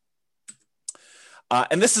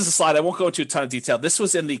 And this is a slide. I won't go into a ton of detail. This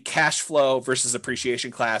was in the cash flow versus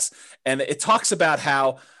appreciation class. And it talks about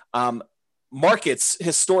how markets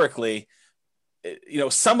historically,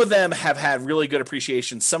 some of them have had really good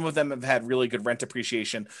appreciation. Some of them have had really good rent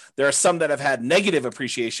appreciation. There are some that have had negative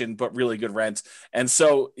appreciation, but really good rent. And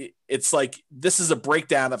so it's like, this is a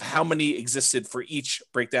breakdown of how many existed for each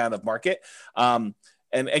breakdown of market.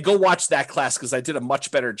 And go watch that class, because I did a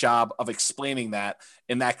much better job of explaining that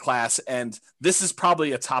in that class. And this is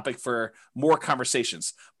probably a topic for more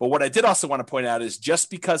conversations. But what I did also want to point out is, just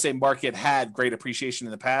because a market had great appreciation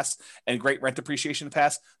in the past and great rent appreciation in the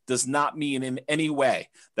past does not mean in any way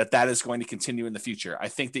that that is going to continue in the future. I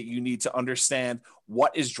think that you need to understand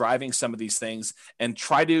what is driving some of these things and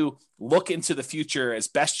try to look into the future as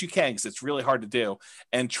best you can, because it's really hard to do,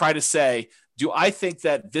 and try to say, Do I think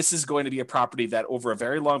that this is going to be a property that over a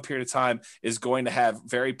very long period of time is going to have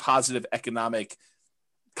very positive economic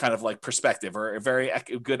kind of like perspective or a very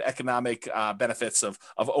good economic benefits of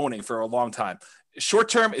owning for a long time? Short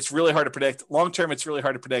term, it's really hard to predict. Long term, it's really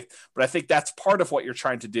hard to predict. But I think that's part of what you're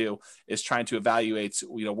trying to do, is trying to evaluate,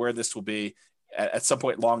 where this will be at some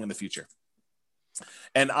point long in the future.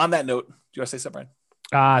 And on that note, do you want to say something,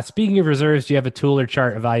 Brian? Speaking of reserves, do you have a tool or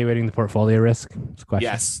chart evaluating the portfolio risk? That's a question.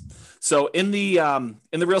 Yes. So in the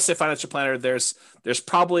real estate financial planner, there's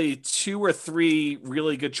probably 2 or 3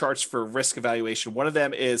 really good charts for risk evaluation. One of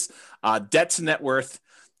them is debt to net worth.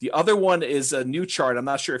 The other one is a new chart. I'm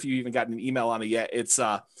not sure if you even got an email on it yet.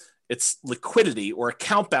 It's liquidity or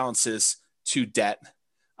account balances to debt.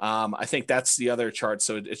 I think that's the other chart.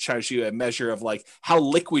 So it shows you a measure of like how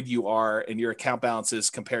liquid you are in your account balances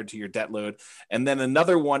compared to your debt load. And then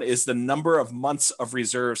another one is the number of months of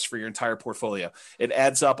reserves for your entire portfolio. It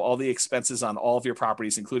adds up all the expenses on all of your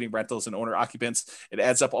properties, including rentals and owner occupants. It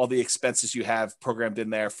adds up all the expenses you have programmed in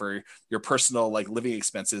there for your personal like living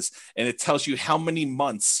expenses. And it tells you how many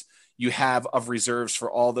months you have of reserves for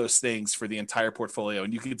all those things for the entire portfolio.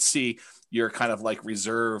 And you can see your kind of like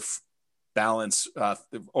reserve balance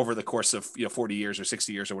over the course of 40 years or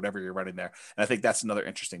 60 years or whatever you're running there. And I think that's another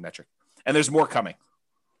interesting metric. And there's more coming.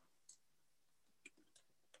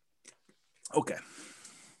 Okay.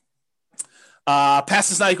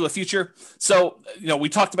 Past is not equal to future. So, we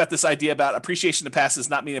talked about this idea about appreciation to past does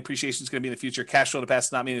not mean appreciation is going to be in the future. Cash flow to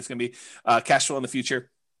past does not mean it's going to be cash flow in the future.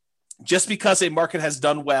 Just because a market has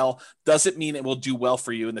done well doesn't mean it will do well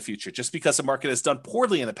for you in the future. Just because a market has done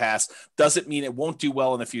poorly in the past doesn't mean it won't do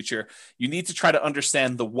well in the future. You need to try to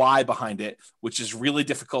understand the why behind it, which is really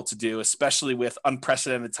difficult to do, especially with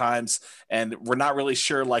unprecedented times. And we're not really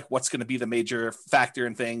sure like what's going to be the major factor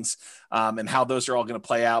in things and how those are all going to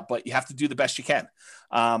play out, but you have to do the best you can.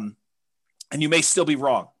 And you may still be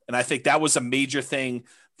wrong. And I think that was a major thing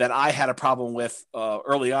that I had a problem with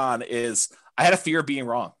early on, is I had a fear of being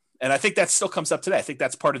wrong. And I think that still comes up today. I think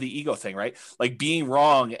that's part of the ego thing, right? Like being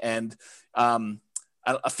wrong and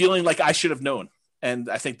a feeling like I should have known. And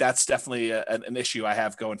I think that's definitely an issue I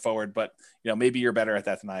have going forward. But, maybe you're better at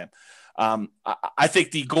that than I am. I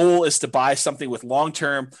think the goal is to buy something with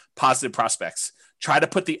long-term positive prospects. Try to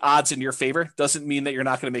put the odds in your favor. Doesn't mean that you're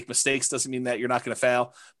not going to make mistakes. Doesn't mean that you're not going to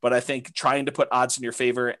fail. But I think trying to put odds in your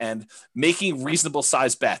favor and making reasonable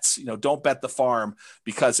size bets. Don't bet the farm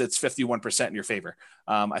because it's 51% in your favor.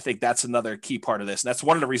 I think that's another key part of this. And that's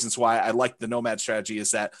one of the reasons why I like the Nomad strategy,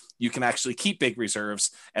 is that you can actually keep big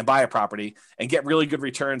reserves and buy a property and get really good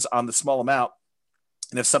returns on the small amount.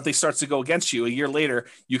 And if something starts to go against you a year later,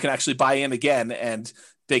 you can actually buy in again and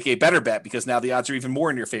take a better bet, because now the odds are even more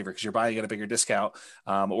in your favor because you're buying at a bigger discount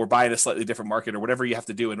or buying a slightly different market or whatever you have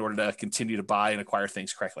to do in order to continue to buy and acquire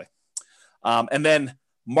things correctly. And then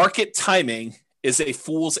market timing is a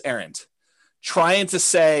fool's errand. Trying to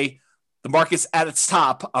say the market's at its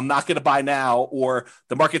top, I'm not going to buy now, or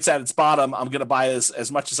the market's at its bottom, I'm going to buy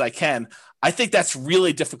as much as I can. I think that's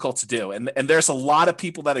really difficult to do. And there's a lot of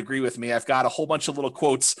people that agree with me. I've got a whole bunch of little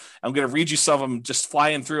quotes. I'm going to read you some of them just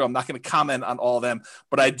flying through. I'm not going to comment on all of them,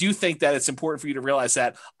 but I do think that it's important for you to realize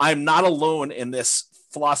that I'm not alone in this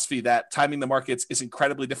philosophy that timing the markets is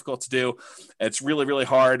incredibly difficult to do. It's really, really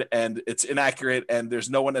hard, and it's inaccurate, and there's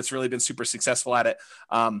no one that's really been super successful at it.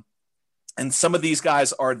 And some of these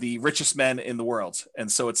guys are the richest men in the world. And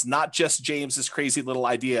so it's not just James's crazy little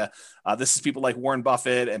idea. This is people like Warren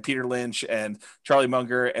Buffett and Peter Lynch and Charlie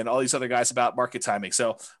Munger and all these other guys about market timing.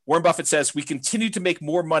 So Warren Buffett says, we continue to make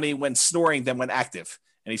more money when snoring than when active.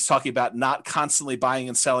 And he's talking about not constantly buying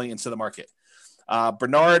and selling into the market.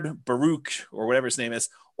 Bernard Baruch, or whatever his name is,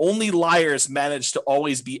 only liars manage to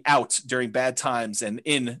always be out during bad times and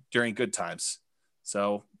in during good times.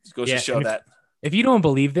 So it goes to show that. If you don't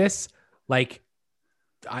believe this, like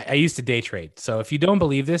I used to day trade. So if you don't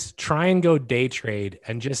believe this, try and go day trade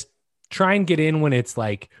and just try and get in when it's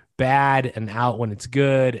like bad and out when it's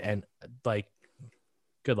good, and like,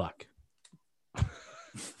 good luck.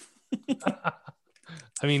 I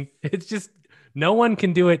mean, it's just, no one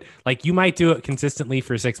can do it. Like, you might do it consistently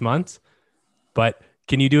for 6 months, but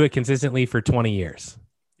can you do it consistently for 20 years?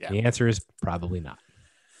 Yeah. The answer is probably not.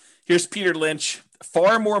 Here's Peter Lynch.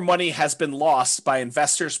 Far more money has been lost by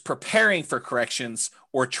investors preparing for corrections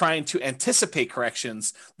or trying to anticipate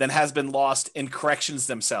corrections than has been lost in corrections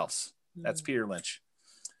themselves. That's Peter Lynch.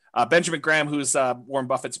 Benjamin Graham, who's Warren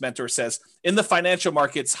Buffett's mentor, says, in the financial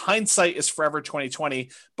markets, hindsight is forever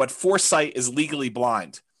 20/20, but foresight is legally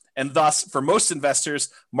blind. And thus, for most investors,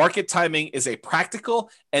 market timing is a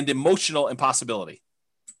practical and emotional impossibility.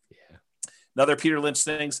 Another Peter Lynch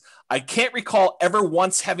things. I can't recall ever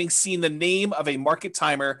once having seen the name of a market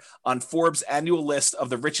timer on Forbes' annual list of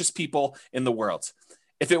the richest people in the world.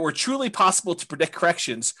 If it were truly possible to predict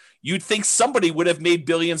corrections, you'd think somebody would have made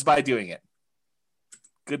billions by doing it.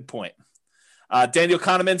 Good point. Daniel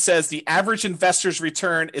Kahneman says the average investor's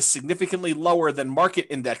return is significantly lower than market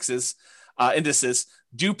indices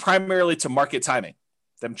due primarily to market timing,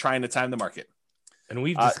 them trying to time the market. And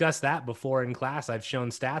we've discussed that before in class. I've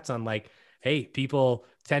shown stats on like, hey, people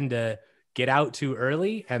tend to get out too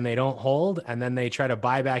early and they don't hold, and then they try to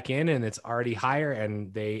buy back in and it's already higher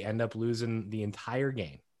and they end up losing the entire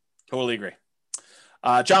game. Totally agree.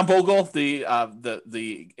 John Bogle,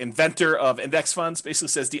 the inventor of index funds, basically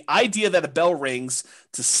says the idea that a bell rings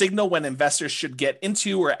to signal when investors should get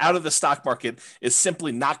into or out of the stock market is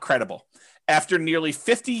simply not credible. After nearly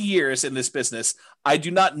 50 years in this business, I do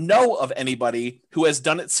not know of anybody who has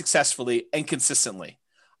done it successfully and consistently.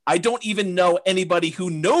 I don't even know anybody who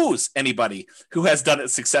knows anybody who has done it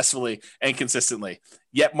successfully and consistently.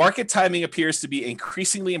 Yet market timing appears to be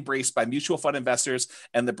increasingly embraced by mutual fund investors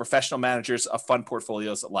and the professional managers of fund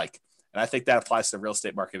portfolios alike. And I think that applies to the real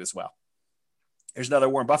estate market as well. Here's another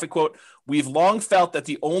Warren Buffett quote. We've long felt that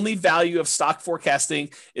the only value of stock forecasting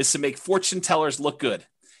is to make fortune tellers look good.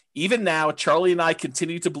 Even now, Charlie and I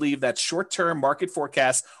continue to believe that short-term market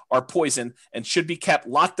forecasts are poison and should be kept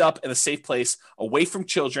locked up in a safe place, away from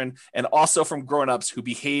children and also from grown-ups who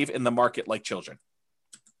behave in the market like children.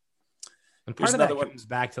 And part of that comes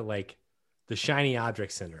back to like the shiny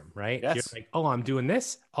object syndrome, right? Yes. You're like, oh, I'm doing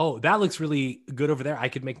this. Oh, that looks really good over there. I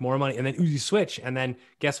could make more money. And then you switch. And then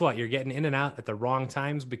guess what? You're getting in and out at the wrong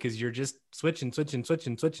times because you're just switching. Right?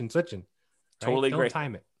 Totally agree. Don't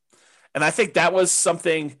time it. And I think that was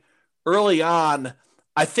something early on.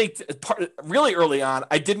 I think really early on,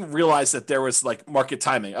 I didn't realize that there was like market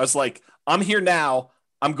timing. I was like, I'm here now.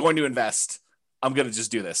 I'm going to invest. I'm going to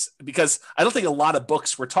just do this, because I don't think a lot of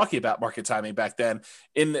books were talking about market timing back then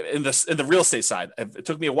in the real estate side. It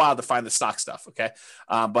took me a while to find the stock stuff. Okay.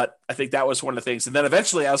 But I think that was one of the things. And then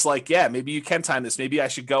eventually I was like, yeah, maybe you can time this. Maybe I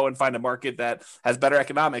should go and find a market that has better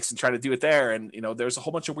economics and try to do it there. And, there's a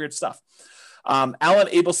whole bunch of weird stuff. Alan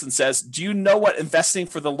Abelson says, do you know what investing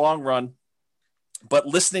for the long run but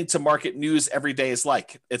listening to market news every day is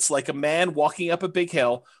like? It's like a man walking up a big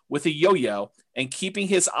hill with a yo-yo and keeping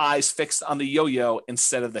his eyes fixed on the yo-yo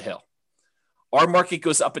instead of the hill. Our market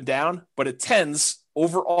goes up and down, but it tends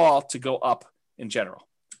overall to go up in general.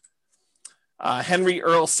 Henry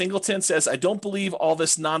Earl Singleton says, I don't believe all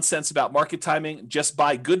this nonsense about market timing. Just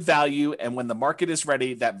buy good value, and when the market is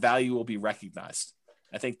ready, that value will be recognized.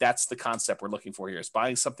 I think that's the concept we're looking for here, is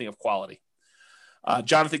buying something of quality.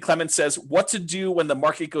 Jonathan Clemens says, what to do when the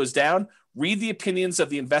market goes down? Read the opinions of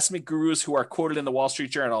the investment gurus who are quoted in the Wall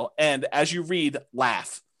Street Journal. And as you read,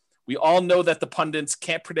 laugh. We all know that the pundits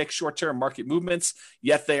can't predict short-term market movements,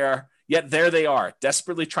 yet there they are,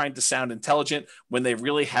 desperately trying to sound intelligent when they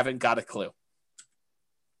really haven't got a clue.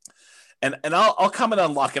 And I'll comment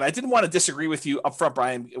on luck. And I didn't want to disagree with you up front,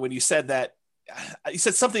 Brian, when you said that. You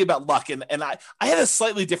said something about luck, and I had a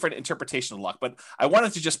slightly different interpretation of luck, but I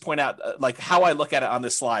wanted to just point out like how I look at it on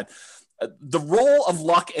this slide. The role of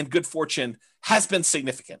luck and good fortune has been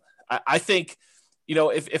significant. I think,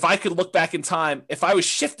 if I could look back in time, if I was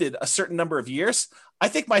shifted a certain number of years, I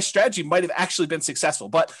think my strategy might have actually been successful.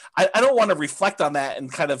 But I don't want to reflect on that and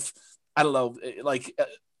kind of, I don't know, like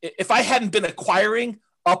if I hadn't been acquiring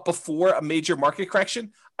up before a major market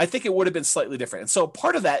correction, I think it would have been slightly different. And so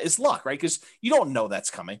part of that is luck, right? Because you don't know that's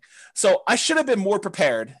coming. So I should have been more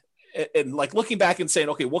prepared, and like looking back and saying,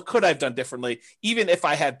 okay, what could I have done differently? Even if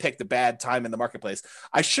I had picked a bad time in the marketplace,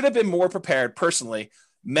 I should have been more prepared personally,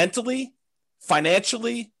 mentally,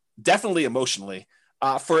 financially, definitely emotionally,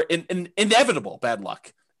 for an inevitable bad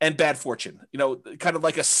luck and bad fortune, kind of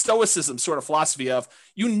like a stoicism sort of philosophy of,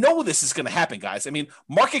 this is going to happen, guys. I mean,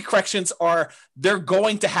 market corrections they're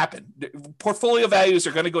going to happen. Portfolio values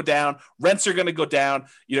are going to go down. Rents are going to go down.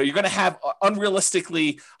 You're going to have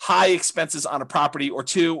unrealistically high expenses on a property or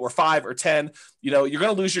 2 or 5 or 10. You're going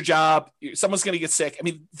to lose your job. Someone's going to get sick. I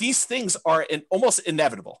mean, these things are almost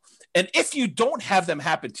inevitable. And if you don't have them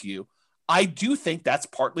happen to you, I do think that's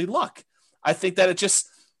partly luck. I think that it just,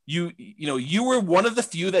 you were one of the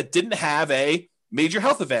few that didn't have a major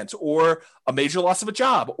health event or a major loss of a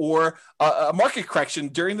job or a market correction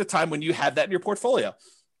during the time when you had that in your portfolio.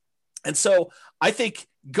 And so I think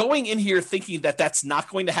going in here thinking that that's not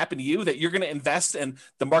going to happen to you, that you're going to invest and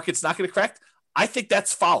the market's not going to correct, I think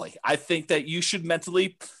that's folly. I think that you should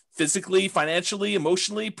mentally, physically, financially,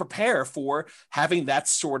 emotionally prepare for having that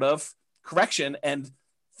sort of correction and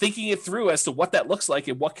thinking it through as to what that looks like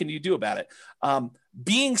and what can you do about it.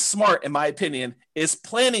 Being smart, in my opinion, is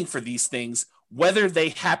planning for these things, whether they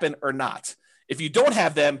happen or not. If you don't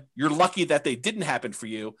have them, you're lucky that they didn't happen for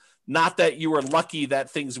you, not that you were lucky that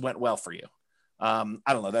things went well for you. I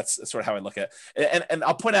don't know. That's sort of how I look at it. And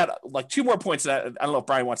I'll point out like 2 more points. That I don't know if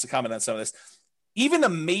Brian wants to comment on some of this. Even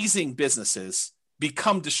amazing businesses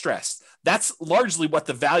become distressed. That's largely what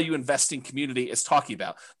the value investing community is talking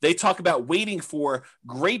about. They talk about waiting for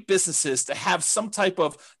great businesses to have some type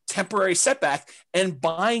of temporary setback and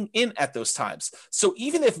buying in at those times. So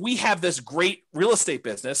even if we have this great real estate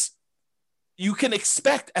business, you can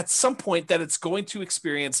expect at some point that it's going to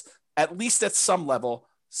experience, at least at some level,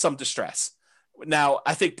 some distress. Now,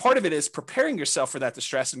 I think part of it is preparing yourself for that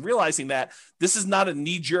distress and realizing that this is not a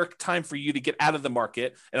knee-jerk time for you to get out of the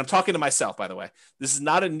market. And I'm talking to myself, by the way. This is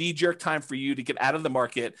not a knee-jerk time for you to get out of the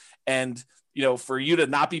market and, you know, for you to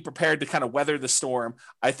not be prepared to kind of weather the storm.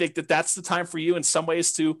 I think that that's the time for you in some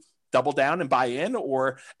ways to double down and buy in,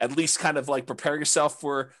 or at least kind of like prepare yourself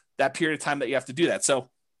for that period of time that you have to do that. So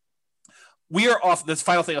we are off. The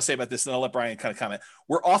final thing I'll say about this, and I'll let Brian kind of comment.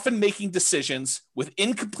 We're often making decisions with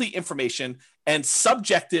incomplete information and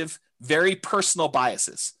subjective, very personal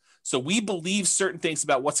biases. So we believe certain things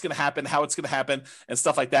about what's going to happen, how it's going to happen, and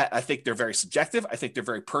stuff like that. I think they're very subjective. I think they're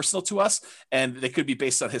very personal to us, and they could be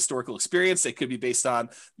based on historical experience. They could be based on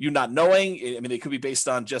you not knowing. I mean, they could be based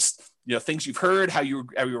on just, you know, things you've heard, how you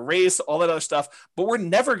were raised, all that other stuff. But we're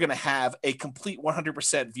never going to have a complete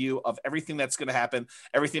 100% view of everything that's going to happen,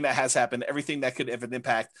 everything that has happened, everything that could have an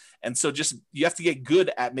impact. And so just you have to get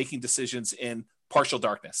good at making decisions in partial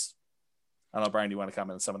darkness. I don't know, Brian, do you want to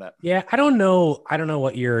comment on some of that? Yeah, I don't know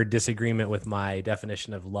what your disagreement with my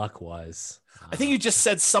definition of luck was. I think you just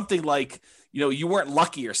said something like, you know, you weren't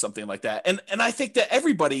lucky or something like that. And I think that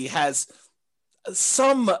everybody has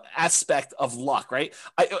some aspect of luck, right?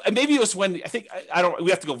 Maybe it was when we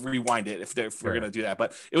have to go rewind it if we're going to do that,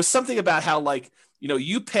 but it was something about how, like, you know,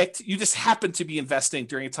 you just happened to be investing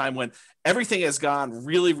during a time when everything has gone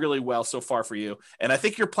really, really well so far for you. And I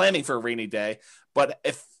think you're planning for a rainy day, but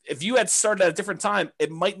if you had started at a different time,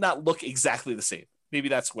 it might not look exactly the same. Maybe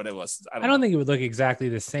that's what it was. I don't think it would look exactly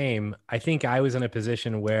the same. I think I was in a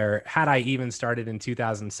position where, had I even started in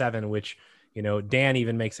 2007, which, you know, Dan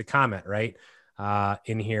even makes a comment, right?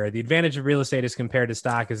 In here, the advantage of real estate as compared to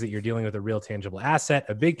stock is that you're dealing with a real tangible asset.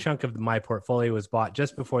 A big chunk of my portfolio was bought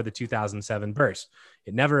just before the 2007 burst.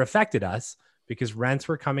 It never affected us because rents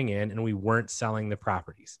were coming in and we weren't selling the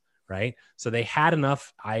properties, right? So they had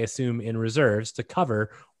enough, I assume, in reserves to cover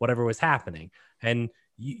whatever was happening. And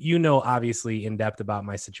you know, obviously in depth about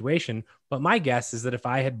my situation, but my guess is that if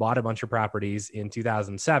I had bought a bunch of properties in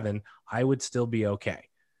 2007, I would still be okay,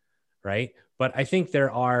 right? But I think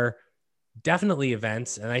there are definitely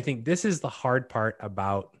events. And I think this is the hard part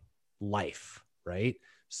about life, right?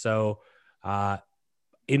 So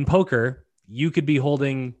in poker, you could be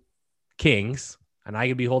holding kings and I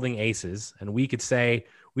could be holding aces, and we could say,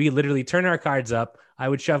 we could literally turn our cards up. I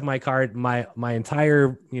would shove my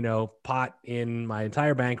entire, you know, pot in, my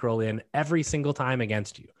entire bankroll in every single time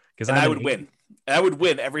against you. Because I would win. And I would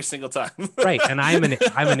win every single time. Right. And I'm an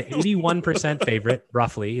 81% favorite,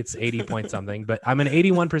 roughly. It's 80 point something, but I'm an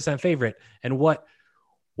 81% favorite. And what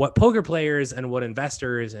poker players and what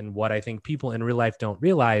investors and what I think people in real life don't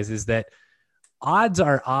realize is that odds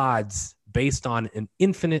are odds based on an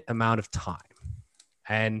infinite amount of time.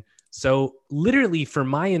 And so literally for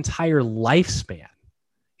my entire lifespan,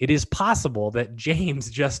 it is possible that James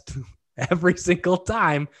just every single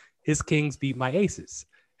time his kings beat my aces.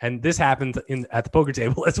 And this happened at the poker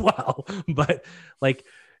table as well. But like,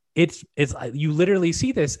 it's you literally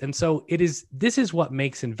see this. And so this is what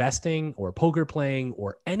makes investing or poker playing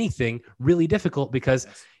or anything really difficult, because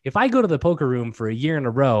if I go to the poker room for a year in a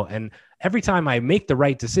row and every time I make the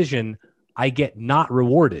right decision, I get not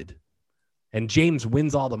rewarded and James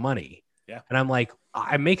wins all the money. Yeah. And I'm like,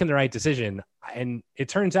 I'm making the right decision. And it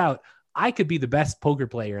turns out I could be the best poker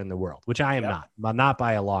player in the world, which I am not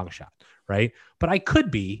by a long shot. Right. But I could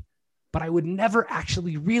be, but I would never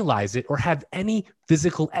actually realize it or have any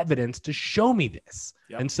physical evidence to show me this.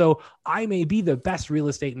 Yep. And so I may be the best real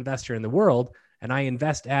estate investor in the world and I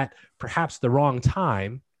invest at perhaps the wrong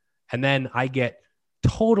time. And then I get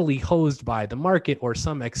totally hosed by the market or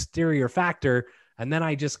some exterior factor. And then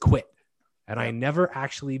I just quit. And I never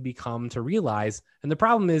actually become to realize. And the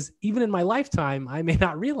problem is, even in my lifetime, I may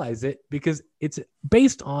not realize it because it's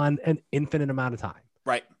based on an infinite amount of time.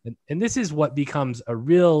 Right. And this is what becomes a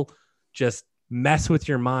real just mess with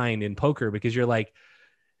your mind in poker, because you're like,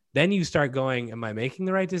 Then you start going, am I making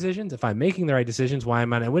the right decisions? If I'm making the right decisions, why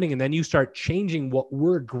am I not winning? And then you start changing what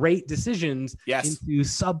were great decisions into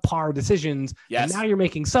subpar decisions. And now you're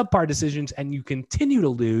making subpar decisions and you continue to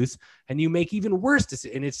lose and you make even worse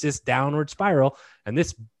decisions. And it's just downward spiral. And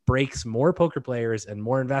this breaks more poker players and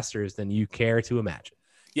more investors than you care to imagine.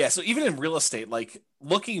 Yeah. So even in real estate, like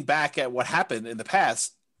looking back at what happened in the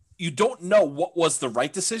past, you don't know what was the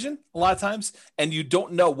right decision a lot of times. And you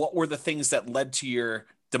don't know what were the things that led to your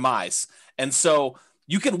demise. And so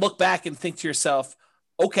you can look back and think to yourself,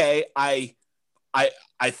 okay, I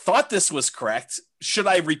thought this was correct. Should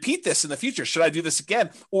I repeat this in the future? Should I do this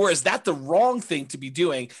again? Or is that the wrong thing to be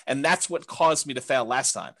doing? And that's what caused me to fail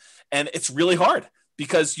last time. And it's really hard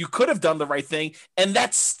because you could have done the right thing and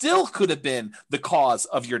that still could have been the cause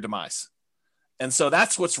of your demise. And so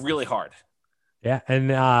that's what's really hard. Yeah.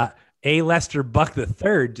 And A. Lester Buck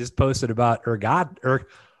III just posted about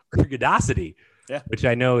ergodicity. Yeah. Which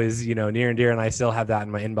I know is, near and dear. And I still have that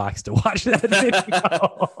in my inbox to watch that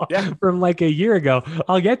video from like a year ago.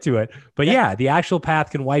 I'll get to it. But the actual path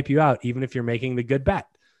can wipe you out, even if you're making the good bet.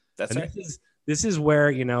 That's right. This is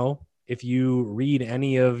where, if you read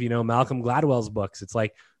any of, Malcolm Gladwell's books, it's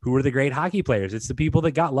like, who are the great hockey players? It's the people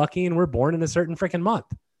that got lucky and were born in a certain freaking month.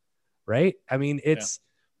 Right. I mean,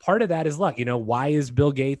 part of that is luck. Why is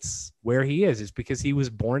Bill Gates where he is? It's because he was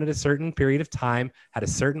born at a certain period of time, had a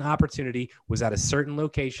certain opportunity, was at a certain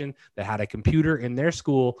location that had a computer in their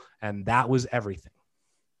school, and that was everything.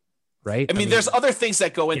 Right? I mean, there's other things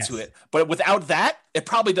that go into it, but without that, it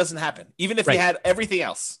probably doesn't happen, even if you had everything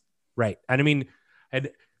else. Right. And I mean, and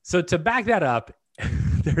so to back that up,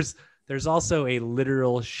 there's also a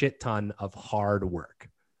literal shit ton of hard work,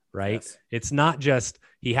 right? Yes. It's not just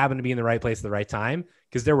he happened to be in the right place at the right time,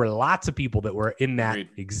 because there were lots of people that were in that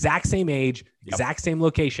exact same age, exact same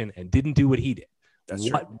location, and didn't do what he did. That's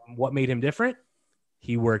true. What made him different?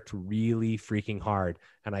 He worked really freaking hard,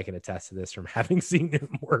 and I can attest to this from having seen him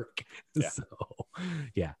work.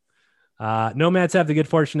 Yeah. So, nomads have the good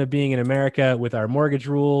fortune of being in America with our mortgage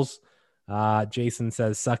rules. Jason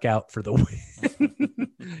says, "Suck out for the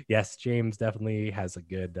win." Yes, James definitely has a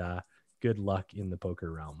good luck in the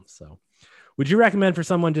poker realm. So. Would you recommend for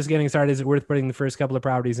someone just getting started, is it worth putting the first couple of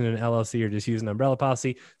properties in an LLC or just use an umbrella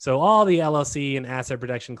policy? So all the LLC and asset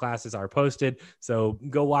protection classes are posted. So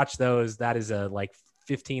go watch those. That is a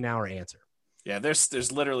 15-hour answer. Yeah,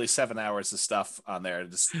 there's literally 7 hours of stuff on there.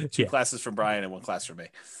 Just two classes from Brian and one class from me.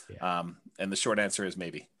 Yeah. And the short answer is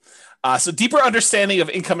maybe. So deeper understanding of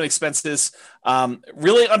income and expenses,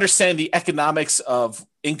 really understand the economics of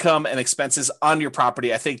income and expenses on your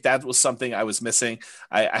property. I think that was something I was missing.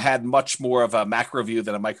 I had much more of a macro view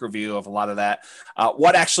than a micro view of a lot of that.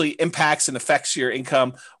 What actually impacts and affects your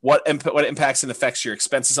income? What impacts and affects your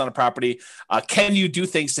expenses on a property? Can you do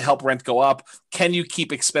things to help rent go up? Can you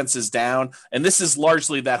keep expenses down? And this is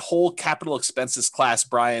largely that whole capital expenses class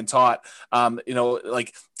Brian taught.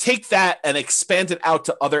 Take that and expand it out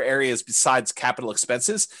to other areas besides capital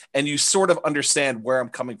expenses. And you sort of understand where I'm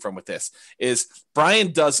coming from with this. Is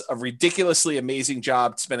Brian does a ridiculously amazing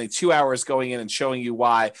job spending 2 hours going in and showing you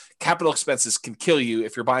why capital expenses can kill you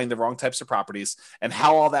if you're buying the wrong types of properties and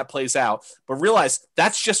how all that plays out. But realize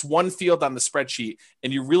that's just one field on the spreadsheet.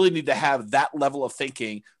 And you really need to have that level of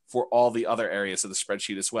thinking for all the other areas of the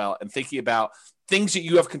spreadsheet as well. And thinking about things that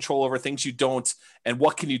you have control over, things you don't, and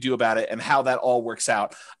what can you do about it and how that all works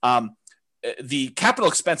out. The capital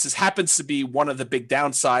expenses happens to be one of the big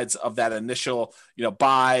downsides of that initial,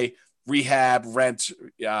 buy, rehab, rent,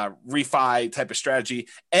 refi type of strategy,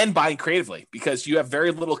 and buying creatively, because you have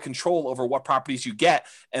very little control over what properties you get.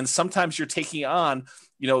 And sometimes you're taking on,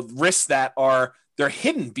 risks that they're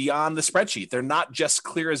hidden beyond the spreadsheet. They're not just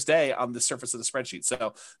clear as day on the surface of the spreadsheet.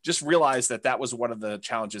 So just realize that was one of the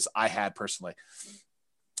challenges I had personally.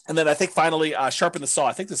 And then I think finally, sharpen the saw.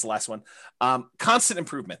 I think this is the last one. Constant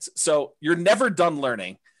improvements. So you're never done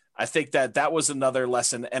learning. I think that was another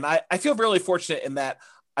lesson. And I feel really fortunate in that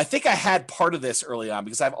I think I had part of this early on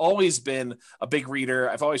because I've always been a big reader.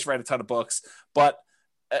 I've always read a ton of books, but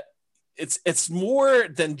it's more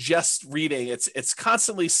than just reading. It's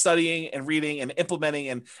constantly studying and reading and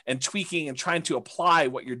implementing and tweaking and trying to apply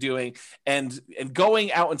what you're doing and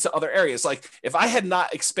going out into other areas. Like if I had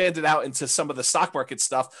not expanded out into some of the stock market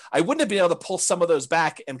stuff, I wouldn't have been able to pull some of those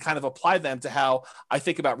back and kind of apply them to how I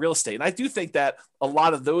think about real estate. And I do think that a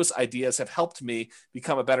lot of those ideas have helped me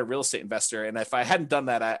become a better real estate investor. And if I hadn't done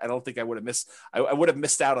that, I don't think I would have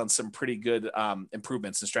missed out on some pretty good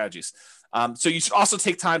improvements and strategies. So you should also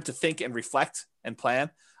take time to think and reflect and plan.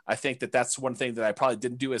 I think that's one thing that I probably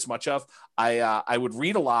didn't do as much of. I would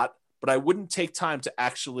read a lot, but I wouldn't take time to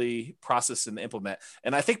actually process and implement.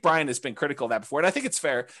 And I think Brian has been critical of that before. And I think it's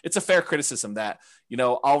fair. It's a fair criticism that,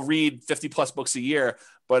 I'll read 50 plus books a year,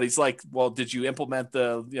 but he's like, well, did you implement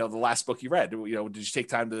the last book you read? Did you take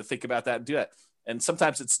time to think about that and do it? And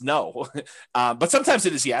sometimes it's no, but sometimes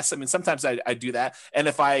it is yes. I mean, sometimes I do that. And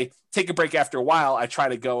if I take a break after a while, I try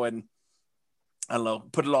to go and, I don't know,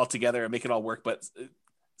 put it all together and make it all work. But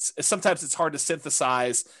sometimes it's hard to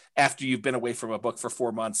synthesize after you've been away from a book for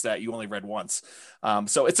 4 months that you only read once.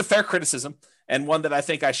 So it's a fair criticism and one that I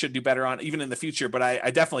think I should do better on even in the future, but I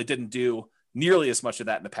definitely didn't do nearly as much of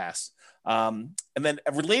that in the past. And then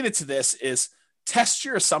related to this is test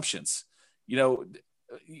your assumptions.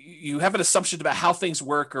 You have an assumption about how things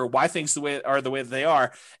work or why things the way that they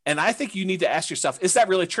are. And I think you need to ask yourself, is that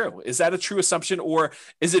really true? Is that a true assumption? Or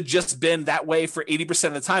is it just been that way for 80%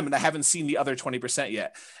 of the time and I haven't seen the other 20%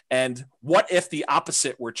 yet? And what if the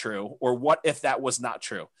opposite were true? Or what if that was not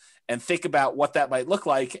true? And think about what that might look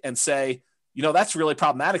like and say, that's really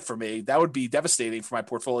problematic for me. That would be devastating for my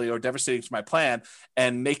portfolio or devastating for my plan,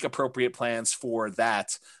 and make appropriate plans for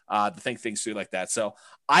that, to think things through like that. So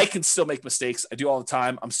I can still make mistakes. I do all the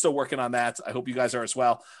time. I'm still working on that. I hope you guys are as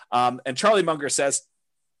well. And Charlie Munger says,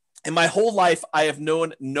 in my whole life, I have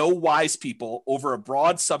known no wise people over a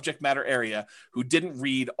broad subject matter area who didn't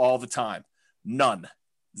read all the time. None.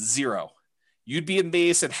 Zero. You'd be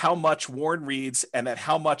amazed at how much Warren reads and at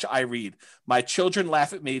how much I read. My children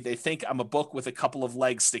laugh at me. They think I'm a book with a couple of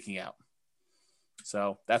legs sticking out.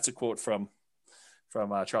 So that's a quote from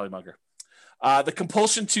Charlie Munger. The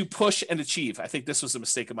compulsion to push and achieve. I think this was a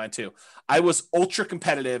mistake of mine too. I was ultra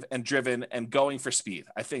competitive and driven and going for speed.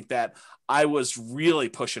 I think that I was really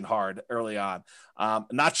pushing hard early on.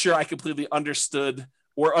 Not sure I completely understood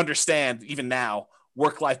or understand even now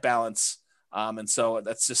work-life balance. And so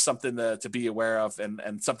that's just something to be aware of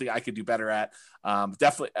and something I could do better at.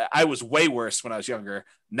 Definitely, I was way worse when I was younger.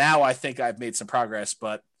 Now I think I've made some progress,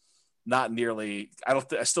 but not nearly. I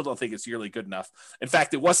still don't think it's nearly good enough. In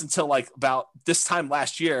fact, it wasn't until like about this time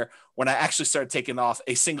last year when I actually started taking off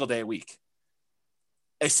a single day a week,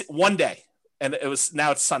 one day, and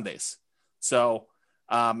now it's Sundays. So,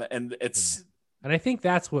 and I think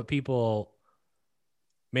that's what people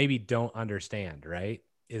maybe don't understand, right?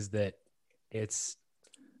 Is that it's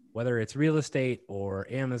whether it's real estate or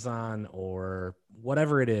Amazon or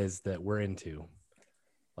whatever it is that we're into,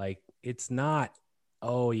 like, it's not,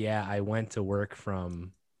 oh yeah, I went to work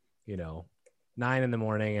from, 9 a.m.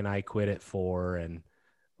 and I quit at 4. And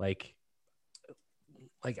like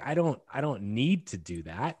I don't need to do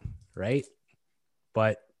that. Right.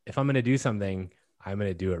 But if I'm going to do something, I'm going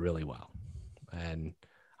to do it really well. And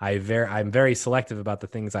I'm very selective about the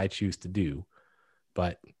things I choose to do,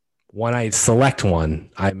 but when I select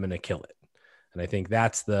one, I'm going to kill it. And I think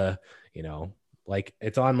that's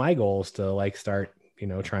it's on my goals to start,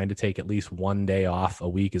 trying to take at least one day off a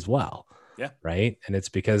week as well. Yeah. Right. And it's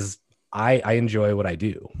because I enjoy what I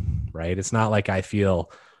do. Right. It's not like I feel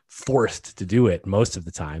forced to do it most of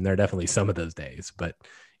the time. There are definitely some of those days, but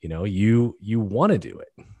you want to do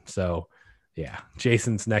it. So yeah.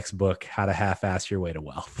 Jason's next book, How to Half-Ass Your Way to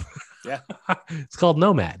Wealth. Yeah. It's called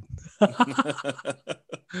Nomad.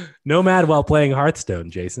 Nomad while playing Hearthstone,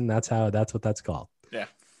 Jason. That's what that's called.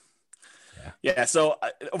 Yeah. So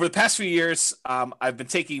over the past few years, I've been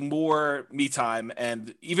taking more me time,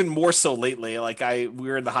 and even more so lately. Like we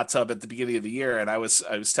were in the hot tub at the beginning of the year, and I was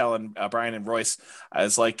telling Brian and Royce, I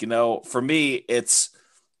was like, for me, if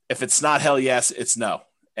it's not hell yes, it's no.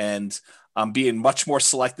 And I'm being much more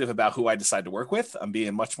selective about who I decide to work with. I'm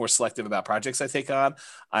being much more selective about projects I take on.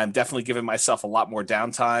 I'm definitely giving myself a lot more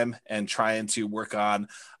downtime and trying to work on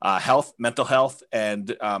health, mental health,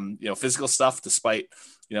 and physical stuff, despite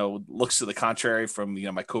looks to the contrary from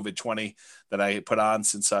my COVID-20 that I put on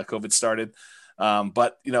since COVID started.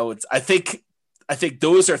 But I think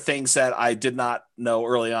those are things that I did not know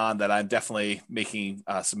early on that I'm definitely making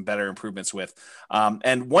some better improvements with.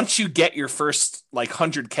 And once you get your first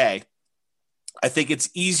 100K, I think it's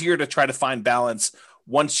easier to try to find balance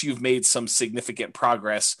once you've made some significant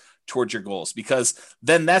progress towards your goals, because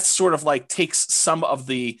then that's sort of takes some of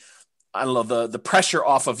the pressure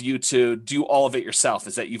off of you to do all of it yourself.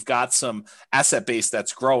 Is that you've got some asset base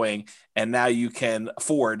that's growing, and now you can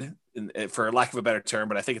afford, for lack of a better term,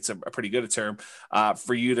 but I think it's a pretty good term,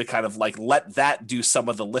 for you to kind of let that do some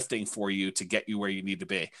of the lifting for you to get you where you need to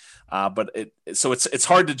be. But it's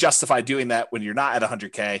hard to justify doing that when you're not at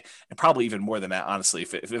 100K, and probably even more than that, honestly.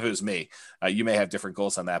 If it was me, you may have different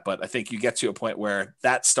goals on that, but I think you get to a point where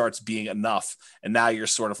that starts being enough, and now you're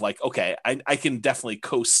sort of okay, I can definitely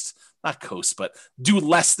not coast, but do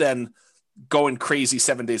less than going crazy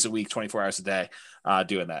 7 days a week, 24 hours a day,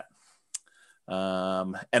 doing that.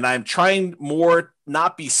 And I'm trying more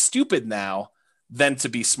not be stupid now than to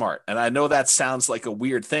be smart. And I know that sounds like a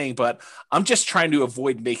weird thing, but I'm just trying to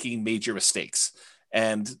avoid making major mistakes.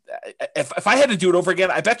 And if I had to do it over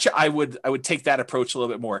again, I bet you I would take that approach a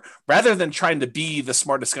little bit more rather than trying to be the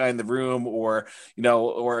smartest guy in the room or,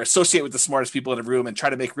 or associate with the smartest people in the room and try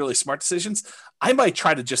to make really smart decisions. I might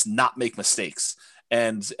try to just not make mistakes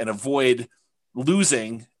and avoid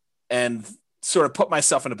losing and sort of put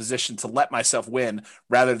myself in a position to let myself win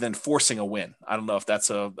rather than forcing a win. I don't know if that's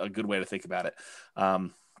a good way to think about it.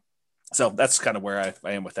 So that's kind of where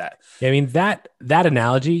I am with that. Yeah, I mean, that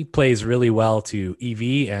analogy plays really well to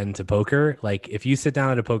EV and to poker. Like if you sit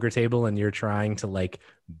down at a poker table and you're trying to like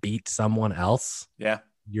beat someone else,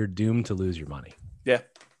 you're doomed to lose your money. Yeah.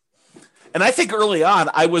 And I think early on,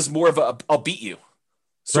 I was more of a I'll beat you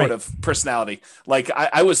sort of personality. Like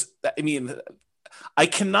I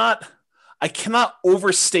cannot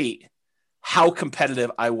overstate how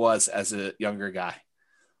competitive I was as a younger guy.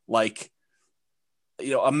 Like,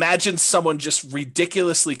 imagine someone just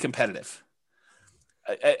ridiculously competitive.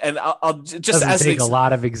 And I'll just doesn't take a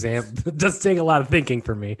lot of doesn't take a lot of thinking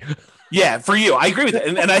for me. Yeah, for you, I agree with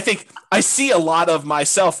it, and I think I see a lot of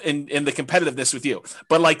myself in the competitiveness with you.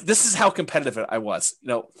 But like, this is how competitive I was.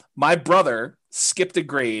 My brother skipped a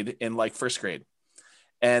grade in like first grade.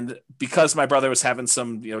 And because my brother was having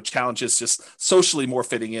some, challenges, just socially more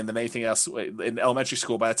fitting in than anything else in elementary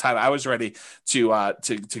school, by the time I was ready to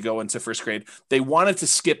go into first grade, they wanted to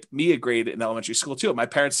skip me a grade in elementary school too. My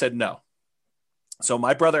parents said no. So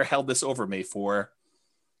my brother held this over me for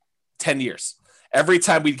 10 years. Every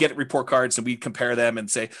time we'd get report cards and we'd compare them and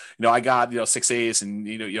say, I got, 6 A's and,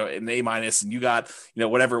 an A minus and you got,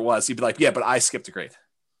 whatever it was. He'd be like, yeah, but I skipped a grade.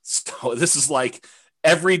 So this is like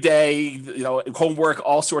every day, homework,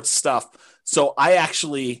 all sorts of stuff. So I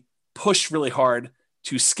actually pushed really hard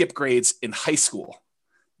to skip grades in high school.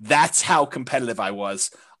 That's how competitive I was.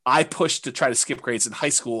 I pushed to try to skip grades in high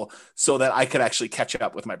school so that I could actually catch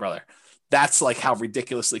up with my brother. That's like how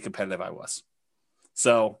ridiculously competitive I was.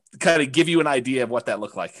 So kind of give you an idea of what that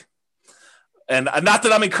looked like. And not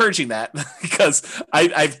that I'm encouraging that because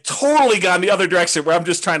I've totally gone the other direction where I'm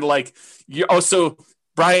just trying to so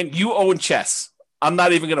Brian, you own chess. I'm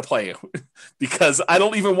not even going to play you because I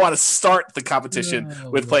don't even want to start the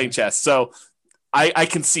competition with playing chess. So I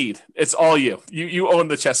concede. It's all you. You own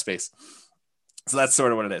the chess space. So that's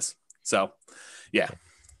sort of what it is. So, yeah.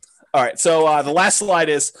 All right. So the last slide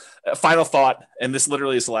is final thought. And this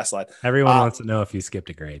literally is the last slide. Everyone wants to know if you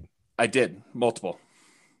skipped a grade. I did. Multiple.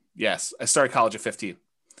 Yes. I started college at 15.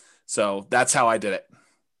 So that's how I did it.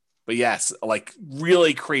 But yes, like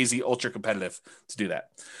really crazy, ultra competitive to do that.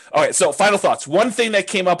 All right. So final thoughts. One thing that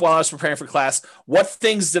came up while I was preparing for class, what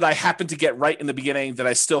things did I happen to get right in the beginning that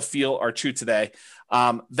I still feel are true today?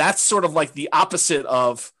 That's sort of like the opposite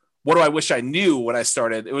of what do I wish I knew when I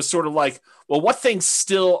started? It was sort of like, well, what things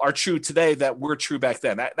still are true today that were true back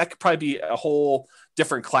then? That could probably be a whole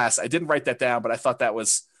different class. I didn't write that down, but I thought that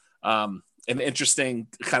was an interesting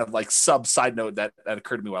kind of like side note that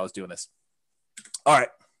occurred to me while I was doing this. All right.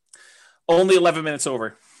 Only 11 minutes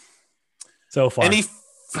over. So far.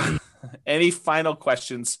 Any final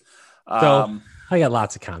questions? So I got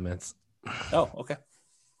lots of comments. Oh, okay.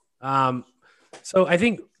 So I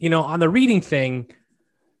think, on the reading thing,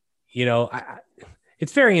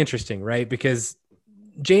 it's very interesting, right? Because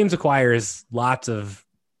James acquires lots of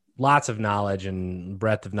knowledge and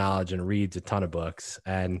breadth of knowledge and reads a ton of books.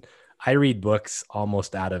 And I read books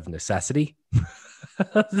almost out of necessity.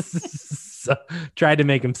 So tried to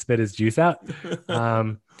make him spit his juice out.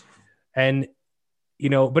 But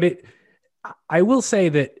I will say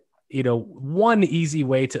that, one easy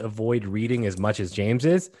way to avoid reading as much as James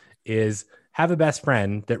is have a best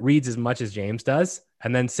friend that reads as much as James does,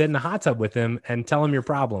 and then sit in a hot tub with him and tell him your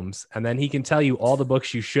problems. And then he can tell you all the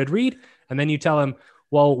books you should read. And then you tell him,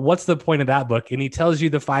 well, what's the point of that book? And he tells you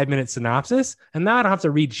the 5-minute synopsis, and now I don't have to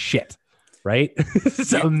read shit. Right.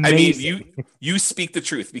 It's amazing. I mean, you speak the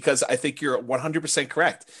truth because I think you're 100%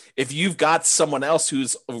 correct. If you've got someone else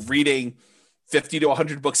who's reading 50 to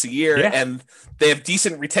 100 books a year and they have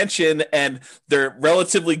decent retention and they're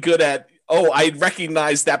relatively good at, I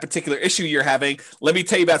recognize that particular issue you're having. Let me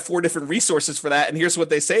tell you about 4 different resources for that. And here's what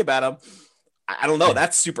they say about them. I don't know.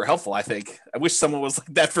 That's super helpful. I think I wish someone was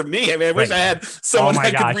like that for me. I mean, I wish I had someone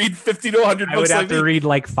that could read 50 to 100 books. I would have to read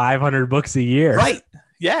like 500 books a year. Right.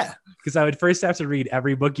 Yeah. Because I would first have to read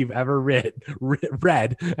every book you've ever read,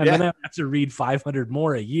 and then I would have to read 500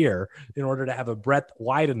 more a year in order to have a breadth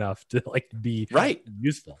wide enough to be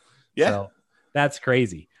useful. Yeah, so that's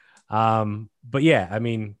crazy. But yeah, I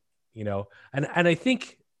mean, and I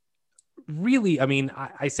think really, I mean,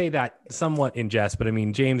 I say that somewhat in jest, but I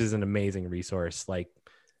mean, James is an amazing resource, like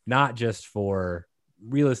not just for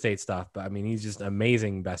real estate stuff, but I mean, he's just an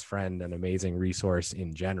amazing best friend and amazing resource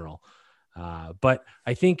in general. But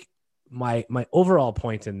I think my overall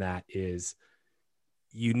point in that is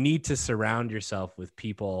you need to surround yourself with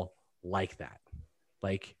people like that.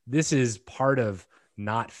 Like, this is part of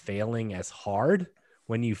not failing as hard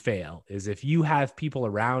when you fail, is if you have people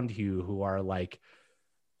around you who are like,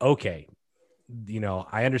 okay, you know,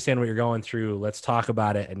 I understand what you're going through. Let's talk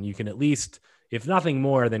about it. And you can at least, if nothing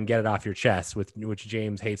more than get it off your chest, which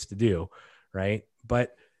James hates to do. Right.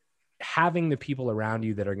 But having the people around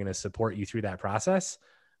you that are going to support you through that process.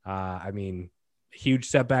 I mean, huge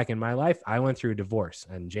setback in my life. I went through a divorce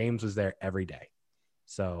and James was there every day.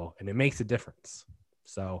 So, and it makes a difference.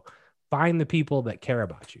 So find the people that care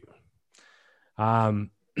about you.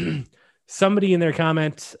 Somebody in their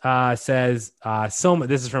comment says,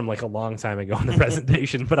 this is from like a long time ago in the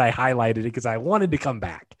presentation, but I highlighted it because I wanted to come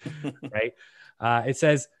back, right? It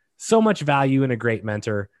says, so much value in a great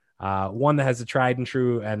mentor, one that has a tried and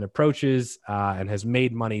true and approaches and has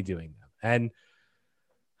made money doing them. And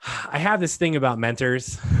I have this thing about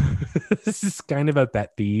mentors. This is kind of a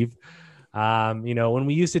pet peeve. You know, when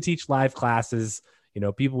we used to teach live classes, you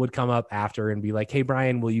know, people would come up after and be like, hey,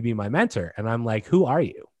 Brian, will you be my mentor? And I'm like, who are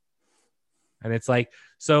you? And it's like,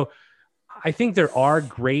 so I think there are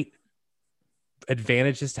great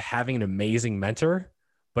advantages to having an amazing mentor,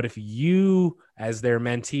 but if you as their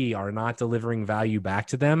mentee are not delivering value back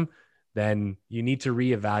to them, then you need to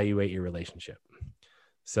reevaluate your relationship.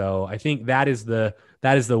 So I think that is the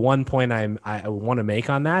one point I want to make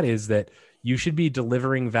on that, is that you should be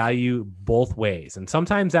delivering value both ways. And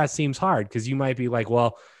sometimes that seems hard because you might be like,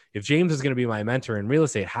 well, if James is going to be my mentor in real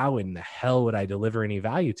estate, how in the hell would I deliver any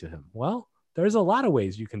value to him? Well, there's a lot of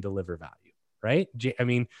ways you can deliver value, right? I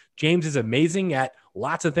mean, James is amazing at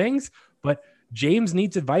lots of things, but James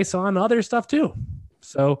needs advice on other stuff too.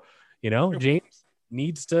 So, you know, James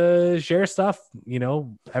needs to share stuff, you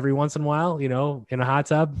know, every once in a while, you know, in a hot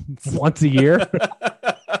tub once a year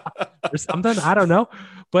or something. I don't know.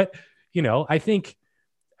 But, you know, I think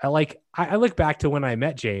I look back to when I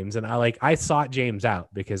met James and I sought James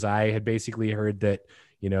out because I had basically heard that,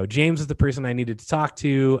 you know, James is the person I needed to talk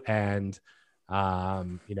to. And,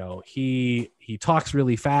 you know, he talks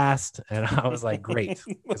really fast. And I was like, great,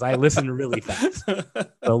 because I listen really fast.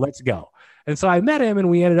 So let's go. And so I met him and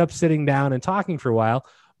we ended up sitting down and talking for a while.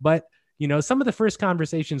 But, you know, some of the first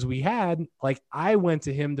conversations we had, like I went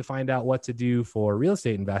to him to find out what to do for real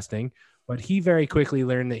estate investing, but he very quickly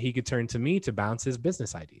learned that he could turn to me to bounce his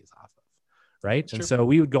business ideas off of. Right. Sure. And so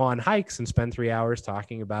we would go on hikes and spend 3 hours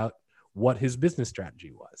talking about what his business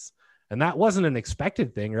strategy was. And that wasn't an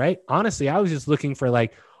expected thing, right? Honestly, I was just looking for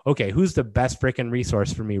like, okay, who's the best freaking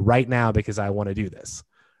resource for me right now because I want to do this,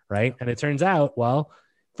 right? And it turns out, well,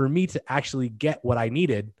 for me to actually get what I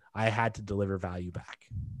needed, I had to deliver value back.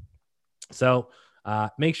 So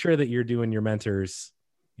make sure that you're doing your mentors,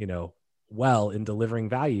 you know, well in delivering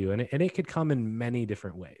value. And it could come in many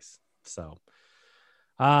different ways. So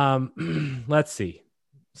let's see.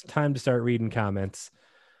 It's time to start reading comments.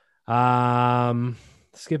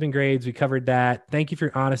 Skipping grades, we covered that. Thank you for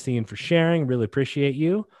your honesty and for sharing. Really appreciate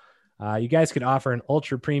you. You guys could offer an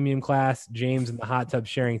ultra premium class, James in the hot tub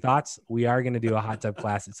sharing thoughts. We are going to do a hot tub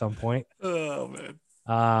class at some point. Oh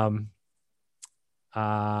man.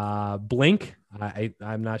 Blink.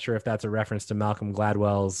 I'm not sure if that's a reference to Malcolm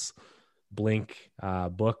Gladwell's Blink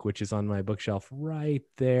book, which is on my bookshelf right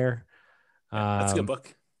there. That's a good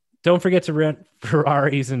book. Don't forget to rent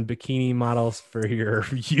Ferraris and bikini models for your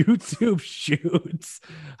YouTube shoots.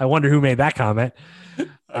 I wonder who made that comment. I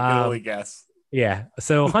can only guess. Yeah.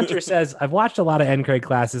 So Hunter says, I've watched a lot of NCREG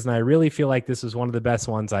classes and I really feel like this was one of the best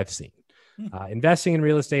ones I've seen. Investing in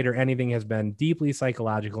real estate or anything has been deeply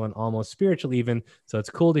psychological and almost spiritual even. So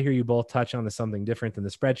it's cool to hear you both touch on something different than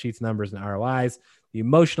the spreadsheets, numbers, and ROIs. The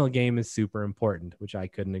emotional game is super important, which I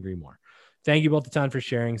couldn't agree more. Thank you both a ton for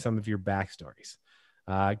sharing some of your backstories.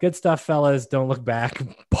 Good stuff, fellas. Don't look back.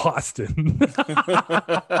 Boston.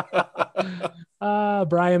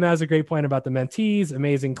 Brian has a great point about the mentees.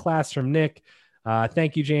 Amazing class from Nick.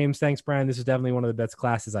 Thank you, James. Thanks, Brian. This is definitely one of the best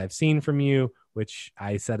classes I've seen from you, which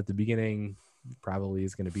I said at the beginning probably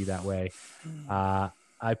is going to be that way.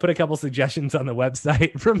 I put a couple suggestions on the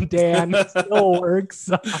website from Dan. It still works.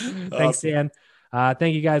 Thanks, Dan.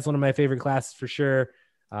 Thank you guys. One of my favorite classes for sure.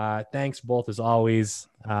 Thanks both as always.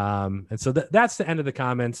 And so that's the end of the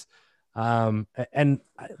comments. And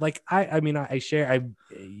like, I share,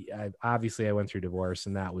 I obviously I went through divorce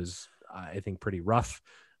and that was, I think pretty rough,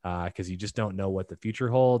 cause you just don't know what the future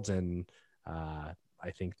holds. And,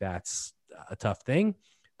 I think that's a tough thing.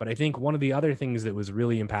 But I think one of the other things that was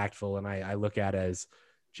really impactful, and I look at as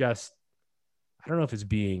just, I don't know if it's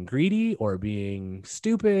being greedy or being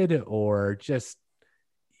stupid, or just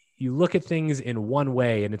you look at things in one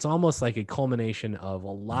way, and it's almost like a culmination of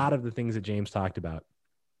a lot of the things that James talked about.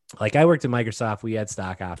 Like, I worked at Microsoft, we had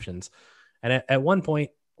stock options. And at one point,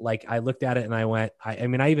 like, I looked at it and I went, I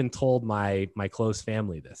mean, I even told my close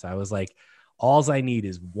family this. I was like, alls I need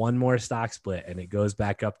is one more stock split and it goes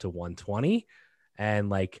back up to 120. And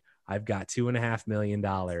like, I've got $2.5 million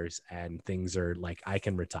and things are like, I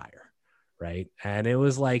can retire. Right. And it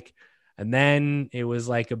was like, and then it was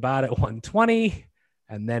like about at 120,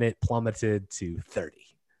 and then it plummeted to 30.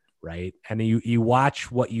 Right. And you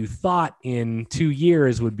watch what you thought in 2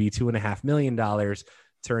 years would be $2.5 million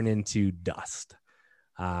turn into dust.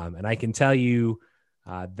 And I can tell you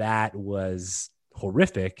that was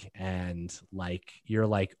horrific. And like, you're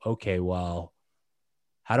like, okay, well,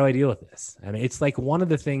 how do I deal with this? And it's like one of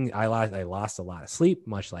the things I lost a lot of sleep,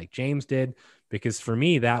 much like James did, because for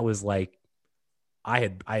me, that was like,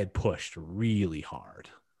 I had pushed really hard.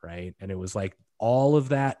 Right. And it was like all of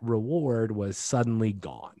that reward was suddenly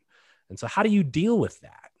gone. And so how do you deal with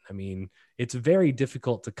that? I mean, it's very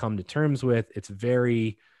difficult to come to terms with. It's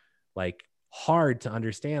very like hard to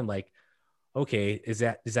understand, like, okay, is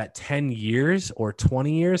that 10 years or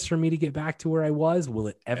 20 years for me to get back to where I was? Will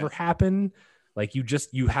it ever happen? Like,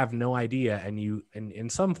 you have no idea. And in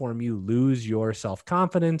some form, you lose your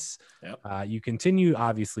self-confidence. Yep. You continue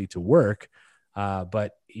obviously to work,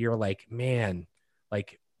 but you're like, man,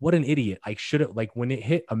 like, what an idiot. I should have, like, when it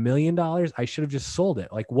hit $1 million, I should have just sold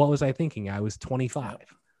it. Like, what was I thinking? I was 25.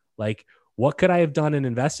 Like, what could I have done and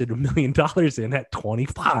invested $1 million in at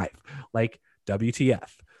 25? Like, WTF.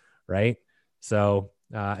 Right. So,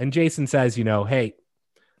 and Jason says, you know, hey,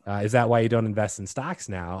 is that why you don't invest in stocks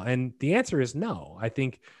now? And the answer is no. I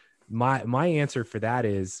think my answer for that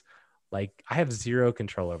is, like, I have zero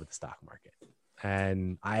control over the stock market.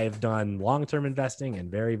 And I've done long-term investing and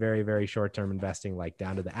very, very, very short-term investing, like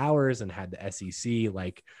down to the hours, and had the SEC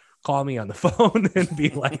like call me on the phone and be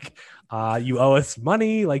like, you owe us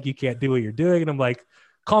money. Like, you can't do what you're doing. And I'm like,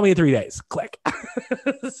 call me in 3 days, click.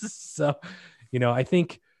 So, you know, I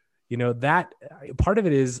think, you know, that part of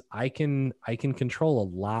it is I can control a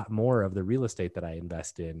lot more of the real estate that I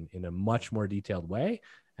invest in a much more detailed way.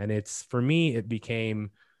 And it's, for me, it became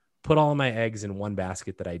put all my eggs in one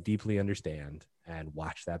basket that I deeply understand and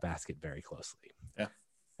watch that basket very closely. Yeah.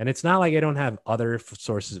 And it's not like I don't have other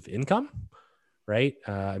sources of income, right?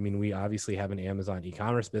 I mean, we obviously have an Amazon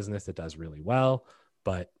e-commerce business that does really well,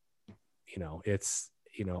 but, you know, it's,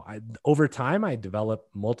 you know, over time, I develop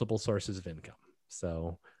multiple sources of income.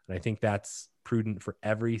 So, and I think that's prudent for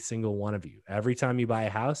every single one of you. Every time you buy a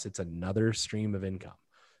house, it's another stream of income.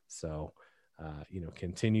 So, you know,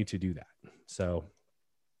 continue to do that. So,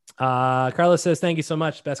 Carlos says, thank you so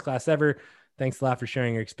much. Best class ever. Thanks a lot for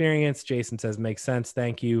sharing your experience. Jason says, makes sense.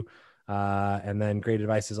 Thank you. And then great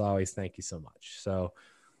advice as always. Thank you so much. So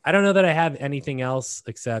I don't know that I have anything else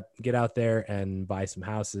except get out there and buy some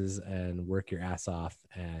houses and work your ass off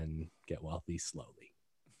and get wealthy slowly.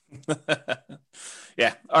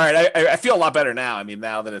 Yeah. All right. I feel a lot better now. I mean,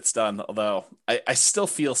 now that it's done, although I still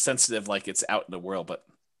feel sensitive, like it's out in the world, but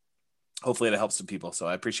hopefully it helps some people. So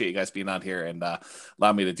I appreciate you guys being on here and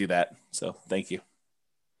allow me to do that. So thank you.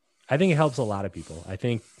 I think it helps a lot of people. I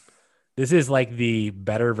think this is like the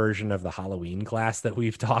better version of the Halloween class that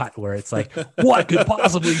we've taught, where it's like, what could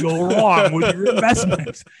possibly go wrong with your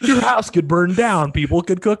investments? Your house could burn down. People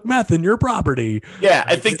could cook meth in your property. Yeah,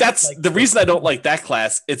 I think that's like, the reason I don't like that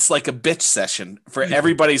class. It's like a bitch session for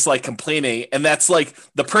everybody's like complaining. And that's like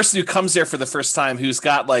the person who comes there for the first time, who's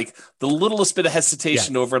got like the littlest bit of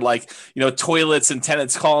hesitation over like, you know, toilets and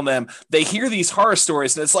tenants calling them. They hear these horror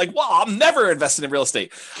stories and it's like, well, I'm never investing in real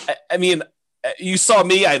estate. I mean, you saw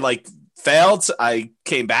me, I like failed. I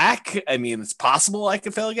came back. I mean, it's possible I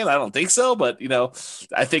could fail again. I don't think so, but you know,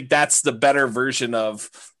 I think that's the better version of,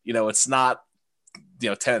 you know, it's not, you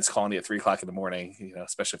know, tenants calling you at 3:00 in the morning, you know,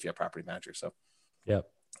 especially if you have property manager. So, yep.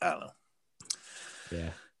 I don't know. Yeah.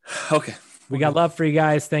 Okay. We got love for you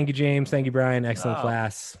guys. Thank you, James. Thank you, Brian. Excellent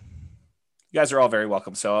class. You guys are all very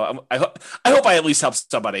welcome. So I hope I at least help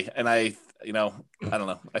somebody. And I don't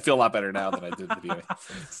know. I feel a lot better now than I did at the beginning.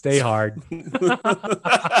 Stay hard.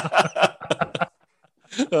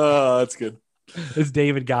 Oh, that's good. It's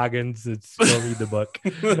David Goggins. It's go read the book.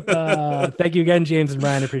 Thank you again, James and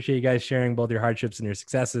Brian. I appreciate you guys sharing both your hardships and your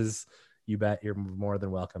successes. You bet. You're more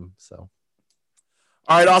than welcome. So,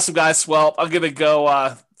 all right, awesome, guys. Well, I'm gonna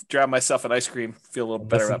go grab myself an ice cream. Feel a little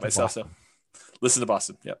better about myself. Boston. So, listen to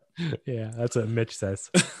Boston. Yep. Yeah, that's what Mitch says.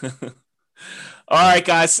 All right,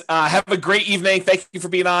 guys. Have a great evening. Thank you for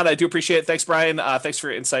being on. I do appreciate it. Thanks, Brian. Thanks for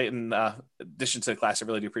your insight and addition to the class. I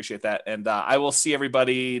really do appreciate that. And I will see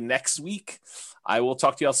everybody next week. I will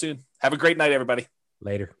talk to y'all soon. Have a great night, everybody.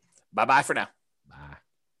 Later. Bye-bye for now. Bye.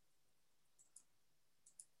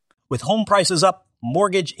 With home prices up,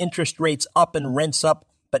 mortgage interest rates up, and rents up,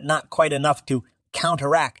 but not quite enough to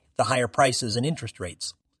counteract the higher prices and interest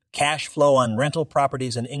rates, cash flow on rental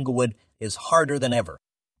properties in Inglewood is harder than ever.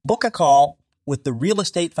 Book a call with the Real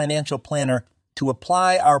Estate Financial Planner to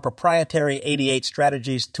apply our proprietary 88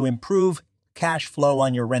 strategies to improve cash flow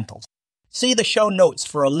on your rentals. See the show notes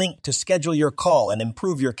for a link to schedule your call and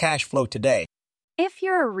improve your cash flow today. If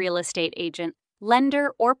you're a real estate agent,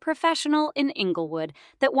 lender, or professional in Inglewood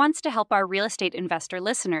that wants to help our real estate investor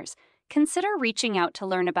listeners, consider reaching out to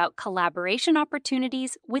learn about collaboration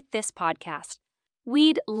opportunities with this podcast.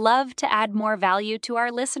 We'd love to add more value to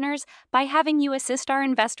our listeners by having you assist our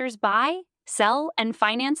investors buy, sell, and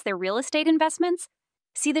finance their real estate investments.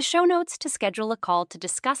 See the show notes to schedule a call to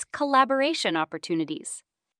discuss collaboration opportunities.